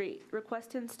 Mechanic Street.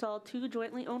 Request to install 2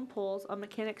 jointly owned poles on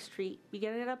Mechanic Street,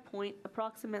 beginning at a point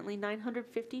approximately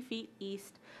 950 feet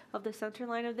east of the center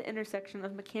line of the intersection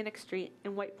of Mechanic Street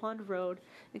and White Pond Road,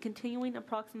 and continuing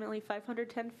approximately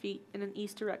 510 feet in an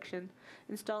east direction,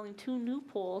 installing 2 new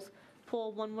poles,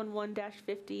 pole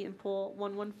 111-50 and pole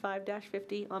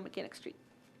 115-50 on Mechanic Street.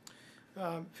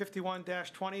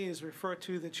 51-20 is referred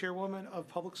to the Chairwoman of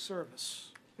Public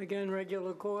Service. Again,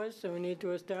 regular course, so we need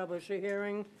to establish a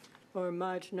hearing for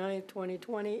March 9th,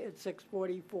 2020, at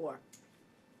 6:44.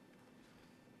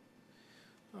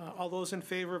 All those in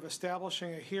favor of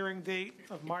establishing a hearing date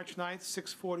of March 9th,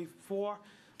 6:44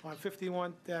 on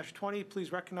 51-20,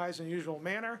 please recognize in the usual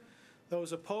manner.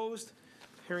 Those opposed,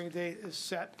 hearing date is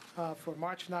set for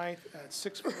March 9th at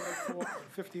 6:44 on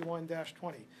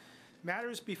 51-20.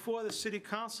 Matters before the City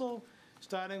Council,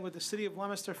 starting with the City of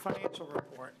Leominster Financial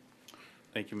Report.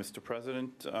 Thank you, Mr.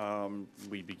 President.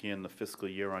 We began the fiscal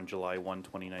year on July 1,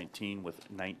 2019 with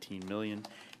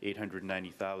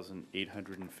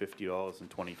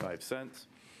 $19,890,850.25.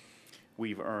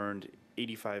 We've earned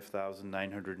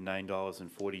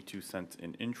 $85,909.42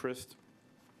 in interest.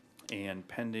 And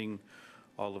pending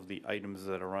all of the items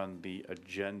that are on the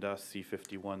agenda,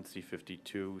 C-51,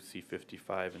 C-52,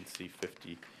 C-55, and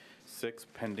C-56,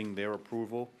 pending their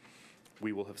approval,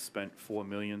 we will have spent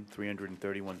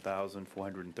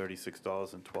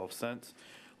 $4,331,436.12,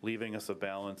 leaving us a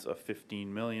balance of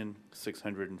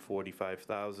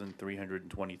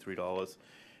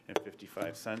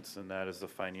 $15,645,323.55, and that is the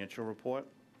financial report.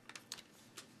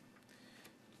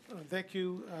 Thank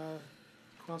you,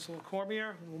 Councilor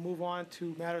Cormier. We'll move on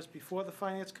to matters before the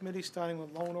Finance Committee, starting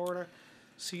with loan order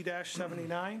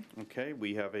C-79. Okay,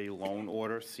 we have a loan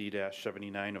order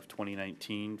C-79 of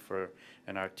 2019 for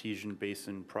an artesian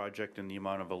basin project in the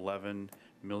amount of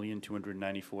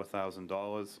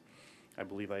 $11,294,000. I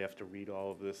believe I have to read all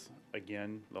of this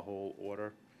again, the whole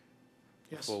order?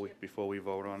 Yes. Before we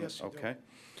vote on it? Yes, you do. Okay.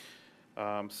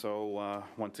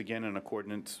 Once again, in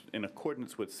accordance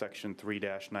with Section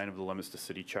 3-9 of the Leominster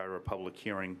City Charter, a public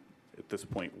hearing at this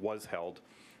point was held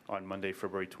on Monday,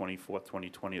 February 24th,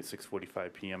 2020 at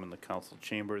 6:45 p.m. in the council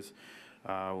chambers.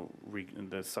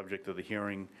 The subject of the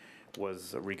hearing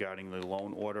was regarding the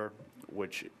loan order,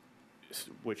 which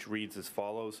reads as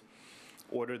follows.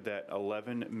 Ordered that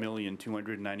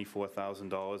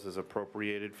 $11,294,000 is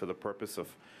appropriated for the purpose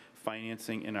of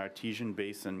financing an artesian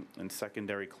basin and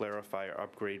secondary clarifier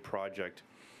upgrade project,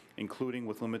 including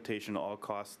with limitation all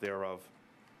costs thereof,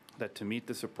 that to meet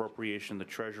this appropriation, the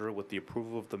treasurer, with the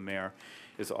approval of the mayor,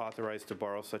 is authorized to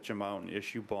borrow such amount and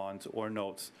issue bonds or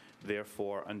notes,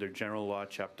 therefore, under General Law,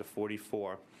 Chapter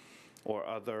 44,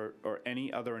 or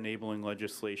any other enabling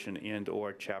legislation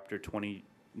and/or Chapter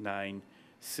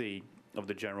 29C of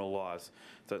the general laws,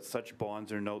 that such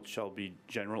bonds or notes shall be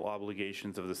general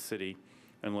obligations of the city,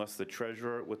 unless the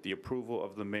treasurer, with the approval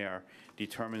of the mayor,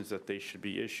 determines that they should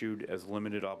be issued as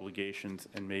limited obligations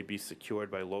and may be secured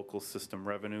by local system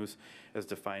revenues as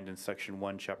defined in Section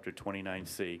 1, Chapter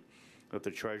 29C. That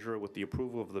the treasurer, with the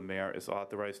approval of the mayor, is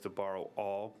authorized to borrow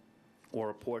all or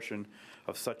a portion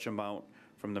of such amount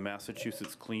from the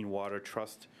Massachusetts Clean Water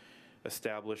Trust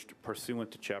established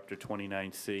pursuant to Chapter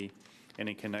 29C, and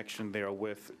in connection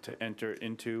therewith to enter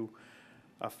into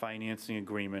a financing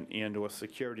agreement and/or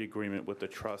security agreement with the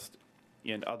trust,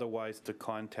 and otherwise to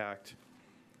contract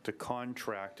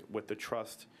with the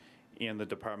trust and the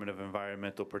Department of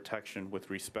Environmental Protection with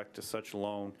respect to such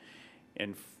loan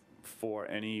and for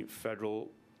any federal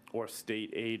or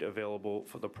state aid available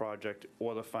for the project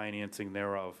or the financing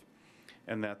thereof,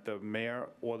 and that the mayor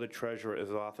or the treasurer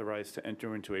is authorized to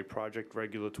enter into a project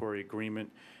regulatory agreement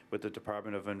with the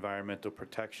Department of Environmental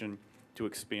Protection to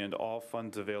expand all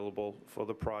funds available for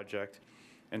the project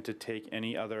and to take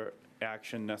any other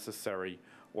action necessary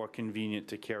or convenient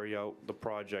to carry out the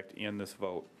project and this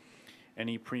vote.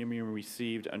 Any premium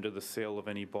received under the sale of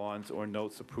any bonds or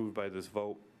notes approved by this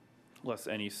vote, less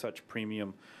any such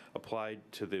premium applied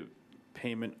to the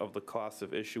payment of the cost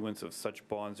of issuance of such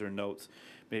bonds or notes,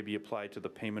 may be applied to the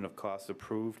payment of costs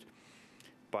approved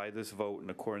by this vote in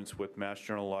accordance with Mass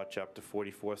General Law, Chapter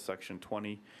 44, Section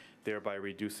 20, thereby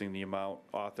reducing the amount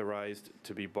authorized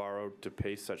to be borrowed to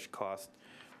pay such cost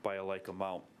by a like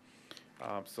amount.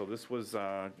 So this was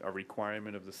a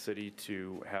requirement of the city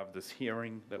to have this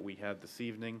hearing that we had this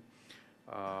evening.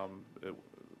 It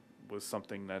was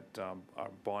something that our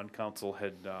bond counsel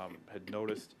had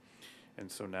noticed,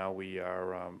 and so now we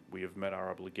have met our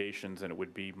obligations, and it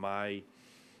would be my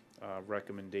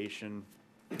recommendation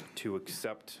to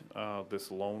accept this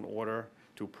loan order,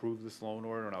 to approve this loan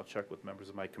order, and I'll check with members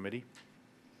of my committee.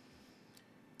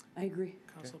 I agree.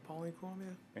 Councilor Pauline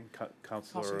Cormier? And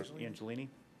Councilor Angelini?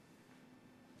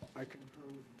 I concur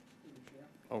with the chair.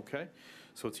 Okay,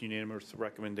 so it's unanimous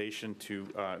recommendation to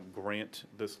grant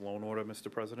this loan order,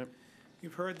 Mr. President?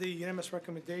 You've heard the unanimous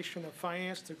recommendation of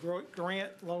Finance to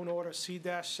grant loan order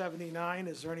C-79.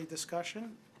 Is there any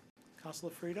discussion?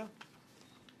 Councilor Frida?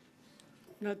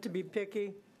 Not to be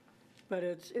picky, but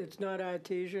it's not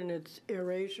artesian, it's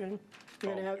aeration.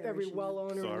 We're going to have every well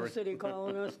owner in the city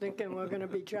calling us thinking we're going to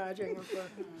be charging them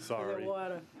for their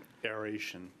water.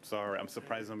 Aeration, sorry. I'm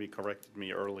surprised somebody corrected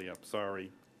me earlier.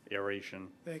 Sorry, aeration.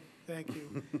 Thank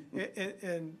you.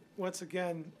 And once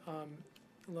again,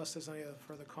 unless there's any other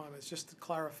further comments, just to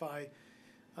clarify,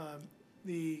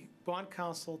 the bond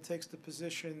counsel takes the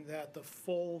position that the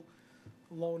full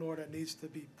loan order needs to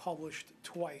be published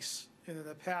twice. And in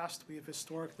the past, we have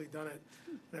historically done it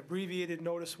an abbreviated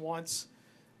notice once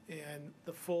and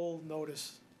the full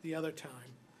notice the other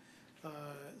time.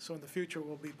 So in the future,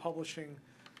 we'll be publishing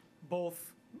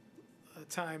both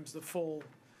times the full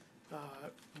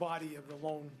body of the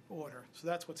loan order. So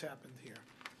that's what's happened here.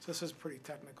 So this is pretty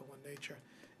technical in nature.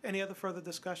 Any other further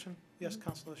discussion? Yes,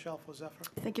 Councilor Shalfo Zephyr.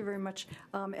 Thank you very much.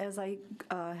 As I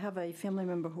have a family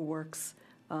member who works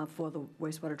for the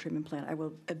wastewater treatment plant, I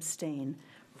will abstain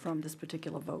from this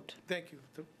particular vote. Thank you.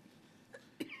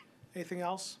 Anything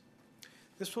else?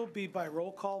 This will be by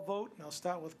roll call vote, and I'll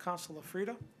start with Councilor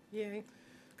Frida. Yay.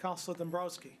 Councilor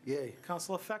Dombrowski. Yay.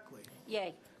 Councilor Feckley.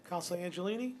 Yay. Councilor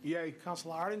Angelini. Yay.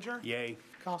 Councilor Arndinger. Yay.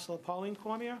 Councilor Pauline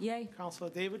Cormier. Yay.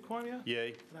 Councilor David Cormier.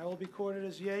 Yay. And I will be recorded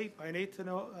as yay by an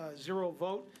 8-0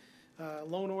 vote.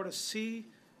 Loan order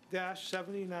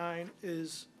C-79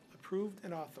 is approved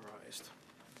and authorized.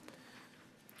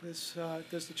 Does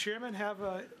the chairman have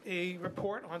a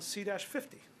report on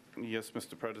C-50? Yes,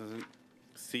 Mr. President.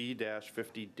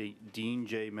 C-50, Dean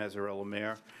J. Mazzarella,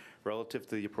 Mayor, relative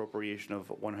to the appropriation of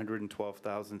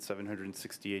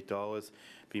 $112,768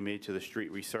 be made to the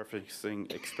street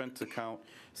resurfacing expense account,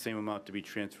 same amount to be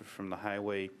transferred from the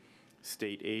Highway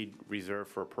State Aid Reserve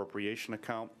for Appropriation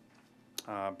account.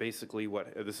 Basically,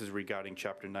 this is regarding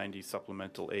Chapter 90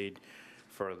 supplemental aid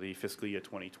for the fiscal year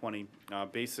 2020.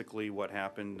 Basically, what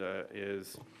happened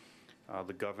is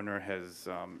the governor has,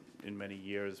 in many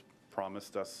years,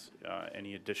 promised us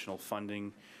any additional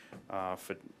funding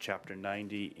for Chapter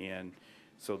 90, and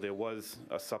so there was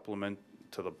a supplement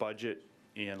to the budget,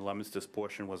 and Leominster's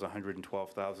portion was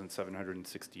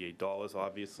 $112,768,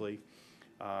 obviously.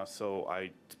 So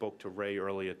I spoke to Ray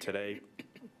earlier today.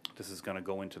 This is going to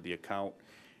go into the account,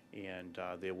 and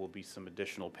there will be some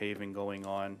additional paving going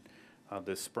on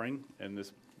this spring, and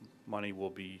this money will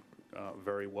be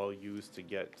very well used to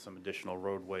get some additional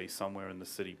roadway somewhere in the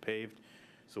city paved.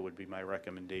 So it would be my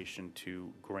recommendation to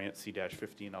grant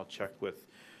C-50, and I'll check with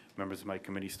members of my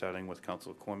committee, starting with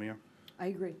Councilor Cormier. I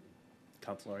agree.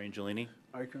 Councilor Angelini?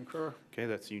 I concur. Okay,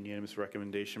 that's a unanimous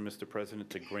recommendation, Mr. President,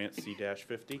 to grant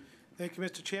C-50. Thank you,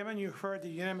 Mr. Chairman. You've heard the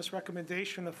unanimous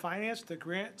recommendation of Finance to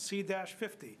grant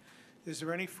C-50. Is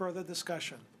there any further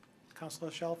discussion?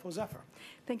 Councilor Shalfo Zephyr.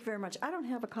 Thank you very much. I don't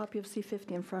have a copy of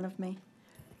C-50 in front of me.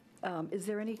 Is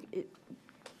there any,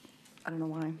 I don't know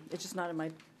why, it's just not in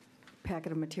my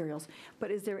packet of materials, but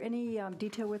is there any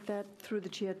detail with that through the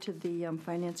chair to the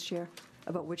Finance chair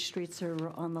about which streets are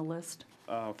on the list?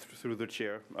 Through the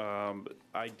chair.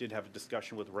 I did have a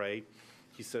discussion with Ray.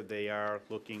 He said they are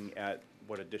looking at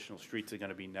what additional streets are going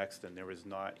to be next, and there is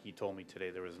not, he told me today,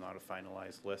 there is not a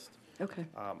finalized list. Okay.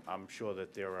 I'm sure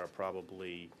that there are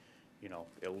probably,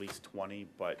 at least 20,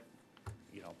 but,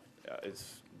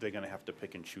 they're going to have to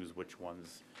pick and choose which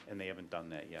ones, and they haven't done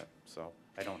that yet. So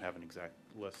I don't have an exact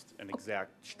list, an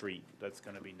exact street that's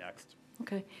going to be next.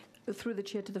 Okay. Through the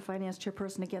chair to the Finance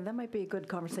chairperson, again, that might be a good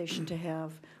conversation to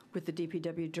have with the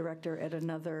DPW director at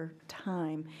another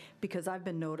time, because I've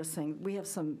been noticing we have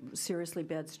some seriously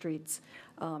bad streets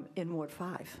in Ward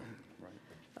 5.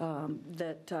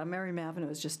 That Merriam Avenue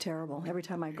is just terrible. Every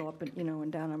time I go up and,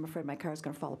 and down, I'm afraid my car's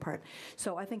going to fall apart.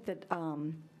 So I think that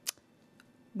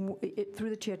through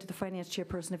the chair to the Finance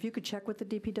chairperson, if you could check with the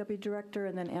DPW director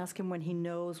and then ask him when he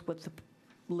knows what the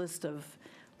list of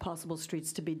possible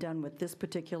streets to be done with this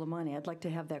particular money. I'd like to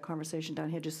have that conversation down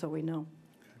here just so we know.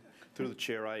 Through the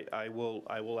chair, I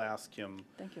will ask him.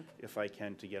 Thank you. If I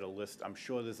can, to get a list. I'm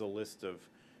sure there's a list of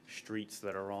streets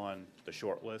that are on the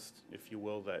short list, if you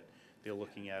will, that they're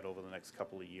looking at over the next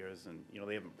couple of years, and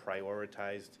they haven't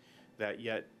prioritized that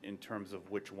yet in terms of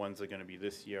which ones are going to be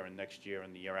this year and next year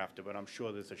and the year after, but I'm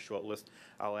sure there's a short list.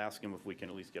 I'll ask him if we can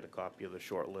at least get a copy of the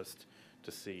short list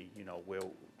to see,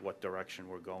 what direction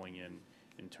we're going in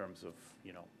terms of,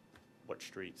 what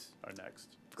streets are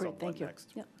next. Great, thank you.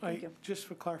 Next. Yeah, thank you. Just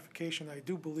for clarification, I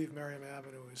do believe Merriam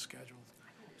Avenue is scheduled.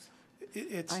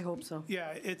 I hope so.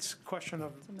 Yeah, it's a question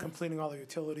of completing all the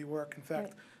utility work. In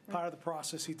fact, part of the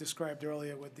process he described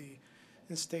earlier with the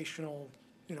instational,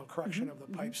 correction of the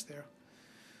pipes there.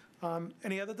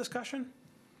 Any other discussion?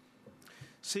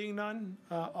 Seeing none,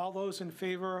 all those in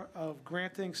favor of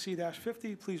granting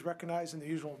C-50, please recognize in the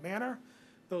usual manner.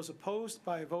 Those opposed,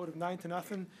 by a vote of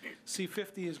 9-0,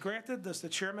 C-50 is granted. Does the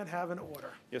chairman have an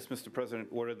order? Yes, Mr. President,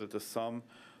 order that the sum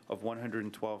of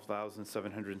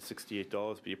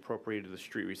 $112,768 be appropriated to the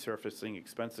street resurfacing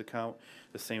expense account,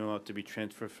 the same amount to be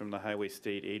transferred from the Highway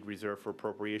State Aid Reserve for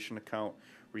Appropriation account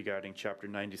regarding Chapter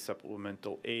 90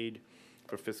 supplemental aid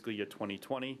for fiscal year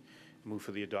 2020. Move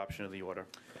for the adoption of the order.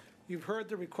 You've heard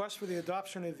the request for the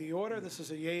adoption of the order. This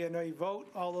is a yea or nay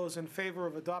vote. All those in favor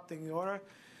of adopting the order,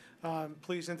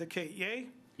 please indicate yea.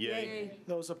 Yea.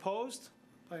 Those opposed,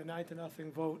 by a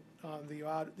 9-0 vote,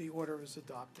 the order is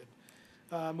adopted.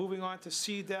 Moving on to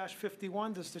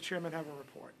C-51, does the chairman have a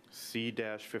report?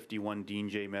 C-51, Dean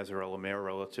J. Mazzarella, Mayor,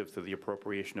 relative to the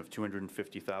appropriation of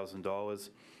 $250,000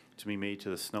 to be made to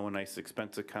the snow and ice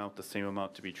expense account, the same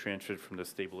amount to be transferred from the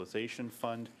stabilization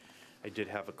fund. I did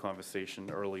have a conversation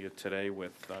earlier today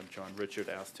with John Richard,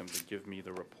 asked him to give me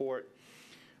the report.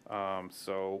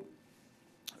 So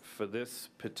for this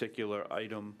particular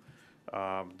item,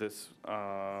 this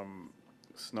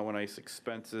snow and ice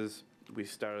expenses, we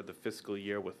started the fiscal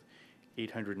year with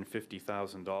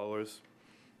 $850,000.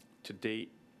 To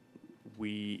date,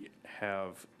 we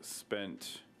have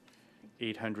spent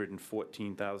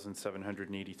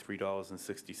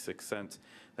 $814,783.66.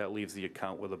 That leaves the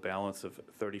account with a balance of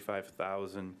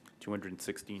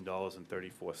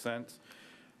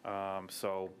 $35,216.34.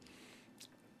 So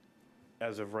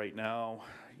as of right now,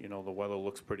 the weather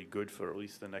looks pretty good for at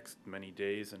least the next many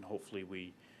days, and hopefully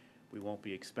we won't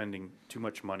be expending too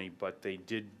much money. But they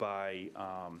did buy,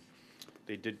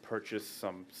 they did purchase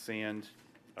some sand,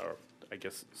 or I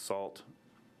guess salt,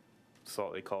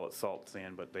 they call it salt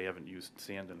sand, but they haven't used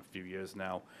sand in a few years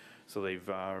now. So they've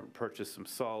purchased some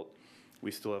salt.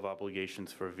 We still have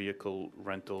obligations for vehicle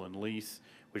rental and lease,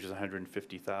 which is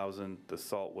 $150,000. The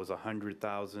salt was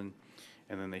 $100,000,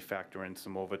 and then they factor in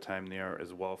some overtime there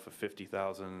as well for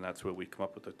 $50,000, and that's where we come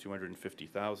up with the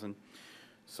 $250,000.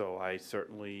 So I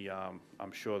certainly,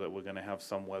 I'm sure that we're going to have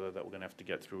some weather that we're going to have to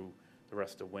get through the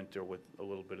rest of winter with a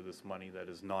little bit of this money that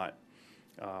is not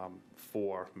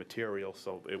for material.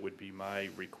 So it would be my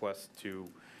request to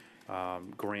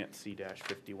grant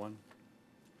C-51.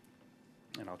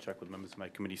 And I'll check with members of my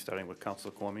committee, starting with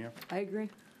Councilor Cormier. I agree.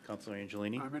 Councilor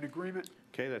Angelini. I'm in agreement.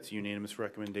 Okay, that's a unanimous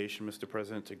recommendation, Mr.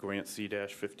 President, to grant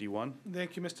C-51.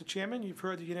 Thank you, Mr. Chairman. You've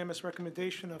heard the unanimous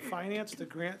recommendation of Finance to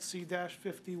grant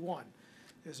C-51.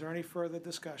 Is there any further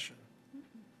discussion?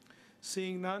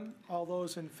 Seeing none, all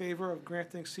those in favor of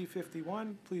granting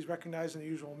C-51, please recognize in the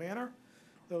usual manner.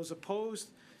 Those opposed,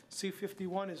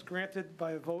 C-51 is granted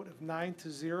by a vote of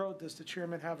 9-0. Does the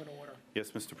chairman have an order?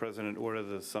 Yes, Mr. President, order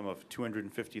the sum of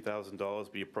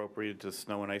 $250,000 be appropriated to the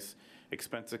snow and ice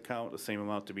expense account, the same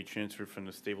amount to be transferred from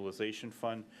the stabilization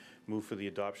fund. Move for the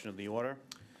adoption of the order.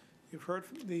 You've heard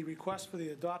the request for the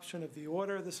adoption of the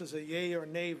order. This is a yea or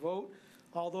nay vote.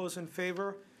 All those in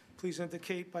favor, please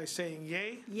indicate by saying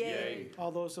yea. Yay.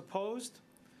 All those opposed?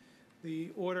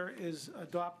 The order is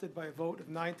adopted by a vote of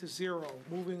 9-0.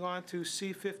 Moving on to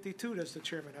C-52, does the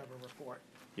chairman have a report?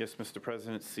 Yes, Mr.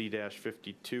 President,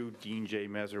 C-52, Dean J.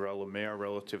 Mazzarella, Mayor,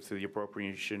 relative to the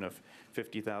appropriation of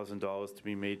 $50,000 to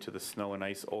be made to the snow and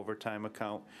ice overtime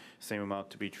account, same amount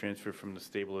to be transferred from the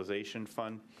stabilization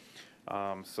fund.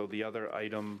 So the other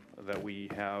item that we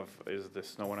have is the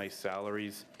snow and ice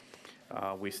salaries.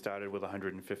 We started with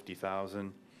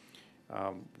 $150,000.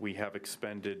 We have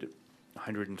expended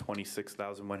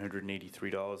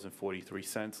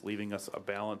 $126,183.43, leaving us a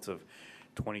balance of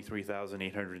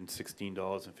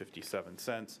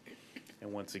 $23,816.57.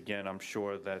 And once again, I'm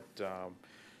sure that,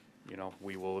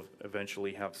 we will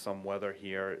eventually have some weather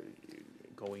here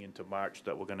going into March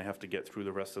that we're going to have to get through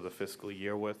the rest of the fiscal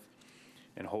year with.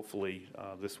 And hopefully,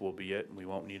 this will be it, and we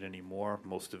won't need any more.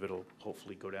 Most of it'll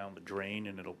hopefully go down the drain,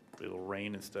 and it'll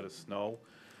rain instead of snow.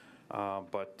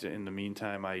 But in the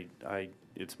meantime,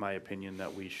 it's my opinion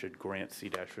that we should grant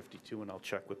C-52, and I'll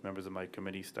check with members of my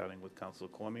committee, starting with Councilor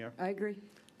Cormier. I agree.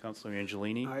 Councilor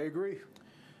Angelini. I agree.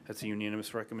 That's a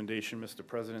unanimous recommendation, Mr.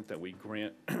 President, that we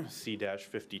grant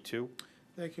C-52.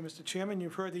 Thank you, Mr. Chairman.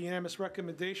 You've heard the unanimous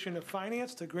recommendation of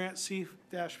Finance to grant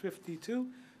C-52.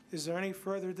 Is there any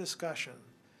further discussion?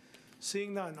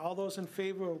 Seeing none, all those in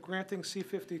favor of granting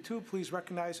C-52, please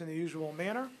recognize in the usual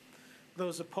manner.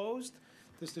 Those opposed,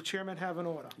 does the chairman have an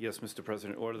order? Yes, Mr.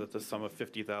 President, order that the sum of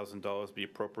 $50,000 be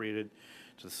appropriated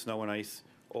to the snow and ice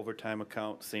overtime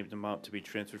account, same amount to be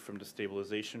transferred from the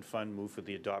stabilization fund. Move for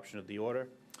the adoption of the order.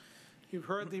 You've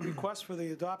heard the request for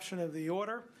the adoption of the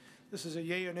order. This is a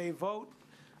yea or nay vote.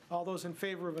 All those in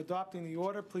favor of adopting the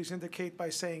order, please indicate by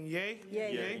saying yea.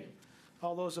 Yay. Yay.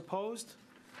 All those opposed?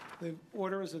 The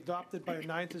order is adopted by a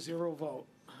 9-0 vote.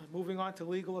 Moving on to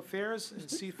legal affairs and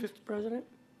C-50. Mr. President,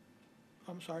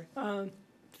 I'm sorry.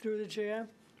 through the chair,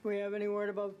 do we have any word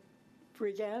about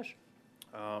free cash?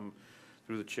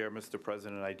 Through the chair, Mr.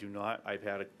 President, I do not. I've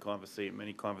had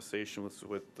many conversations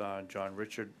with John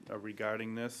Richard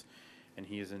regarding this, and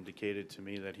he has indicated to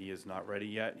me that he is not ready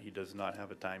yet. He does not have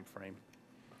a time frame.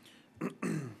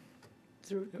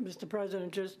 Through, Mr.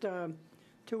 President, just 2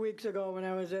 weeks ago when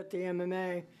I was at the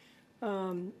MMA,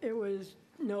 it was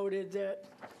noted that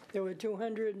there were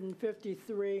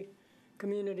 253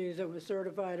 communities that were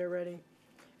certified already,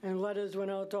 and letters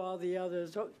went out to all the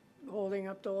others holding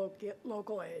up the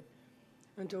local aid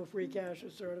until free cash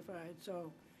is certified.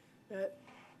 So that,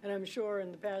 and I'm sure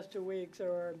in the past 2 weeks there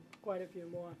were quite a few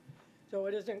more. So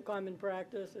it isn't common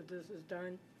practice that this is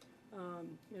done.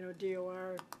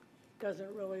 DOR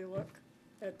doesn't really look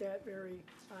at that very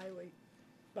highly.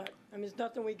 But, I mean, there's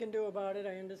nothing we can do about it,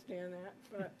 I understand that,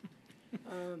 but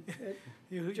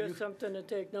it's just something to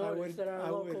take notice that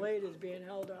our local aid is being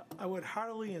held up. I would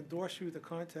heartily endorse you to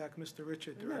contact Mr.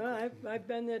 Richard directly. No, I've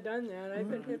been there, done that.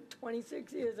 I've been here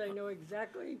 26 years. I know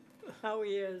exactly how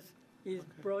he is. He's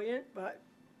brilliant, but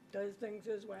does things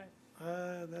his way.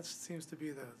 That seems to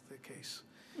be the case.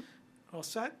 All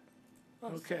set?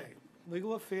 All Okay. set.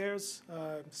 Legal affairs,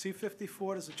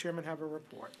 C-54, does the chairman have a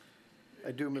report?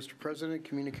 I do, Mr. President.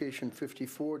 Communication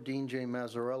 54, Dean J.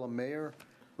 Mazzarella, Mayor,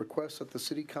 requests that the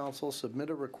City Council submit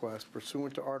a request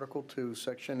pursuant to Article 2,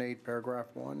 Section 8,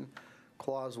 Paragraph 1,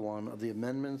 Clause 1 of the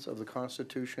amendments of the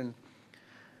Constitution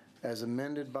as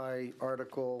amended by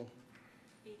Article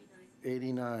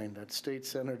 89, that State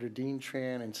Senator Dean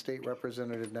Chan and State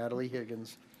Representative Natalie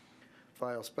Higgins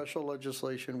file special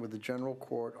legislation with the General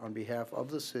Court on behalf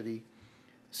of the city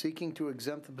seeking to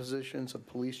exempt the positions of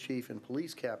police chief and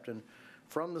police captain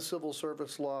from the Civil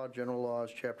Service Law, General Laws,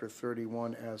 Chapter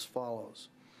 31, as follows.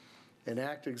 An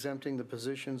act exempting the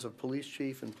positions of police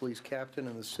chief and police captain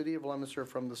in the city of Leominster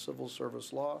from the Civil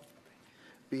Service Law.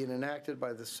 being enacted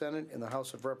by the Senate and the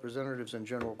House of Representatives and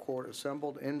General Court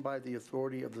assembled, and by the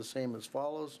authority of the same as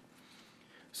follows.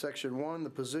 Section 1, the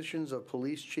positions of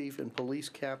police chief and police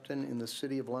captain in the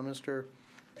city of Leominster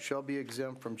shall be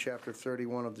exempt from Chapter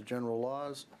 31 of the general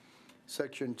laws.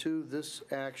 Section 2, this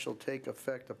act shall take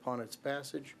effect upon its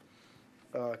passage.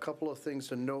 A couple of things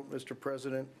to note, Mr.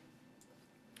 President.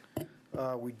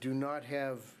 We do not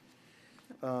have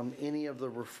any of the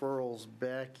referrals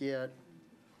back yet.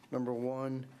 Number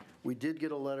one, we did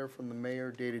get a letter from the mayor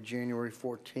dated January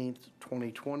 14th,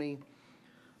 2020.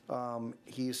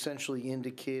 He essentially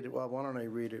indicated, well, why don't I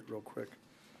read it real quick?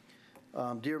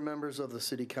 Dear members of the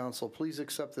City Council, please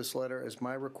accept this letter as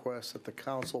my request that the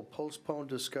council postpone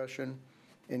discussion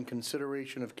and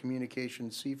consideration of communication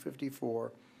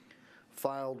C-54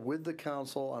 filed with the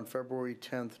council on February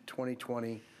 10th,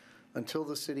 2020, until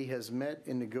the city has met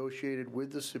and negotiated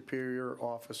with the Superior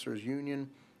Officers Union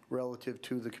relative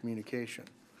to the communication.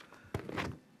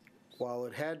 While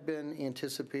it had been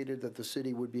anticipated that the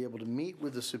city would be able to meet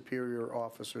with the Superior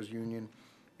Officers Union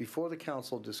before the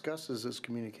council discusses this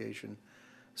communication,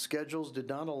 schedules did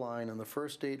not align, and the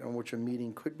first date on which a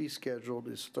meeting could be scheduled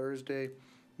is Thursday,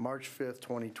 March 5th,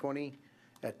 2020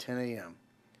 at 10 a.m.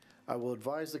 I will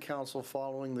advise the council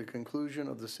following the conclusion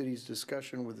of the city's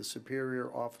discussion with the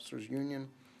Superior Officers Union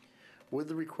with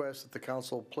the request that the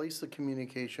council place the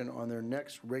communication on their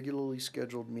next regularly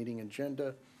scheduled meeting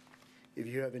agenda. If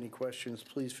you have any questions,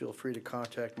 please feel free to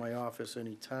contact my office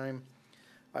anytime.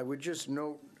 I would just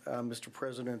note, Mr.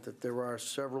 President, that there are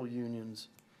several unions.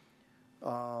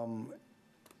 My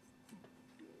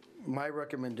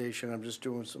recommendation, I'm just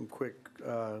doing some quick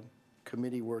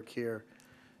committee work here,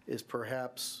 is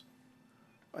perhaps,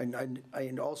 I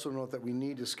also note that we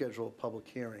need to schedule a public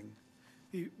hearing.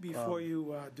 Before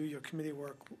you do your committee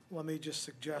work, let me just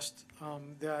suggest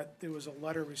that there was a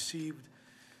letter received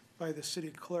by the city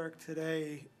clerk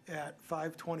today at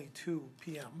 5:22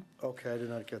 p.m. Okay, I did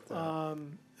not get that.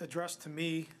 Addressed to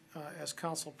me as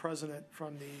council president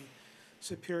from the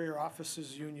Superior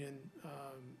Officers Union,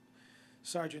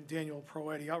 Sergeant Daniel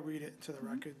Proetti. I'll read it to the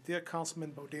record. Dear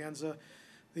Councilman Bodanza,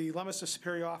 the Leominster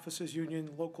Superior Officers Union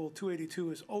Local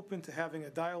 282 is open to having a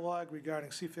dialogue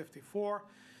regarding C-54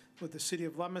 with the City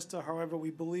of Leominster. However, we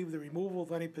believe the removal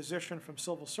of any position from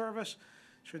civil service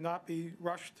should not be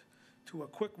rushed to a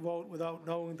quick vote without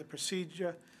knowing the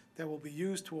procedure that will be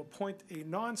used to appoint a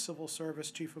non-civil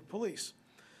service chief of police.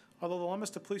 Although the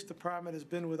Leominster Police Department has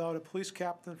been without a police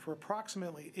captain for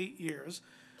approximately 8 years,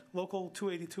 Local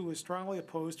 282 is strongly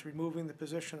opposed to removing the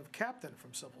position of captain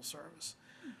from civil service.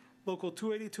 Local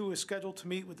 282 is scheduled to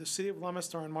meet with the City of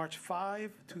Leominster on March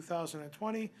 5,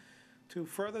 2020, to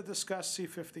further discuss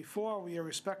C-54. We are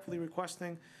respectfully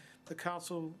requesting the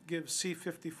council give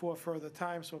C-54 further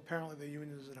time, so apparently the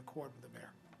union is in accord with the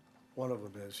mayor. One of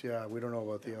them is, yeah. We don't know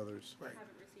about the others. Right.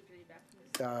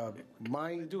 I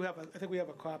think we have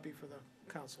a copy for the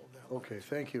council of that. Okay,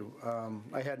 thank you.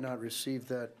 I had not received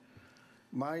that.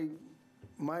 My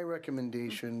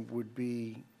recommendation would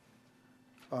be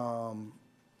to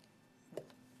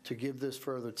give this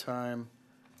further time,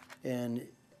 and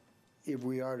if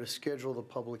we are to schedule the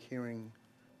public hearing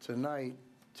tonight,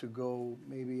 to go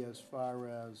maybe as far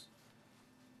as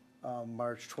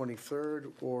March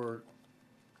 23rd, or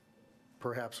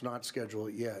perhaps not schedule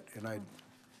it yet, and I'd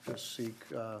just seek...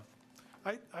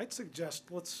 I'd suggest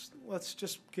let's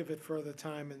just give it further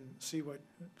time and see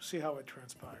how it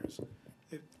transpires.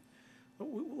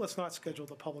 Let's not schedule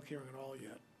the public hearing at all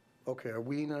yet. Okay, are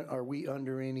we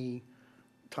under any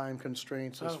time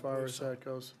constraints as far as that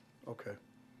goes? Okay.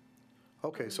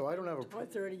 Okay, so I don't have a... For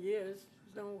 30 years,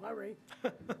 there's no hurry.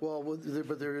 Well,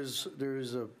 but there is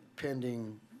a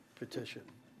pending petition,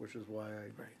 which is why I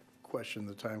question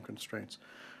the time constraints.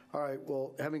 All right,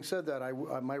 well, having said that,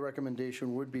 my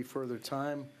recommendation would be further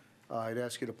time. I'd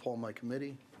ask you to poll my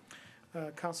committee.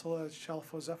 Councilor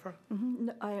Shalfo-Zephyr?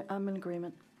 No, I'm in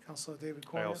agreement. Councilor David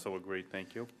Cormier? I also agree,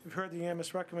 thank you. We've heard the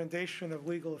unanimous recommendation of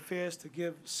Legal Affairs to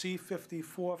give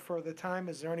C-54 further time.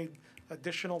 Is there any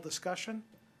additional discussion?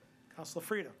 Councilor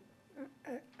Frida?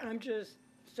 I'm just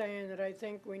saying that I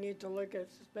think we need to look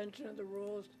at suspension of the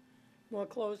rules more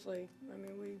closely. I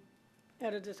mean, we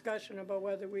had a discussion about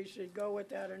whether we should go with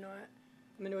that or not.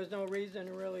 I mean, there was no reason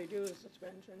to really do a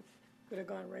suspension. Could have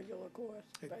gone regular course,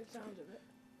 by the sounds of it.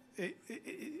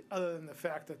 Other than the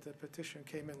fact that the petition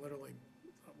came in literally,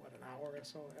 what, an hour or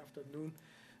so after noon?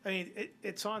 I mean,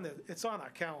 it's on our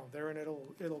calendar, and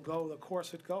it'll go the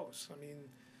course it goes. I mean,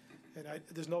 and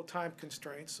there's no time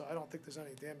constraints, so I don't think there's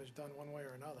any damage done one way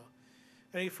or another.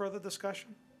 Any further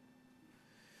discussion?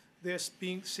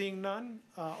 Seeing none,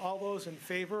 all those in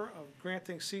favor of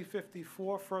granting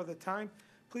C-54 further time,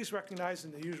 please recognize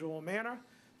in the usual manner.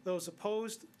 Those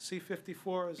opposed,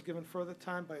 C-54 is given further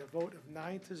time by a vote of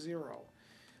 9-0.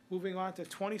 Moving on to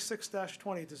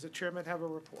 26-20, does the chairman have a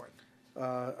report?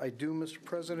 I do, Mr.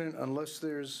 President. Unless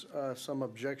there's some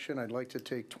objection, I'd like to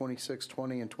take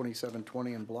 2620 and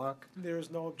 2720 in block. There is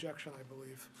no objection, I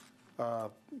believe.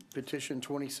 Petition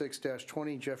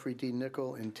 26-20, Jeffrey D.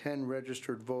 Nickel and 10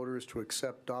 registered voters to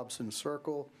accept Dobson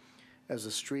Circle as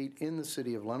a street in the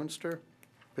city of Leominster.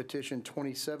 Petition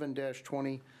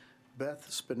 27-20, Beth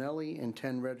Spinelli and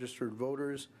 10 registered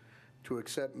voters to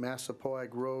accept Massapoag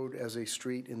Road as a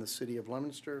street in the city of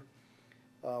Leominster.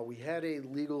 We had a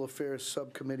Legal Affairs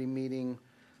Subcommittee meeting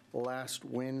last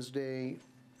Wednesday.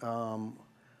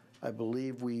 I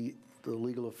believe the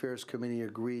Legal Affairs Committee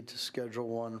agreed to schedule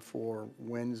one for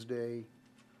Wednesday,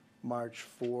 March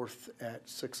 4th at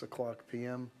 6:00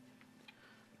 p.m.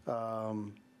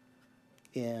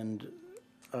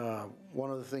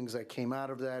 One of the things that came out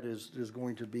of that is there's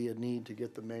going to be a need to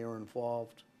get the mayor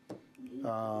involved.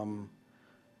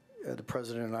 The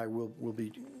president and I will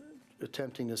be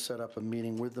attempting to set up a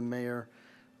meeting with the mayor.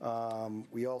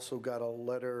 We also got a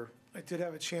letter. I did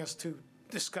have a chance to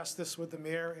discuss this with the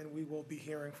mayor, and we will be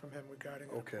hearing from him regarding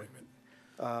an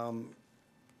appointment.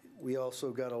 We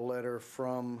also got a letter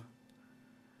from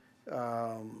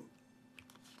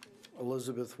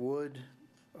Elizabeth Wood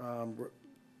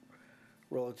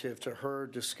relative to her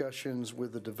discussions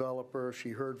with the developer.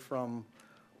 She heard from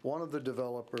one of the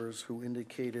developers who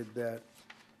indicated that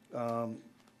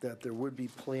that there would be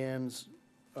plans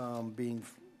being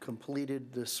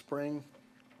completed this spring,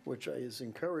 which is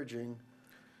encouraging,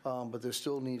 but there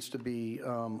still needs to be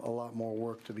a lot more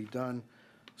work to be done.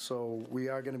 So we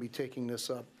are going to be taking this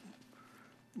up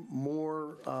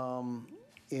more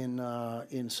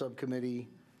in subcommittee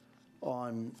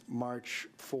on March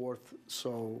 4th,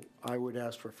 so I would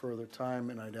ask for further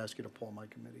time, and I'd ask you to pull my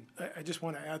committee. I just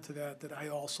want to add to that I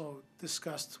also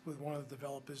discussed with one of the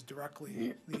developers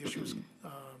directly the issues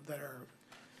that are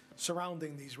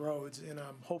surrounding these roads, and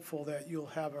I'm hopeful that you'll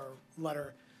have a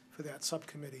letter for that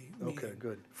subcommittee meeting. Okay,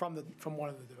 good. From one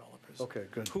of the developers. Okay,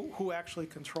 good. Who actually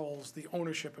controls the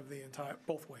ownership of the entire,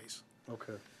 both ways.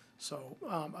 Okay. So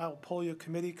I'll pull your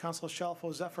committee. Councilor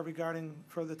Shalfo Zephyr regarding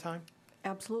further time?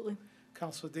 Absolutely.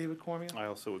 Councilor David Cormier? I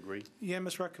also agree.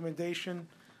 Unanimous recommendation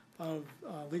of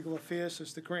Legal Affairs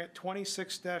is to grant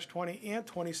 26-20 and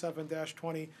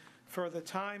 27-20 further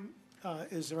time.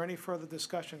 Is there any further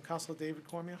discussion? Councilor David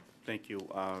Cormier? Thank you,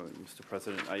 Mr.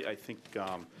 President. I think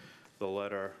the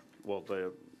letter, well,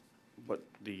 what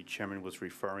the chairman was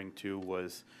referring to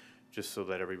was, just so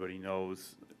that everybody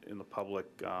knows in the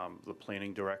public, the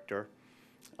planning director,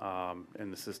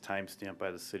 and this is timestamped by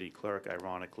the city clerk,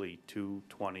 ironically,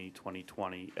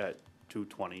 2/20/2020 at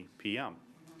 2:20 p.m.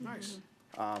 Nice.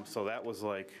 So that was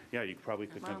like, yeah, you probably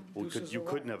could, Wow. you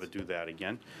could never do that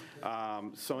again.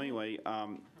 So anyway,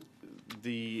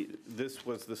 this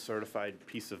was a certified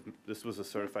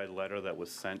letter that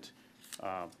was sent,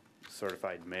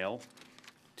 certified mail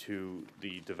to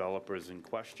the developers in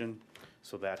question.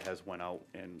 So that has went out,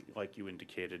 and like you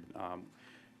indicated,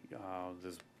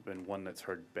 there's been one that's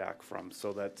heard back from.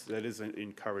 So that is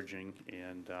encouraging,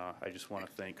 and I just want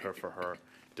to thank her for her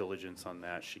diligence on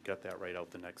that. She got that right out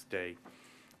the next day.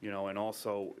 And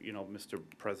also, Mr.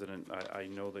 President, I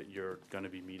know that you're going to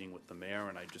be meeting with the mayor,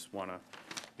 and I just want to,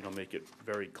 make it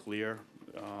very clear,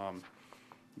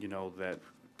 that,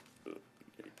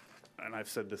 and I've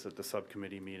said this at the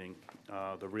subcommittee meeting,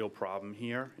 the real problem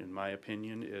here, in my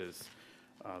opinion, is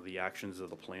the actions of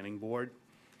the planning board.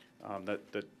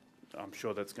 That I'm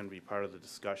sure that's going to be part of the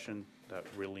discussion that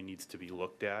really needs to be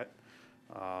looked at.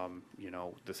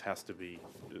 This has to be,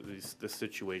 this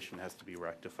situation has to be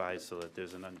rectified so that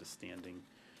there's an understanding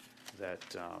that,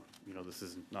 this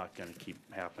is not going to keep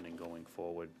happening going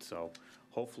forward. So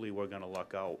hopefully we're going to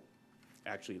luck out.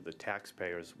 Actually, the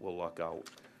taxpayers will luck out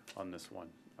on this one.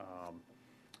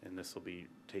 And this will be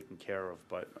taken care of.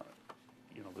 But,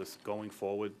 this going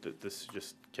forward, this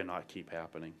just cannot keep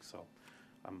happening. So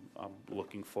I'm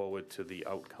looking forward to the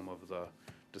outcome of the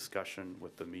discussion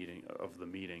with the meeting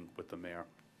with the mayor.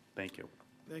 Thank you.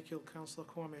 Thank you, Councilor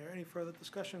Cormier. Any further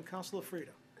discussion? Councilor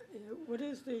Frida? What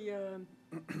is the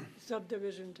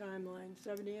subdivision timeline,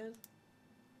 7 years?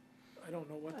 I don't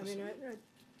know what I this mean,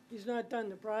 he's not done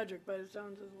the project, but it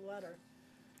sounds as a letter.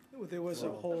 There was a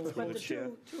whole. But the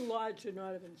two lots should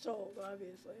not have been sold,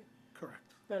 obviously.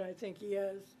 Correct. But I think he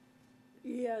has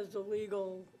the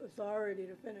legal authority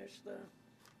to finish the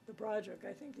project.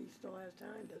 I think he still has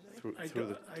time, doesn't he?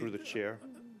 Through the chair,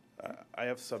 I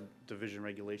have subdivision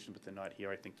regulations, but they're not here.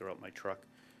 I think they're out my truck.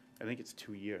 I think it's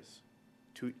 2 years.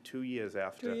 2 years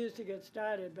after. 2 years to get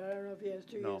started, but I don't know if he has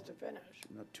 2 No. years to finish.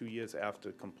 No, 2 years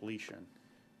after completion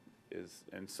is,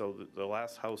 and so the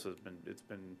last house it's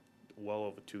been well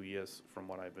over 2 years from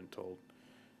what I've been told,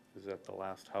 is that the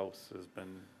last house has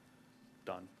been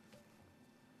done.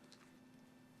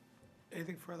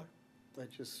 Anything further? I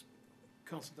just,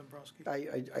 Council Dombrowski?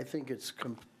 I think it's,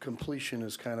 completion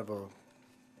is kind of a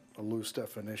loose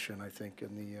definition, I think,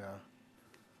 in the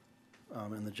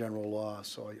general law,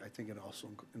 so I think it also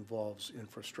involves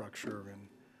infrastructure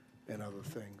and other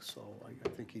things, so I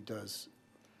think he does,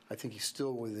 I think he's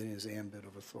still within his ambit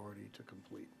of authority to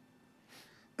complete.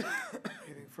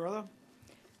 Anything further?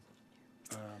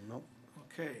 No.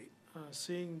 Okay,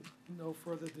 seeing no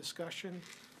further discussion,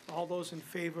 all those in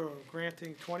favor of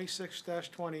granting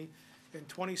 26-20 and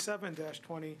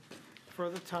 27-20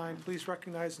 further time, please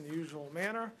recognize in the usual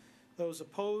manner. Those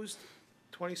opposed,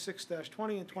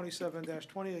 26-20 and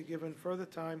 27-20 are given further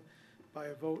time by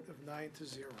a vote of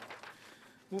 9-0.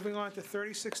 Moving on to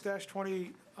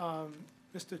 36-20,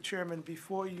 Mr. Chairman,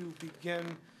 before you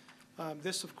begin,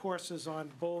 this, of course, is on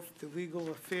both the legal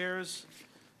affairs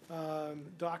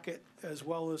docket as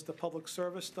well as the public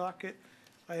service docket.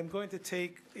 I am going to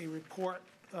take a report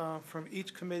from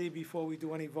each committee before we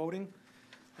do any voting.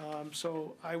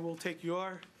 So I will take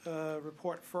your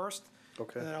report first.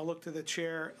 Okay. And then I'll look to the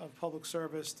Chair of Public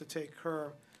Service to take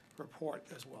her report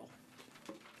as well.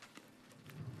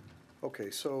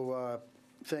 Okay, so,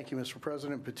 thank you, Mr.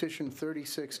 President. Petition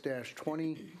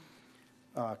 36-20,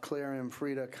 Claire M.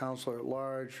 Frieda, Counselor at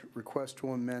Large, request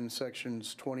to amend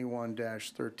sections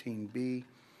 21-13B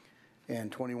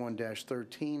and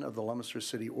 21-13 of the Leominster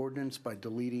City Ordinance by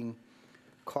deleting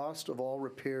cost of all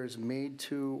repairs made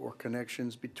to or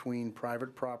connections between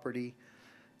private property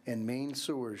and main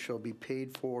sewers shall be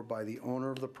paid for by the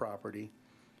owner of the property,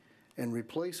 and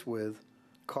replace with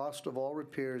cost of all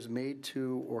repairs made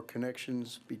to or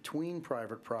connections between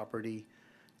private property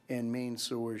and main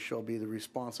sewers shall be the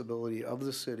responsibility of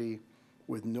the city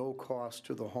with no cost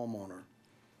to the homeowner.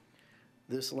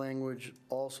 This language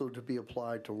also to be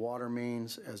applied to water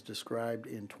mains as described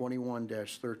in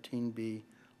 21-13B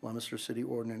Leominster City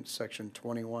Ordinance, Section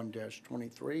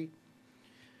 21-23.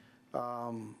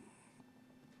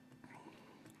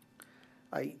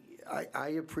 I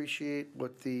appreciate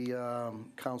what the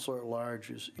counselor at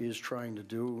large is trying to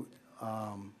do,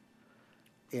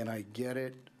 and I get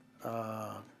it.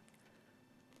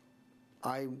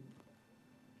 I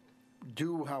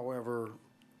do, however,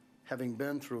 having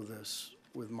been through this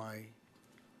with my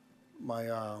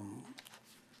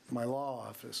law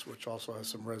office, which also has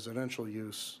some residential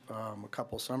use, a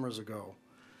couple summers ago,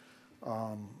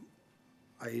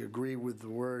 I agree with the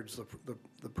words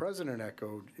the president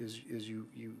echoed, is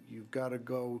you've got to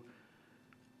go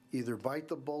either bite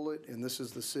the bullet, and this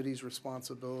is the city's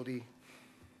responsibility,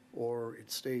 or it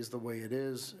stays the way it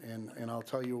is. And I'll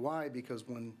tell you why, because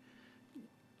when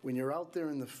you're out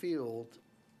there in the field,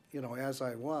 you know, as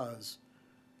I was,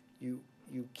 you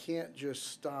can't just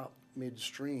stop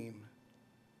midstream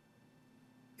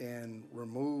and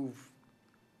remove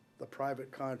the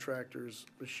private contractor's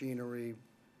machinery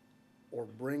or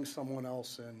bring someone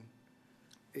else in.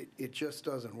 It just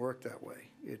doesn't work that way.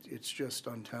 It's just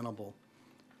untenable.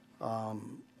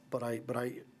 But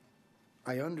I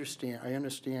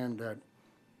understand that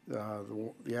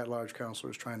the at-large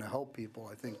counselor is trying to help people.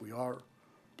 I think we are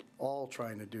all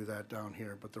trying to do that down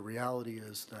here. But the reality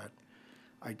is that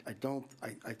I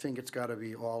think it's got to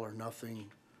be all or nothing,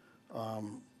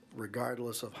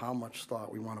 regardless of how much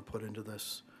thought we want to put into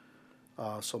this.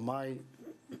 So my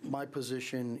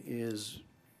position is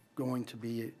going to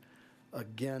be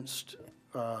against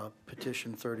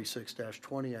petition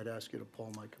 36-20. I'd ask you to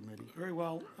poll my committee. Very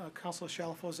well. Councilor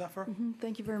Shalfo-Zephyr?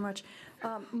 Thank you very much.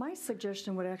 My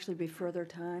suggestion would actually be further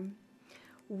time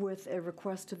with a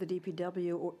request to the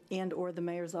DPW and/or the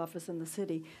mayor's office in the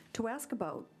city to ask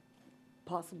about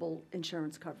possible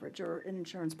insurance coverage or an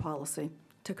insurance policy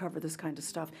to cover this kind of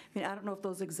stuff. I mean, I don't know if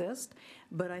those exist,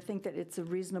 but I think that it's a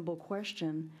reasonable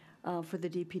question for the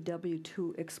DPW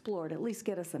to explore, to at least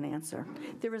get us an answer.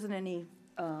 There isn't any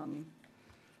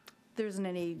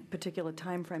particular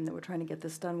time frame that we're trying to get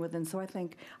this done within, so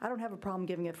I don't have a problem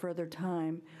giving it further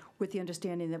time with the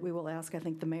understanding that we will ask, I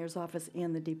think, the mayor's office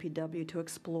and the DPW to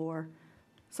explore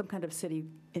some kind of city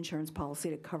insurance policy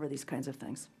to cover these kinds of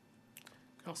things.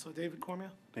 Councilor David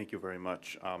Cormier? Thank you very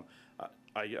much.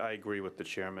 I agree with the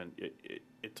chairman.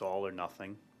 It's all or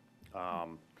nothing.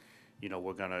 You know,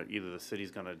 we're gonna, either the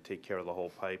city's gonna take care of the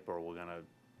whole pipe, or we're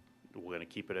gonna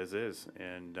keep it as is.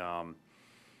 And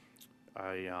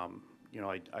you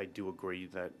know, I do agree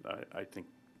that I think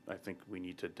we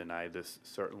need to deny this.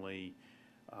 Certainly,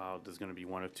 there's going to be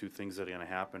one of two things that are going to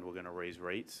happen. We're going to raise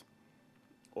rates,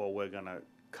 or we're going to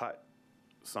cut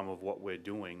some of what we're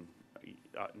doing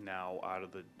now out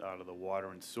of the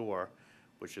water and sewer,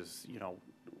 which is, you know,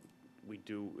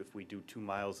 if we do 2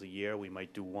 miles a year, we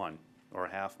might do 1 or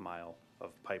a half mile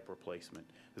of pipe replacement.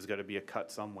 There's got to be a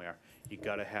cut somewhere. You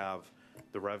got to have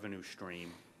the revenue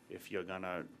stream if you're going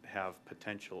to have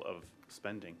potential of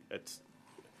spending.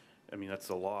 I mean, that's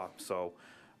the law. So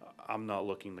I'm not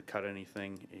looking to cut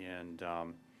anything, and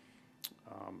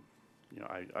you know,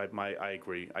 I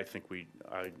agree. I think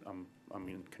I'm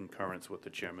in concurrence with the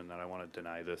chairman that I want to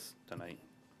deny this tonight.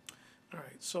 All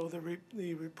right, so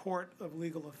the report of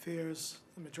legal affairs,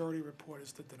 the majority report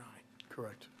is to deny.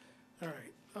 Correct. All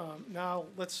right, now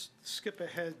let's skip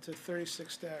ahead to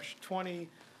 36-20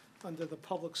 under the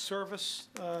public service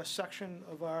section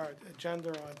of our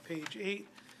agenda on page 8,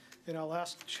 and I'll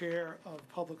ask the Chair of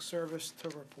Public Service to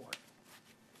report.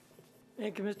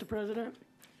 Thank you, Mr. President.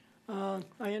 I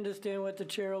understand what the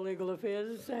Chair of Legal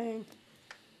Affairs is saying,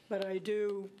 but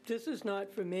this is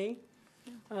not for me.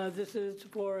 This is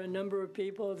for a number of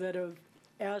people that have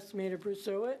asked me to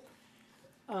pursue it.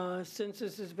 Since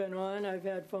this has been on, I've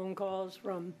had phone calls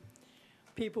from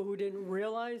people who didn't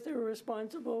realize they were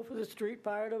responsible for the street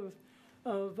part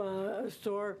of a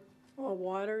sewer or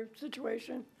water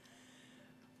situation.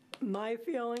 My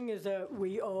feeling is that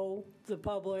we owe the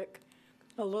public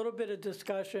a little bit of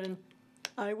discussion.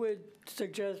 I would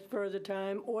suggest further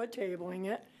time or tabling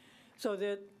it so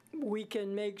that we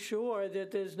can make sure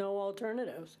that there's no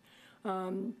alternatives.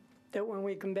 That when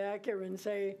we come back here and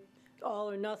say all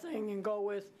or nothing and go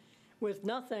with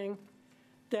nothing,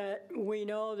 that we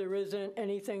know there isn't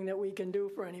anything that we can do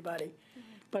for anybody.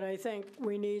 But I think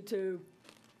we need to,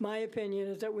 my opinion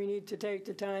is that we need to take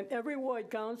the time. Every ward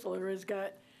councilor has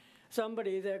got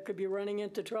somebody that could be running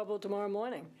into trouble tomorrow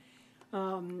morning.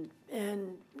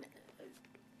 And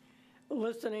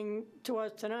listening to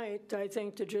us tonight, I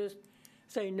think to just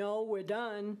say, no, we're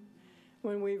done,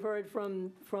 when we've heard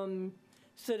from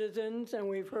citizens and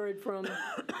we've heard from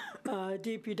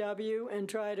DPW, and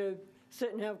try to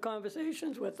sit and have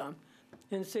conversations with them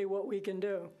and see what we can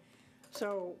do.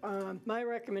 So my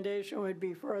recommendation would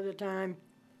be further time.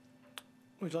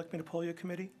 Would you like me to poll your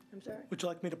committee? I'm sorry? Would you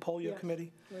like me to poll your Yes,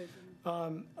 committee? please.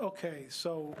 Okay,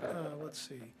 so let's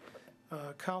see.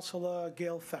 Councilor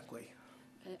Gail Feckley.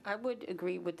 I would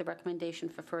agree with the recommendation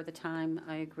for further time.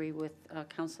 I agree with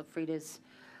Councilor Frieda's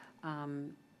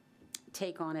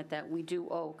take on it, that we do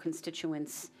owe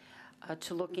constituents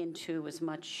to look into as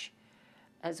much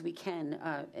as we can.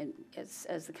 And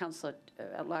as the councilor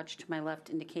at large to my left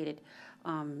indicated,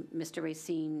 Mr.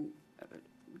 Racine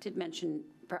did mention,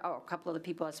 a couple of the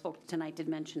people I spoke to tonight did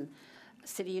mention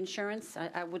city insurance.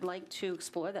 I would like to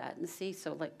explore that and see.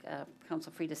 So like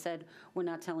Councilor Frieda said, we're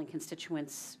not telling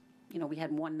constituents, you know, we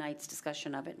had one night's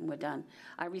discussion of it and we're done.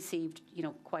 I received, you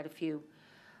know, quite a few,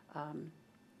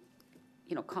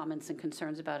 you know, comments and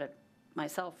concerns about it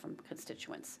myself from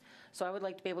constituents. So I would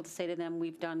like to be able to say to them,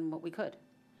 we've done what we could.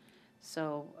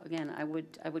 So again, I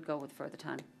would go with further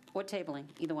time or tabling,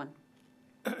 either one.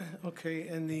 Okay,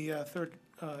 and the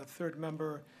third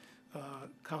member,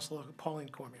 Councilor Pauline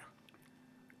Cormier.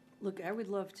 Look, I would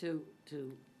love to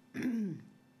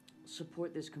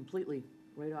support this completely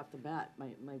right off the bat.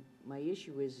 My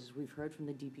issue is we've heard from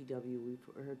the DPW, we've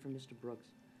heard from Mr. Brooks.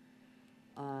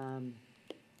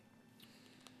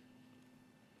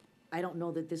 I don't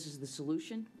know that this is the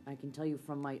solution. I can tell you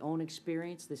from my own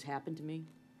experience, this happened to me.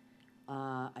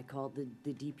 I called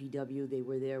the DPW. They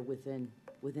were there within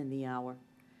the hour,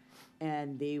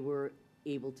 and they were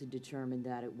able to determine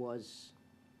that it was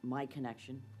my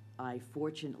connection. I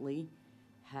fortunately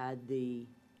had the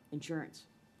insurance,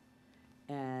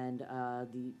 and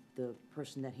the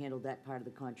person that handled that part of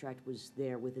the contract was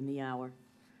there within the hour.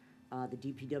 The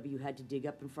DPW had to dig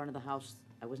up in front of the house.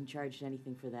 I wasn't charged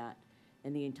anything for that.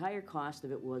 And the entire cost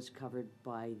of it was covered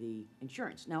by the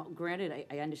insurance. Now, granted,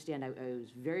 I understand I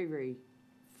was very, very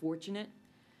fortunate.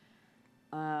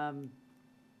 I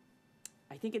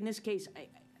think in this case,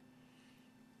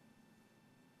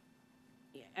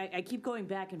 I keep going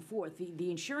back and forth. The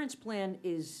insurance plan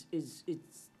it's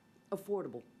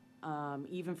affordable,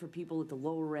 even for people at the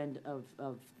lower end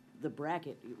of the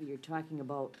bracket. You're talking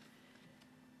about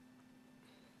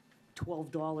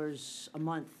 $12 a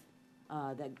month.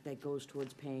 That goes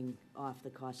towards paying off the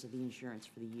cost of the insurance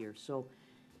for the year. So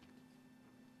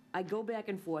I go back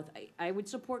and forth. I would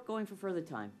support going for further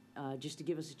time, just to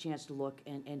give us a chance to look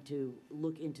and to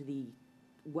look into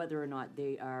whether or not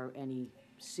there are any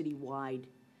citywide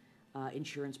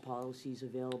insurance policies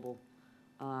available.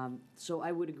 So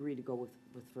I would agree to go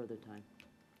with further time.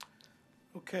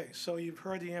 Okay, so you've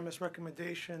heard the AMS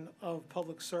recommendation of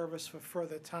public service for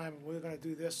further time. We're going to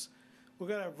do this. We're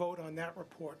going to vote on that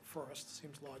report first,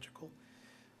 seems logical.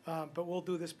 But we'll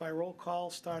do this by roll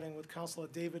call, starting with Councilor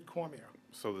David Cormier.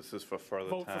 So this is for further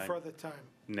time? Vote for further time.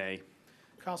 Nay.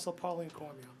 Councilor Pauline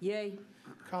Cormier. Yay.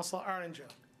 Councilor Arninger.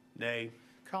 Nay.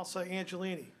 Councilor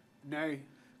Angelini. Nay.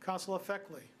 Councilor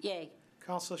Feckley. Yay.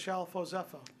 Councilor Shalfo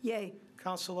Zephyr. Yay.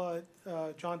 Councilor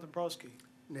John Dombrowski.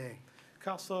 Nay.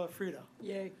 Councilor Frida.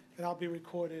 Yay. And I'll be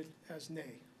recorded as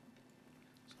nay.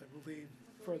 So I believe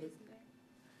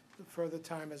further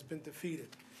time has been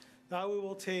defeated. Now we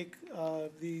will take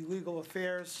the legal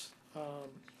affairs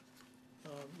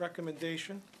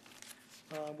recommendation,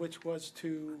 which was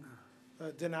to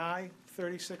deny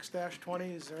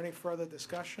 36-20. Is there any further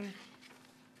discussion?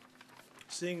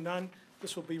 Seeing none,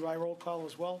 this will be by roll call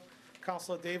as well.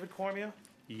 Councilor David Cormier.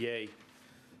 Yay.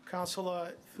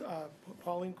 Councilor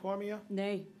Pauline Cormier.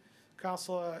 Nay.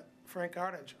 Councilor Frank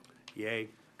Arninger. Yay.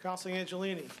 Councilor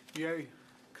Angelini. Yay.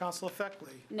 Councilor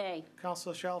Feckley. Nay.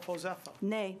 Councilor Shalfo Zephyr.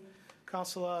 Nay.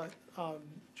 Councilor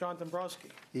John Dombrowski.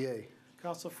 Yay.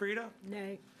 Councilor Frida.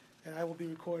 Nay. And I will be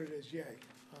recorded as yay.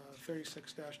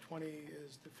 36-20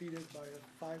 is defeated by a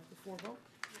 5-4 vote.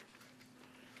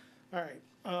 All right.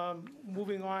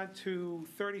 Moving on to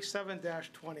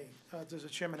 37-20. Does the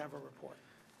chairman have a report?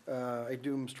 I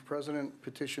do, Mr. President.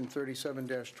 Petition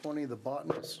 37-20, the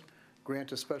Botanists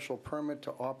grant a special permit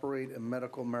to operate a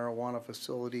medical marijuana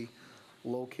facility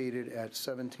located at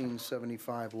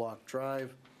 1775 Lock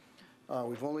Drive.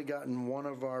 We've only gotten one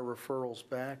of our referrals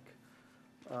back.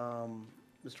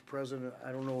 Mr. President,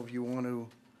 I don't know if you want to,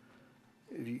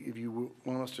 if you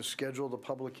want us to schedule the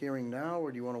public hearing now,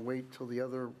 or do you want to wait till the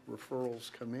other referrals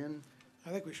come in? I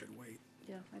think we should wait.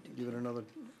 Yeah, I do. Give it another,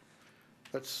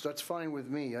 that's fine with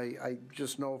me. I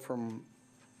just know from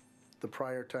the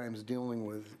prior times dealing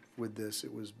with this,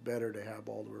 it was better to have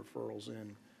all the referrals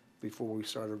in before we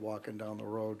started walking down the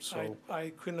road, so. I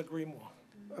couldn't agree more.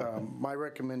 My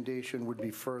recommendation would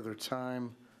be further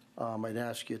time. I'd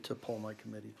ask you to poll my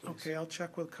committee, please. Okay, I'll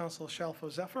check with Councilor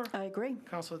Shalfo Zephyr. I agree.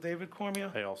 Councilor David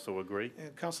Cormier. I also agree.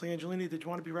 And Councilor Angelini, did you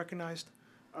want to be recognized?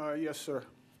 Yes, sir.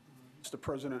 Mr.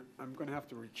 President, I'm going to have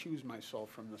to recuse myself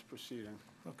from this proceeding.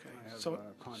 Okay, I have so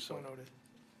conflict. noted.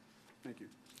 Thank you.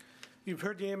 You've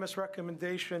heard the AMS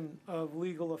recommendation of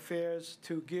Legal Affairs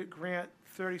to grant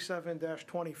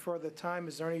 37-20 further time.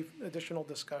 Is there any additional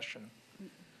discussion?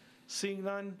 Seeing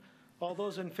none, all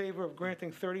those in favor of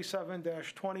granting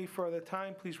 37-20 further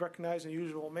time, please recognize in the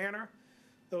usual manner.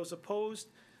 Those opposed,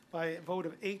 by a vote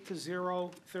of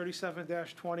 8-0,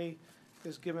 37-20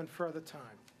 is given further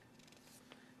time.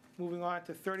 Moving on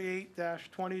to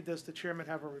 38-20, does the chairman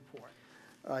have a report?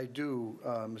 I do,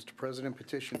 Mr. President.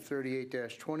 Petition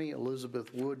 38-20,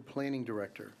 Elizabeth Wood, Planning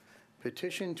Director.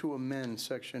 Petition to amend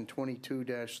Section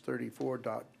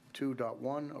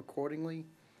 22-34.2.1 accordingly.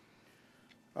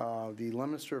 The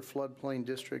Leominster Floodplain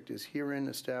District is herein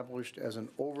established as an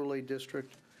overlay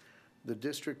district. The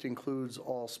district includes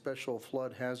all special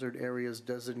flood hazard areas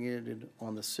designated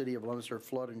on the City of Leominster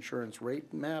Flood Insurance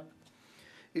Rate Map,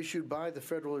 issued by the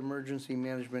Federal Emergency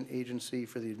Management Agency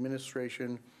for the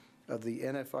administration of the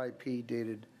NFIP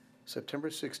dated September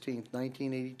 16,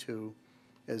 1982,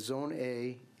 as Zone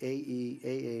A, AE,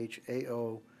 AH,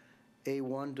 AO,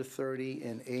 A1 to 30,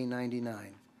 and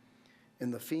A99. In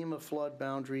the FEMA flood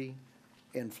boundary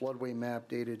and floodway map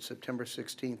dated September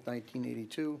 16,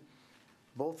 1982,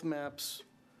 both maps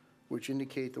which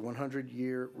indicate the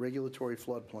 100-year regulatory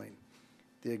floodplain.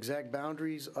 The exact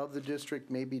boundaries of the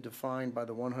district may be defined by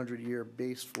the 100-year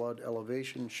base flood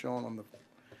elevation shown on the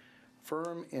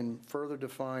firm and further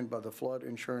defined by the Flood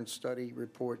Insurance Study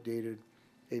report dated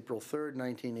April 3,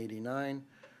 1989.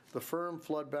 The firm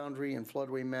flood boundary and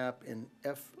floodway map and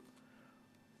FIS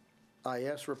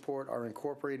report are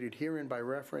incorporated herein by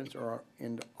reference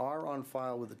and are on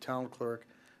file with the town clerk,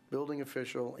 building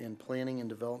official, and planning and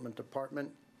development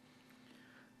department.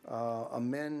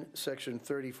 Amend section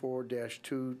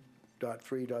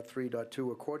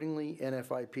 34-2.3.3.2 accordingly.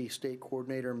 NFIP State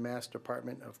Coordinator, Mass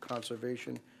Department of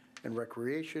Conservation and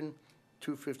Recreation,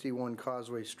 251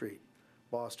 Causeway Street,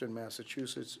 Boston,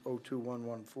 Massachusetts,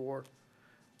 02114,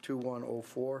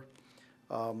 2104.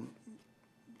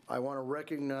 I want to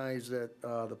recognize that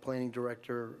the planning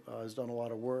director has done a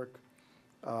lot of work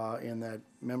and that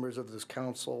members of this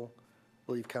council, I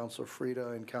believe Councilor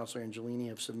Frida and Councilor Angelini,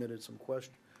 have submitted some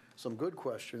good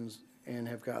questions and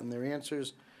have gotten their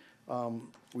answers.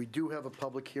 We do have a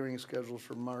public hearing scheduled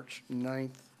for March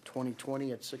 9th,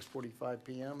 2020 at 6:45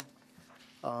 p.m.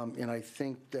 And I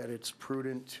think that it's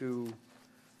prudent to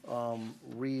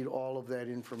read all of that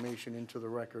information into the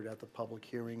record at the public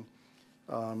hearing.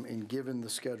 And given the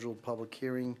scheduled public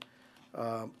hearing,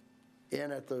 and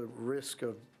at the risk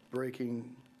of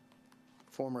breaking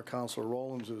former Councilor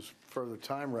Rowlands' further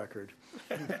time record,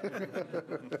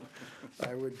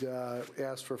 I would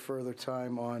ask for further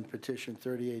time on petition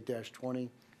 38-20.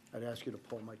 I'd ask you to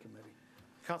poll my committee.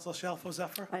 Councilor Shalfo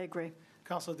Zephyr? I agree.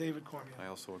 Councilor David Cormier? I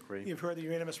also agree. You've heard the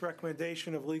unanimous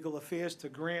recommendation of Legal Affairs to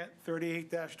grant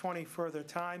 38-20 further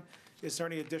time. Is there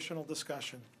any additional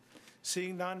discussion?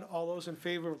 Seeing none, all those in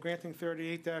favor of granting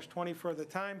 38-20 further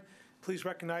time, please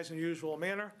recognize in the usual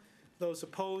manner. Those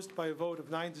opposed, by a vote of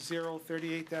 9-0,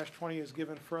 38-20 is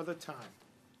given further time.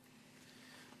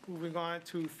 Moving on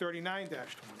to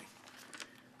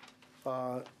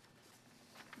 39-20.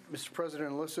 Mr.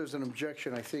 President, unless there's an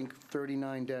objection, I think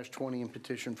 39-20 and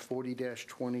petition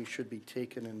 40-20 should be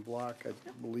taken in block. I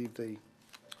believe they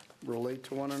relate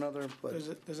to one another, but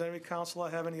Does any councilor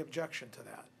have any objection to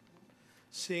that?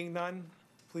 Seeing none,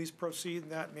 please proceed in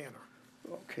that manner.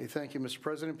 okay, thank you, Mr.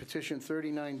 President. Petition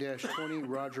 39-20,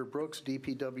 Roger Brooks,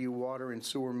 DPW Water and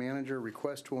Sewer Manager,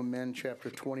 request to amend Chapter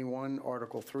 21,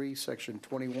 Article 3, Section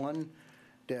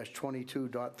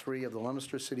 21-22.3 of the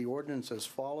Leominster City Ordinance as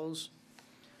follows.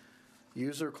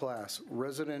 User class,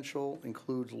 residential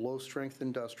includes low-strength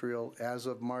industrial as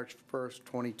of March 1st,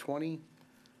 2020.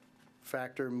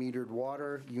 Factor metered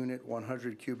water, unit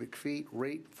 100 cubic feet,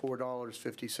 rate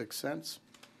 $4.56.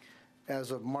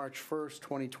 As of March 1st,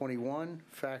 2021,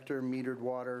 factor metered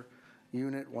water,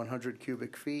 unit 100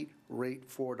 cubic feet, rate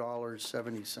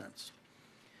 $4.70.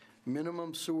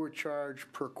 Minimum sewer charge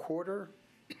per quarter,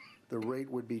 the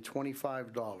rate would be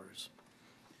 $25.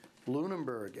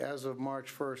 Lunenburg, as of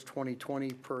March 1st,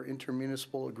 2020, per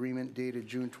intermunicipal agreement dated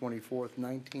June 24th,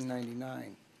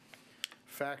 1999.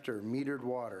 Factor metered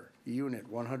water, unit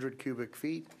 100 cubic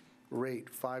feet, rate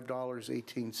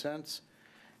 $5.18.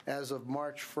 As of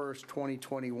March 1st,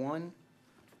 2021,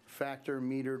 factor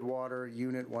metered water,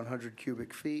 unit 100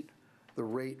 cubic feet, the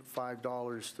rate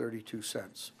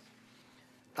 $5.32.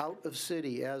 Out of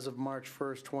city, as of March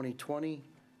 1st, 2020,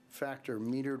 factor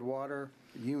metered water,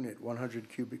 unit 100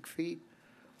 cubic feet,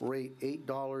 rate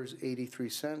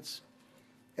 $8.83.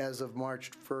 As of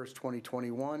March 1st,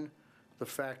 2021, the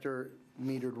factor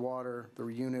metered water, the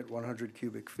unit 100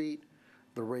 cubic feet,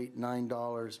 the rate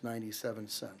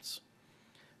 $9.97.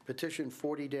 Petition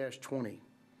 40-20,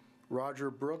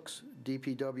 Roger Brooks,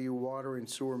 DPW Water and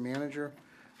Sewer Manager,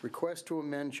 request to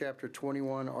amend Chapter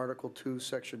 21, Article 2,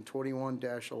 Section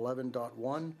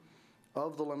 21-11.1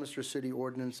 of the Leominster City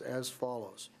Ordinance as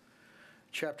follows.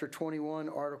 Chapter 21,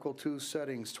 Article 2,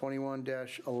 Settings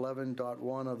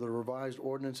 21-11.1 of the revised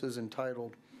ordinances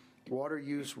entitled Water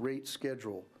Use Rate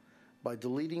Schedule by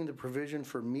deleting the provision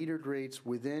for metered rates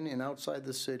within and outside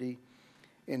the city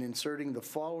and inserting the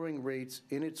following rates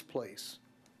in its place.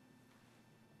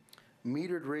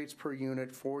 Metered rates per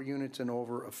unit, 4 units and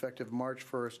over, effective March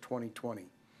 1st, 2020.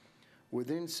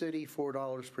 Within city,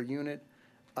 $4 per unit.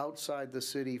 Outside the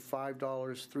city,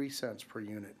 $5.03 per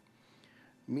unit.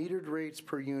 Metered rates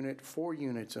per unit, 4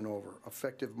 units and over,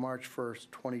 effective March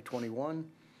 1st, 2021.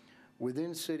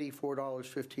 Within city,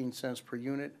 $4.15 per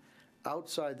unit.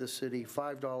 Outside the city,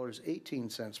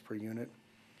 $5.18 per unit.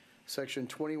 Section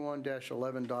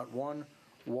 21-11.1,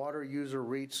 Water User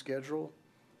Rate Schedule.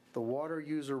 The water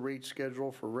user rate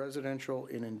schedule for residential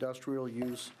and industrial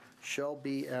use shall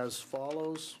be as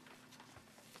follows.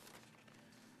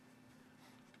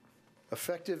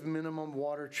 Effective minimum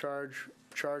water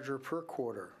charger per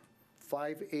quarter,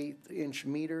 5/8-inch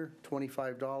meter,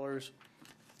 $25,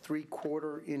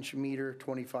 3/4-inch meter,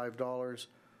 $25,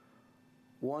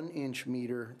 1-inch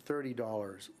meter,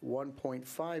 $30,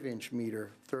 1.5-inch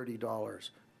meter, $30,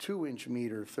 2-inch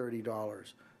meter,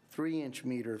 $30, 3-inch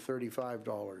meter,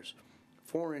 $35,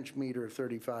 4-inch meter,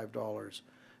 $35,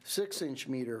 6-inch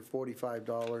meter,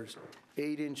 $45,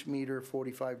 8-inch meter,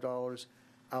 $45,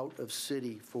 out of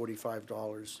city,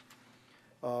 $45.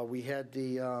 We had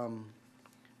the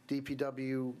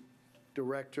DPW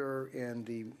director and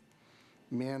the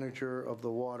manager of the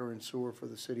water and sewer for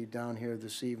the city down here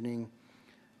this evening.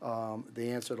 They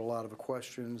answered a lot of the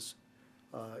questions,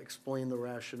 explained the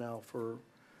rationale for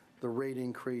the rate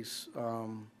increase,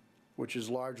 which is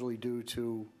largely due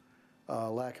to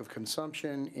lack of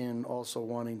consumption and also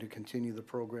wanting to continue the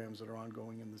programs that are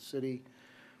ongoing in the city.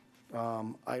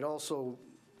 I'd also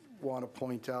want to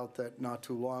point out that not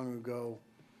too long ago,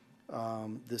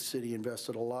 the city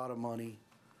invested a lot of money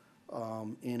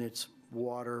in its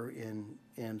water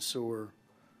and sewer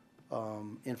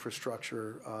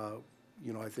infrastructure.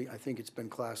 You know, I think it's been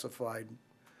classified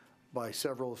by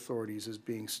several authorities as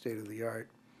being state-of-the-art,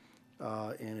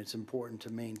 and it's important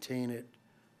to maintain it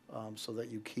so that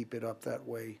you keep it up that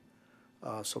way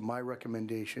So my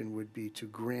recommendation would be to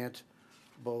grant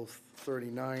both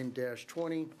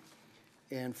 39-20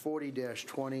 and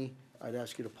 40-20. I'd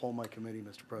ask you to poll my committee,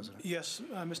 Mr. President. Yes,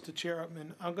 Mr.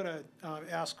 Chairman, I'm going to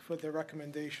ask for the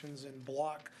recommendations in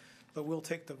block, but we'll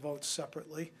take the votes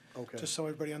separately. Okay. Just so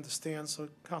everybody understands. So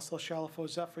Councilor Shalfo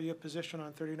Zephyr, your position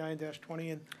on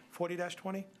 39-20 and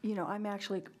 40-20? You know, I'm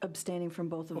actually abstaining from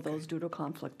both of those due to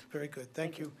conflict. Very good,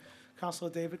 thank you. Councilor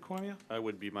David Cormier? I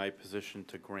would be my position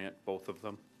to grant both of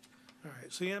them. All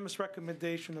right, so unanimous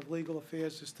recommendation of Legal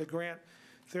Affairs is to grant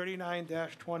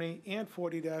 39-20 and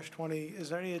 40-20. Is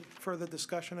there any further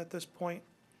discussion at this point?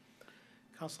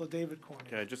 Councilor David Cormier?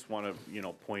 Okay, I just want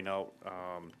to, point out,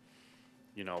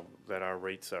 that our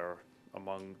rates are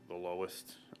among the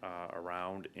lowest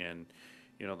around, and,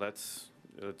 that's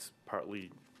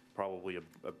partly, probably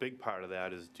a big part of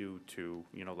that is due to,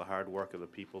 the hard work of the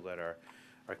people that are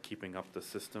keeping up the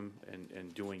system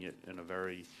and doing it in a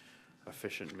very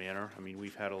efficient manner. I mean,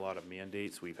 we've had a lot of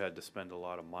mandates, we've had to spend a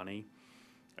lot of money,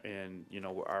 and,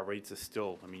 our rates are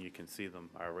still, I mean, you can see them,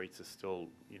 our rates are still,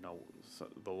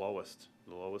 the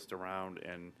lowest around,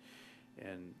 and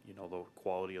the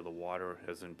quality of the water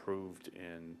has improved,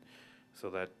 and so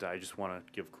that I just want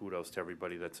to give kudos to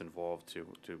everybody that's involved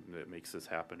that makes this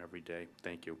happen every day.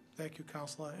 Thank you. Thank you,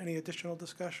 Councilor. Any additional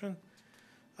discussion?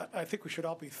 I think we should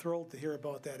all be thrilled to hear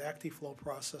about that ActiFlow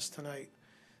process tonight,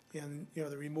 and,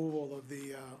 the removal of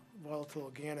the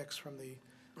volatile organics from the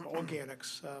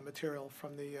material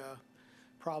from the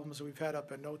problems that we've had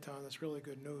up in Notown. That's really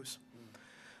good news.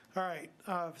 All right,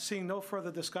 seeing no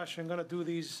further discussion, I'm going to do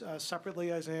these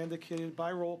separately as I indicated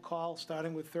by roll call,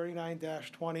 starting with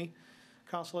 39-20.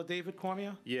 Councilor David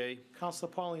Cormier? Yay.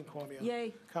 Councilor Pauline Cormier?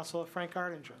 Yay. Councilor Frank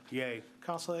Ardinger? Yay.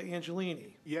 Councilor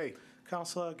Angelini? Yay.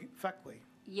 Councilor Feckley?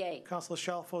 Yay. Councilor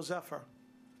Shalfo Zephyr?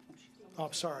 Oh,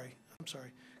 I'm sorry.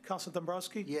 Councilor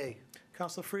Dombrowski? Yay.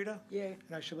 Councilor Frida? Yay.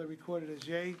 And I shall be recorded as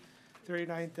yay.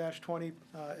 39-20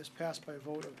 is passed by a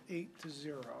vote of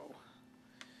 8-0.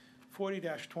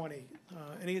 40-20.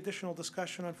 Any additional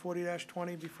discussion on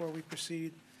 40-20 before we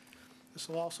proceed? This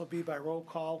will also be by roll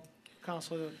call.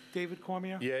 Councilor David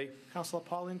Cormier? Yay. Councilor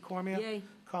Pauline Cormier? Yay.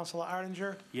 Councilor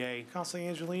Ardinger? Yay. Councilor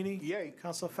Angelini? Yay.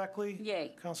 Councilor Feckley?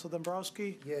 Yay. Councilor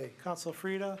Dombrowski? Yay. Councilor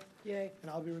Frida? Yay.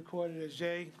 And I'll be recorded as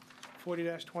yay.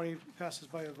 40-20 passes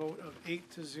by a vote of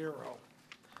 8-0.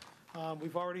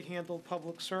 We've already handled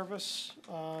public service.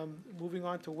 Moving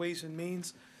on to Ways and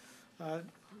Means.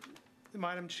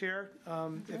 Madam Chair,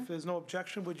 if there's no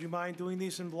objection, would you mind doing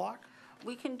these in block?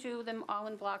 We can do them all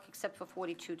in block except for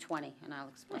 4220, and I'll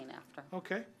explain after.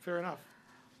 Okay, fair enough.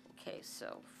 Okay,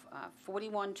 so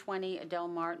 4120, Adele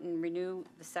Martin, renew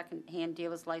the second-hand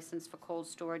dealer's license for cold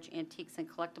storage, antiques, and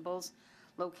collectibles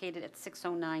located at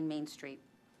 609 Main Street.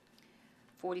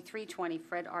 4320,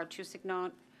 Fred R.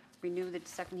 Chusignaut, renew the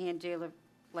second-hand dealer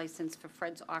license for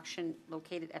Fred's Auction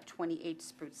located at 28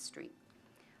 Spruce Street.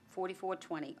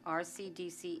 4420,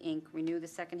 RCDC Inc., renew the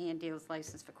second-hand dealer's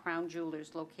license for Crown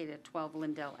Jewelers located at 12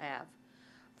 Lindell Ave.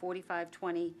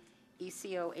 4520,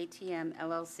 ECO ATM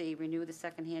LLC, renew the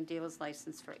second-hand dealer's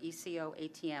license for ECO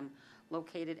ATM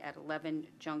located at 11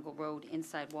 Jungle Road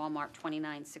inside Walmart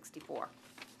 2964.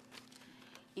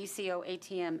 ECO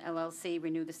ATM LLC,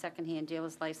 renew the second-hand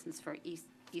dealer's license for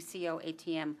ECO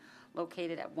ATM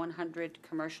located at 100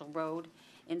 Commercial Road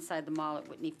inside the mall at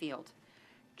Whitney Field.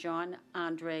 John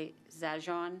Andre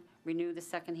Zajon, renew the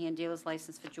second-hand dealer's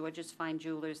license for George's Fine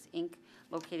Jewelers, Inc.,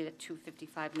 located at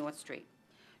 255 North Street.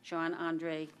 John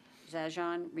Andre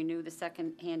Zajon, renew the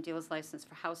second-hand dealer's license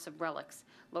for House of Relics,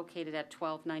 located at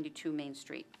 1292 Main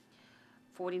Street.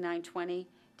 4920,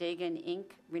 Dagan, Inc.,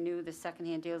 renew the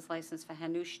second-hand dealer's license for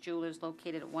Hanush Jewelers,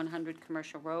 located at 100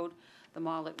 Commercial Road, the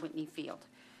mall at Whitney Field.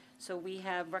 So we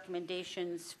have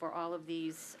recommendations for all of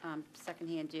these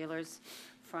second-hand dealers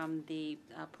from the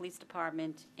police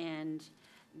department and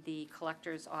the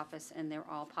collector's office, and they're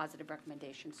all positive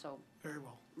recommendations. So Very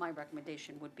well. my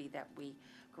recommendation would be that we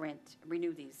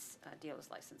renew these dealers'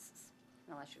 licenses.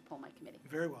 I'll ask you to pull my committee.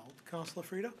 Very well. Councilor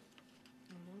Frida?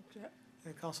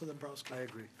 And Councilor Dombrowski? I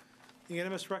agree. The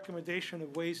unanimous recommendation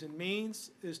of Ways and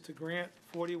Means is to grant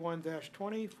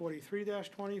 41-20,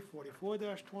 43-20,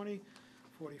 44-20,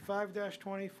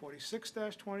 45-20,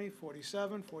 46-20,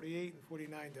 47, 48, and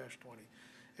 49-20.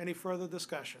 Any further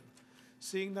discussion?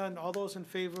 Seeing none, all those in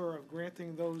favor of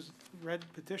granting those read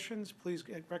petitions, please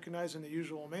get recognized in the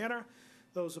usual manner.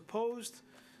 Those opposed,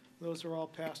 those are all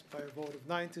passed by a vote of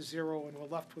 9-0, and we're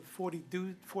left with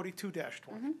 42-20.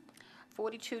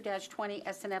 42-20,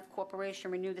 SNF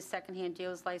Corporation, renew the second-hand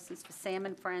dealer's license for Sam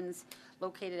and Friends,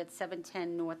 located at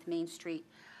 710 North Main Street.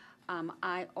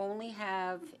 I only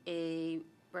have a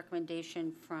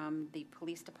recommendation from the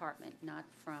police department, not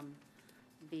from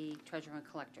the treasurer and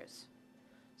collectors.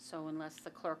 So unless the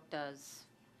clerk does,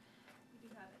 You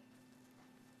do have it.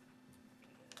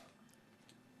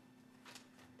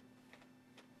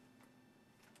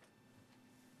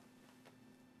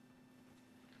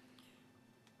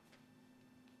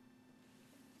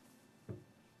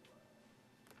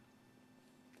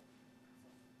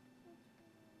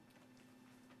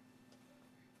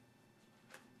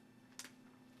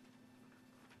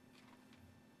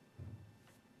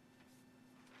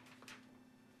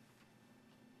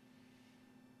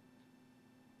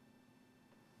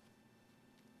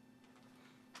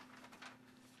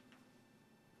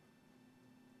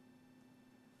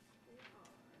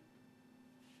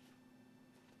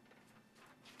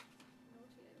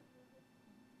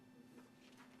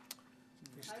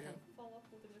 I will follow up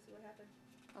with him to see what happened.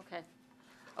 okay.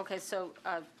 Okay, so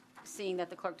seeing that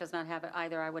the clerk does not have it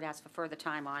either, I would ask for further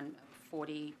time on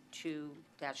 42-20,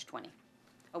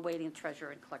 awaiting the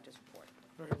treasurer and collector's report.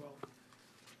 Very well.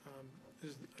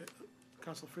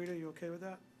 Council Frida, you okay with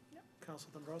that? Yep. Council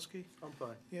Dombrowski? I'm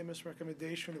fine. EMS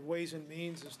recommendation of Ways and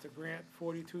Means is to grant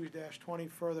 42-20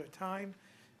 further time.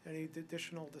 Any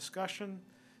additional discussion?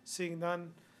 Seeing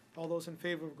none, all those in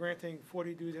favor of granting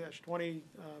 42-20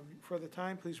 further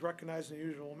time, please recognize in the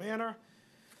usual manner.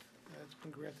 It's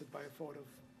been granted by a vote of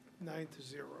 9-0.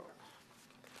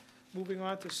 Moving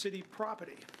on to city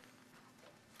property.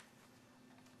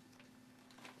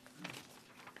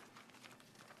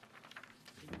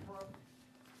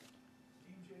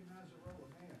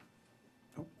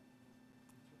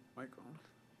 Mic on.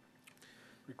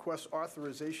 Request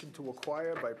authorization to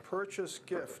acquire by purchase,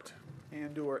 gift,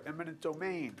 and/or eminent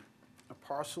domain a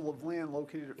parcel of land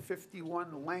located at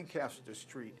 51 Lancaster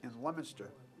Street in Leominster,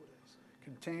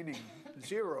 containing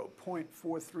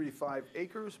 0.435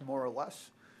 acres, more or less,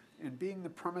 and being the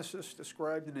premises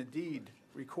described in a deed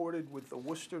recorded with the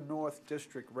Worcester North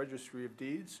District Registry of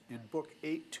Deeds in Book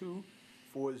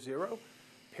 8240,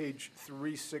 page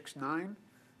 369,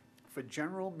 for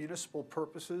general municipal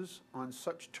purposes on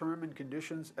such term and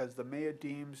conditions as the mayor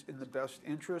deems in the best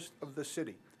interest of the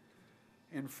city.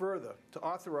 And further, to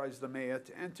authorize the mayor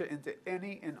to enter into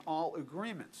any and all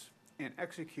agreements and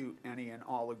execute any and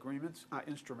all agreements,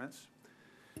 instruments,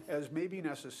 as may be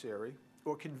necessary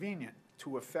or convenient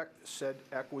to effect said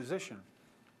acquisition.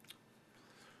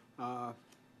 Mr.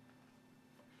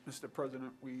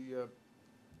 President, we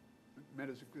met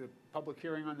as a public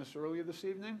hearing on this earlier this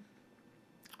evening,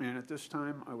 and at this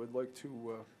time, I would like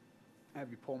to have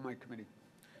you poll my committee.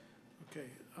 Okay,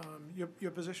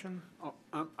 your position? Oh,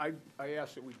 I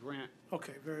asked that we grant.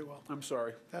 Okay, very well. I'm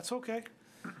sorry. That's okay.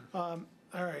 All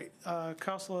right,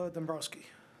 Councilor Dombrowski.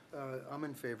 I'm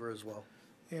in favor as well.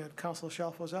 And Councilor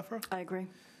Shalfo Zephyr? I agree.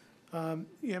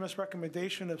 EMS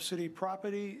recommendation of city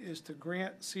property is to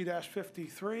grant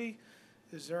C-53.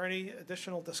 Is there any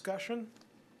additional discussion?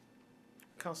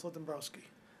 Councilor Dombrowski.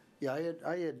 Yeah,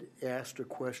 I had asked a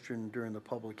question during the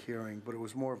public hearing, but it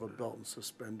was more of a belt and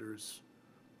suspenders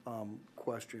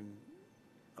question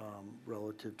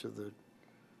relative to the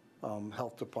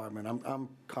health department. I'm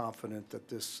confident that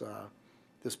this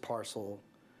parcel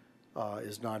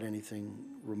is not anything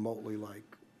remotely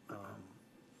like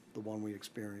the one we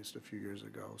experienced a few years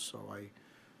ago. So I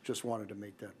just wanted to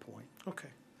make that point. Okay.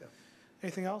 Yeah.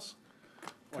 Anything else?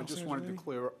 Well, I just wanted to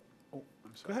clear up. Oh,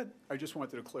 I'm sorry. Go ahead. I just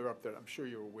wanted to clear up that I'm sure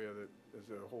you're aware that there's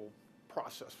a whole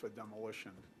process for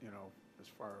demolition, as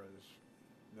far as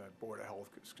the Board of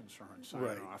Health is concerned, signing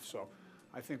Right. off. So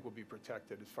I think we'll be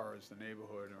protected as far as the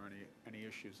neighborhood or any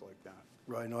issues like that.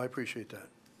 Right, no, I appreciate that.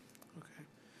 Okay.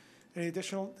 Any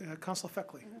additional, Councilor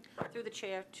Feckley? Through the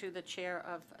chair to the chair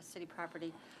of city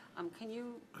property, can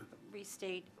you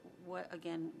restate what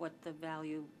the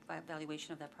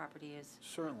valuation of that property is?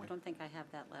 Certainly. I don't think I have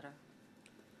that letter.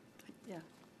 Yeah.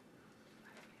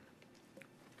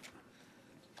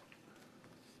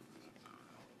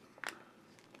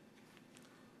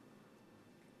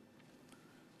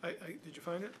 Did you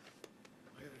find it?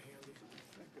 I have it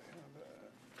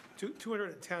handy.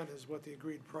 210 is what the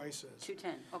agreed price is.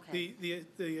 210, okay.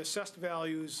 The assessed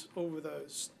values over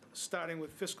starting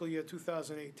with fiscal year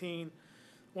 2018,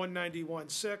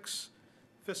 191.6,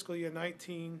 fiscal year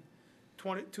 19,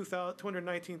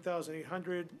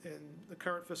 219,800, and the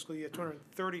current fiscal year,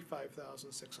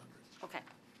 235,600. Okay,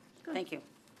 thank you.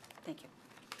 Thank you.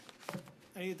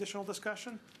 Any additional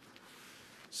discussion?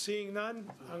 Seeing none,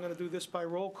 I'm going to do this by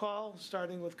roll call,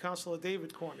 starting with Councilor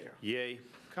David Cormier. Yay.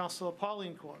 Councilor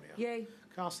Pauline Cormier. Yay.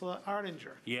 Councilor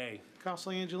Arndinger. Yay.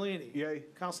 Councilor Angelini. Yay.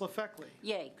 Councilor Feckley.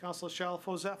 Yay. Councilor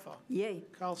Shalfo Zephyr. Yay.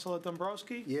 Councilor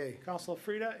Dombrowski. Yay. Councilor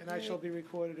Frida, and I shall be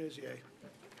recorded as yay.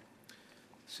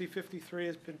 C-53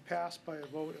 has been passed by a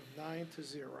vote of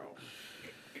 9-0.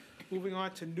 Moving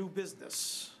on to new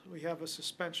business. We have a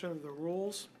suspension of the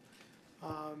rules.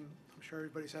 I'm sure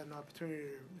everybody's had an opportunity to,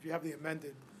 if you have the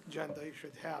amended agenda, you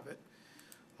should have it.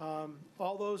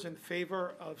 All those in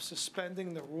favor of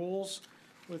suspending the rules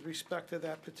with respect to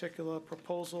that particular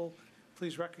proposal,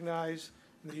 please recognize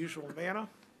in the usual manner.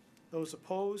 Those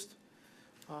opposed,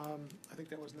 I think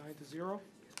that was 9-0.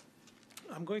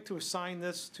 I'm going to assign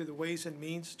this to the Ways and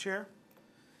Means Chair.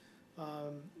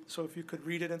 So if you could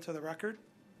read it into the record.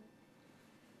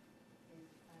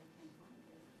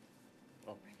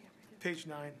 Page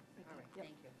 9. All right, thank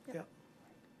you. Yeah.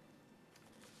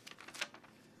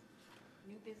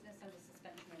 New business under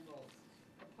suspension of rules.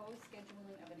 Proposed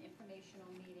scheduling of an informational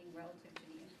meeting relative to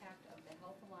the impact of the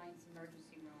Health Alliance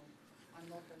Emergency Room on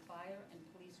local fire and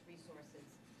police resources,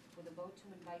 with a vote to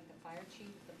invite the fire chief,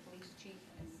 the police chief,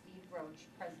 and Steve Roach,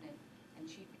 president and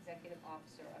chief executive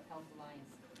officer of Health Alliance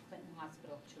Clinton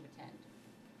Hospital, to attend.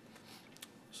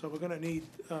 So we're going to need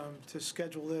to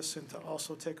schedule this and to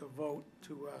also take a vote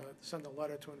to send a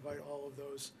letter to invite all of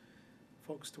those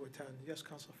folks to attend. Yes,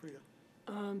 Councilor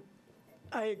Frida?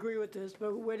 I agree with this,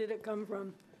 but where did it come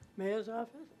from? Mayor's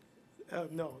office?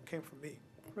 No, it came from me.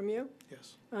 From you?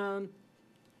 Yes.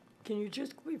 Can you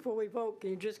just, before we vote,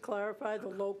 can you just clarify the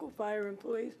local fire and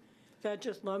police? Is that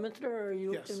just Leominster, or are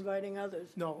you Yes. inviting others?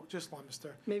 No, just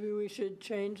Leominster. Maybe we should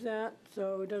change that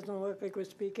so it doesn't look like we're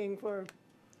speaking for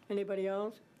anybody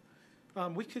else?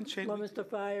 We can change. Leominster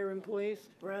Fire and Police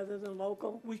rather than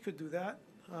local? We could do that.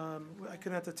 I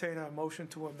can entertain a motion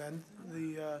to amend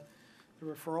the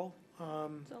referral.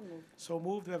 So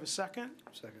moved. Do we have a second?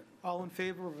 Second. All in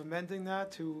favor of amending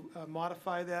that to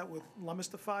modify that with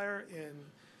Leominster Fire and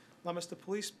Leominster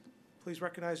Police, please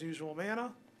recognize the usual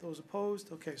manner. Those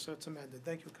opposed? Okay, so it's amended.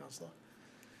 Thank you, Councilor.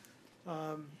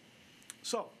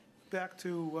 So back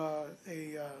to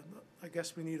I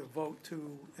guess we need a vote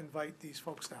to invite these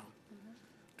folks down.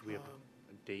 Do we have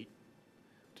a date?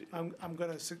 I'm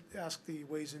going to ask the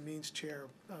Ways and Means Chair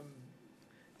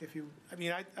if you, I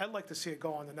mean, I'd like to see it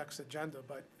go on the next agenda,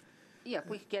 but. Yeah, if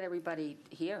we could get everybody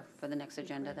here for the next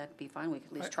agenda, that'd be fine. We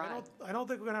could at least try. I don't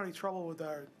think we're going to have any trouble with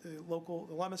the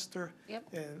Leominster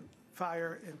Yep. and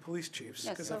fire and police chiefs,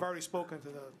 Yes, because so- I've already spoken to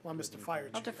the Leominster Fire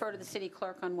I'll Chief. defer to the city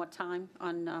clerk on what time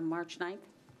on March 9th.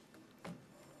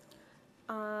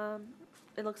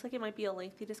 It looks like it might be a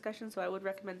lengthy discussion, so I would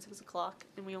recommend 6 o'clock,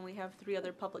 and we only have 3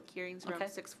 other public hearings around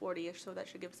Okay. 6:40-ish, so that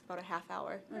should give us about a half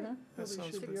hour. That Probably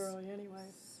sounds should be good. early anyway.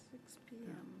 6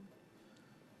 PM.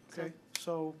 Okay,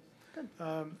 so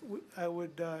I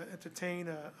would entertain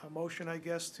a motion, I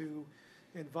guess, to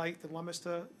invite the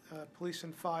Leominster Police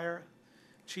and Fire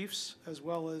Chiefs, as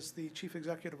well as the Chief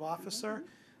Executive Officer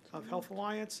of Health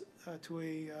Alliance, to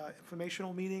a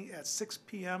informational meeting at 6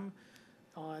 PM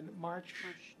on March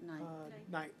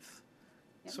 9th.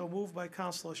 Yep. So moved by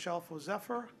Councilor Shalfo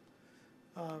Zephyr,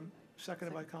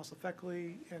 seconded by Councilor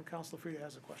Feckley, and Councilor Frida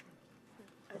has a question.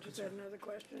 I just had another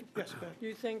question. Yes, go ahead. Do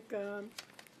you think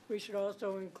we should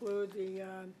also include the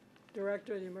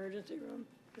director of the emergency room,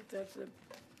 if that's the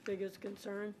biggest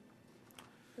concern,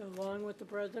 along with the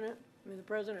president? I mean, the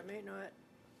president may not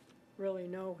really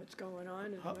know what's going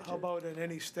on as much as... How about in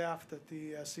any staff that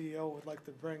the CEO would like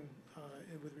to bring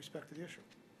in with respect to the issue?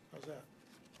 How's that?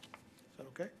 Is that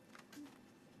okay?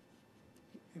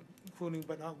 Including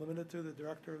but not limited to the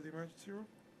director of the emergency room?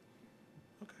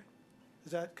 Okay.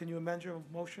 Is that, can you amend your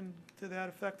motion to that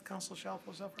effect, Councilor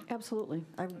Shalfo Zephyr? Absolutely.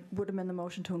 I would amend the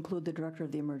motion to include the director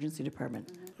of the emergency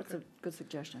department. That's a Okay. good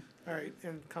suggestion. All right,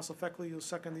 and Councilor Feckley, you'll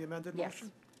second the amended Yes.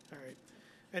 motion? All right.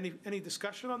 Any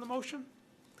discussion on the motion?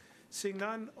 Seeing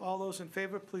none, all those in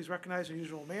favor, please recognize the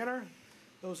usual manner.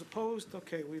 Those opposed,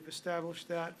 okay, we've established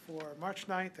that for March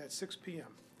 9th at 6 PM.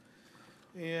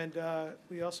 And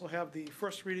we also have the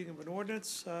first reading of an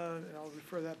ordinance, and I'll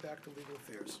refer that back to Legal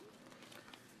Affairs.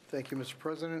 Thank you, Mr.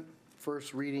 President.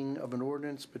 First reading of an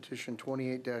ordinance, petition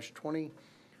 28-20.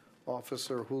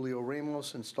 Officer Julio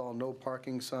Ramos install no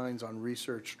parking signs on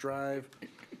Research Drive.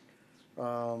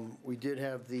 We did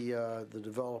have the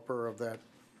developer of that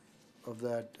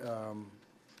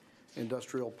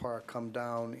industrial park come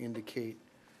down, indicate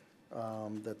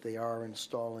that they are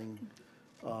installing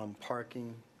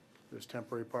parking. There's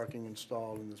temporary parking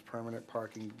installed and there's permanent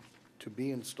parking to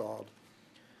be installed.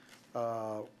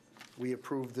 We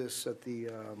approved this at the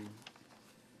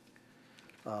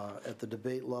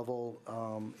debate level,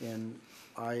 and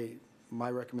my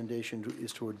recommendation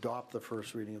is to adopt the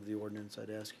first reading of the ordinance. I'd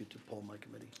ask you to poll my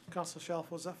committee. Councilor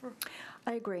Shalfo Zephyr?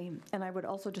 I agree, and I would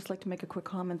also just like to make a quick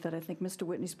comment that I think Mr.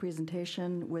 Whitney's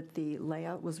presentation with the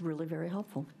layout was really very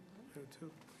helpful. Me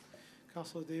too.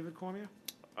 Councilor David Cormier?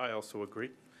 I also agree.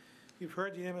 You've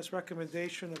heard the unanimous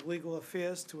recommendation of Legal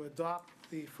Affairs to adopt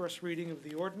the first reading of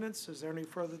the ordinance. Is there any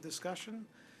further discussion?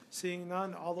 Seeing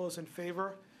none, all those in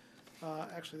favor?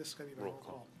 Actually, this is going to be a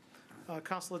roll call.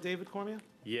 Counselor David Cormier?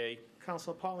 Yay.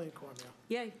 Counselor Pauline Cormier?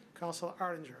 Yay. Counselor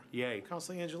Arndinger? Yay.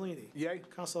 Counselor Angelini? Yay.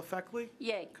 Counselor Feckley?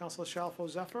 Yay. Counselor Shalfo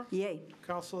Zephyr? Yay.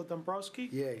 Counselor Dombrowski?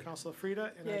 Yay. Counselor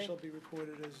Frida? And I Yay. shall be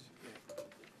recorded as yay.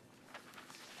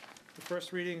 The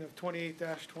first reading of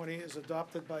 28-20 is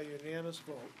adopted by unanimous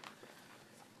vote.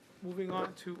 Moving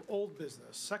on to old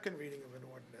business, second reading of an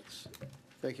ordinance.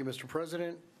 Thank you, Mr.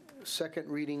 President. Second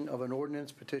reading of an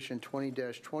ordinance, petition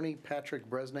 20-20, Patrick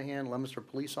Bresnahan, Leominster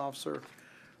Police Officer,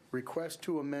 request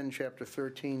to amend Chapter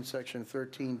 13, Section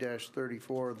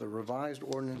 13-34 of the revised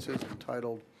ordinances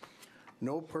entitled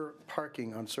No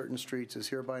Parking on Certain Streets is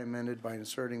hereby amended by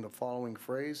inserting the following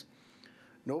phrase: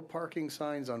 no parking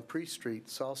signs on Priest Street,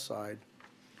 south side,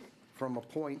 from a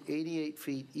point 88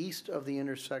 feet east of the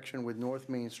intersection with North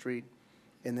Main Street,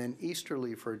 and then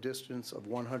easterly for a distance of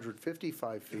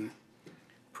 155 feet.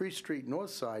 Priest Street, north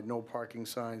side, no parking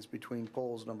signs between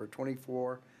poles number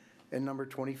 24 and number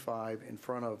 25 in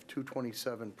front of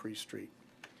 227 Priest Street.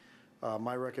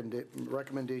 My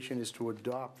recommendation is to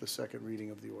adopt the second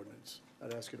reading of the ordinance.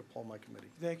 I'd ask you to poll my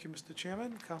committee. Thank you, Mr.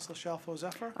 Chairman. Counselor Shalfo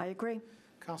Zephyr? I agree.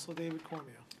 Counselor David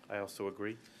Cormier? I also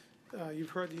agree.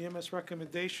 You've heard the EMS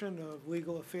recommendation of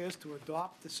Legal Affairs to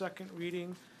adopt the second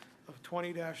reading of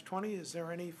 20-20. Is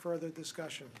there any further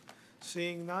discussion?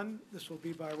 Seeing none, this will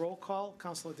be by roll call.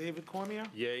 Counselor David Cormier?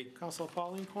 Yay. Counselor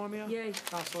Pauline Cormier? Yay.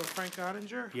 Counselor Frank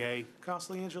Arndinger? Yay.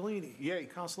 Counselor Angelini? Yay.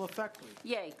 Counselor Feckley?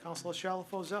 Yay. Counselor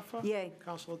Shalfo Zephyr? Yay.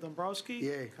 Counselor Dombrowski?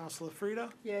 Yay. Counselor Frida?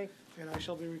 Yay. And I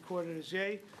shall be recorded as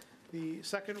yay. The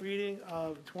second reading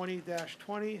of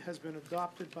 20-20 has been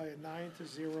adopted by a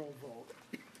 9-0 vote.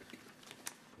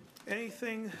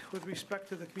 Anything with respect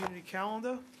to the community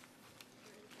calendar?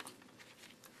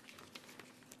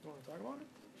 You want to talk about it?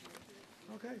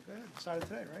 Okay, go ahead. Started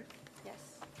today, right?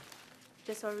 Yes.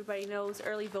 Just so everybody knows,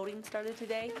 early voting started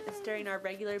today. It's during our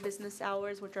regular business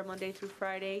hours, which are Monday through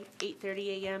Friday,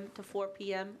 8:30 a.m. to 4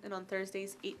 p.m., and on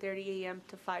Thursdays, 8:30 a.m.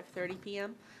 to 5:30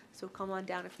 p.m. So come on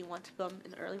down if you want to come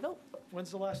and early vote.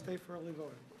 When's the last day for early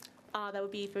voting? That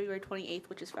would be February 28th,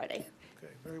 which is Friday.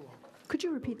 Okay, very well. Could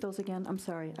you repeat those again? I'm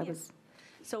sorry, I was,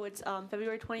 So it's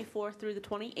February 24th through the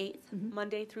 28th,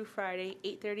 Monday through Friday,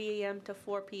 8:30 a.m. to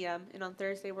 4 p.m., and on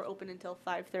Thursday, we're open until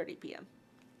 5:30 p.m.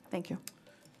 thank you.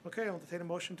 Okay, I'll entertain a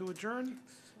motion to adjourn.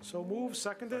 So moved,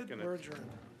 seconded, Seconded. we're adjourned.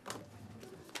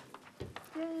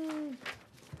 Yay.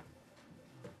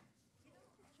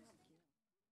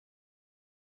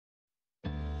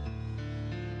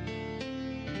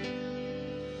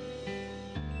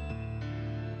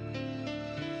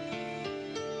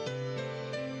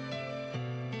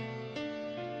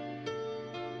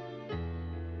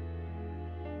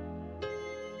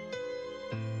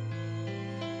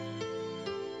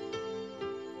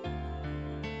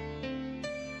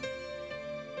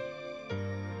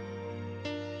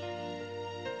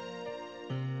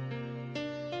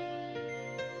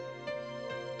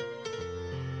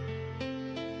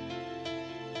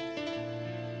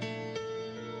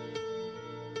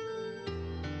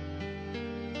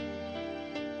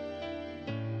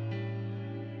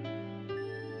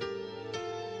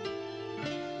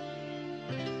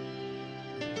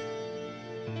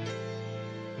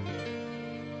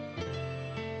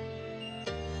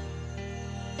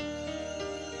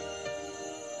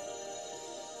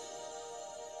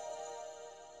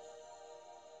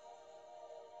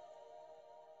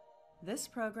 This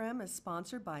program is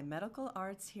sponsored by Medical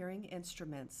Arts Hearing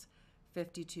Instruments,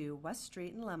 52 West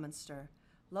Street in Leominster,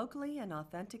 locally and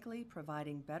authentically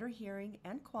providing better hearing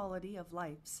and quality of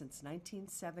life since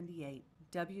 1978.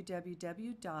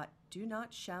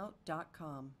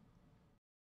 www.donotshout.com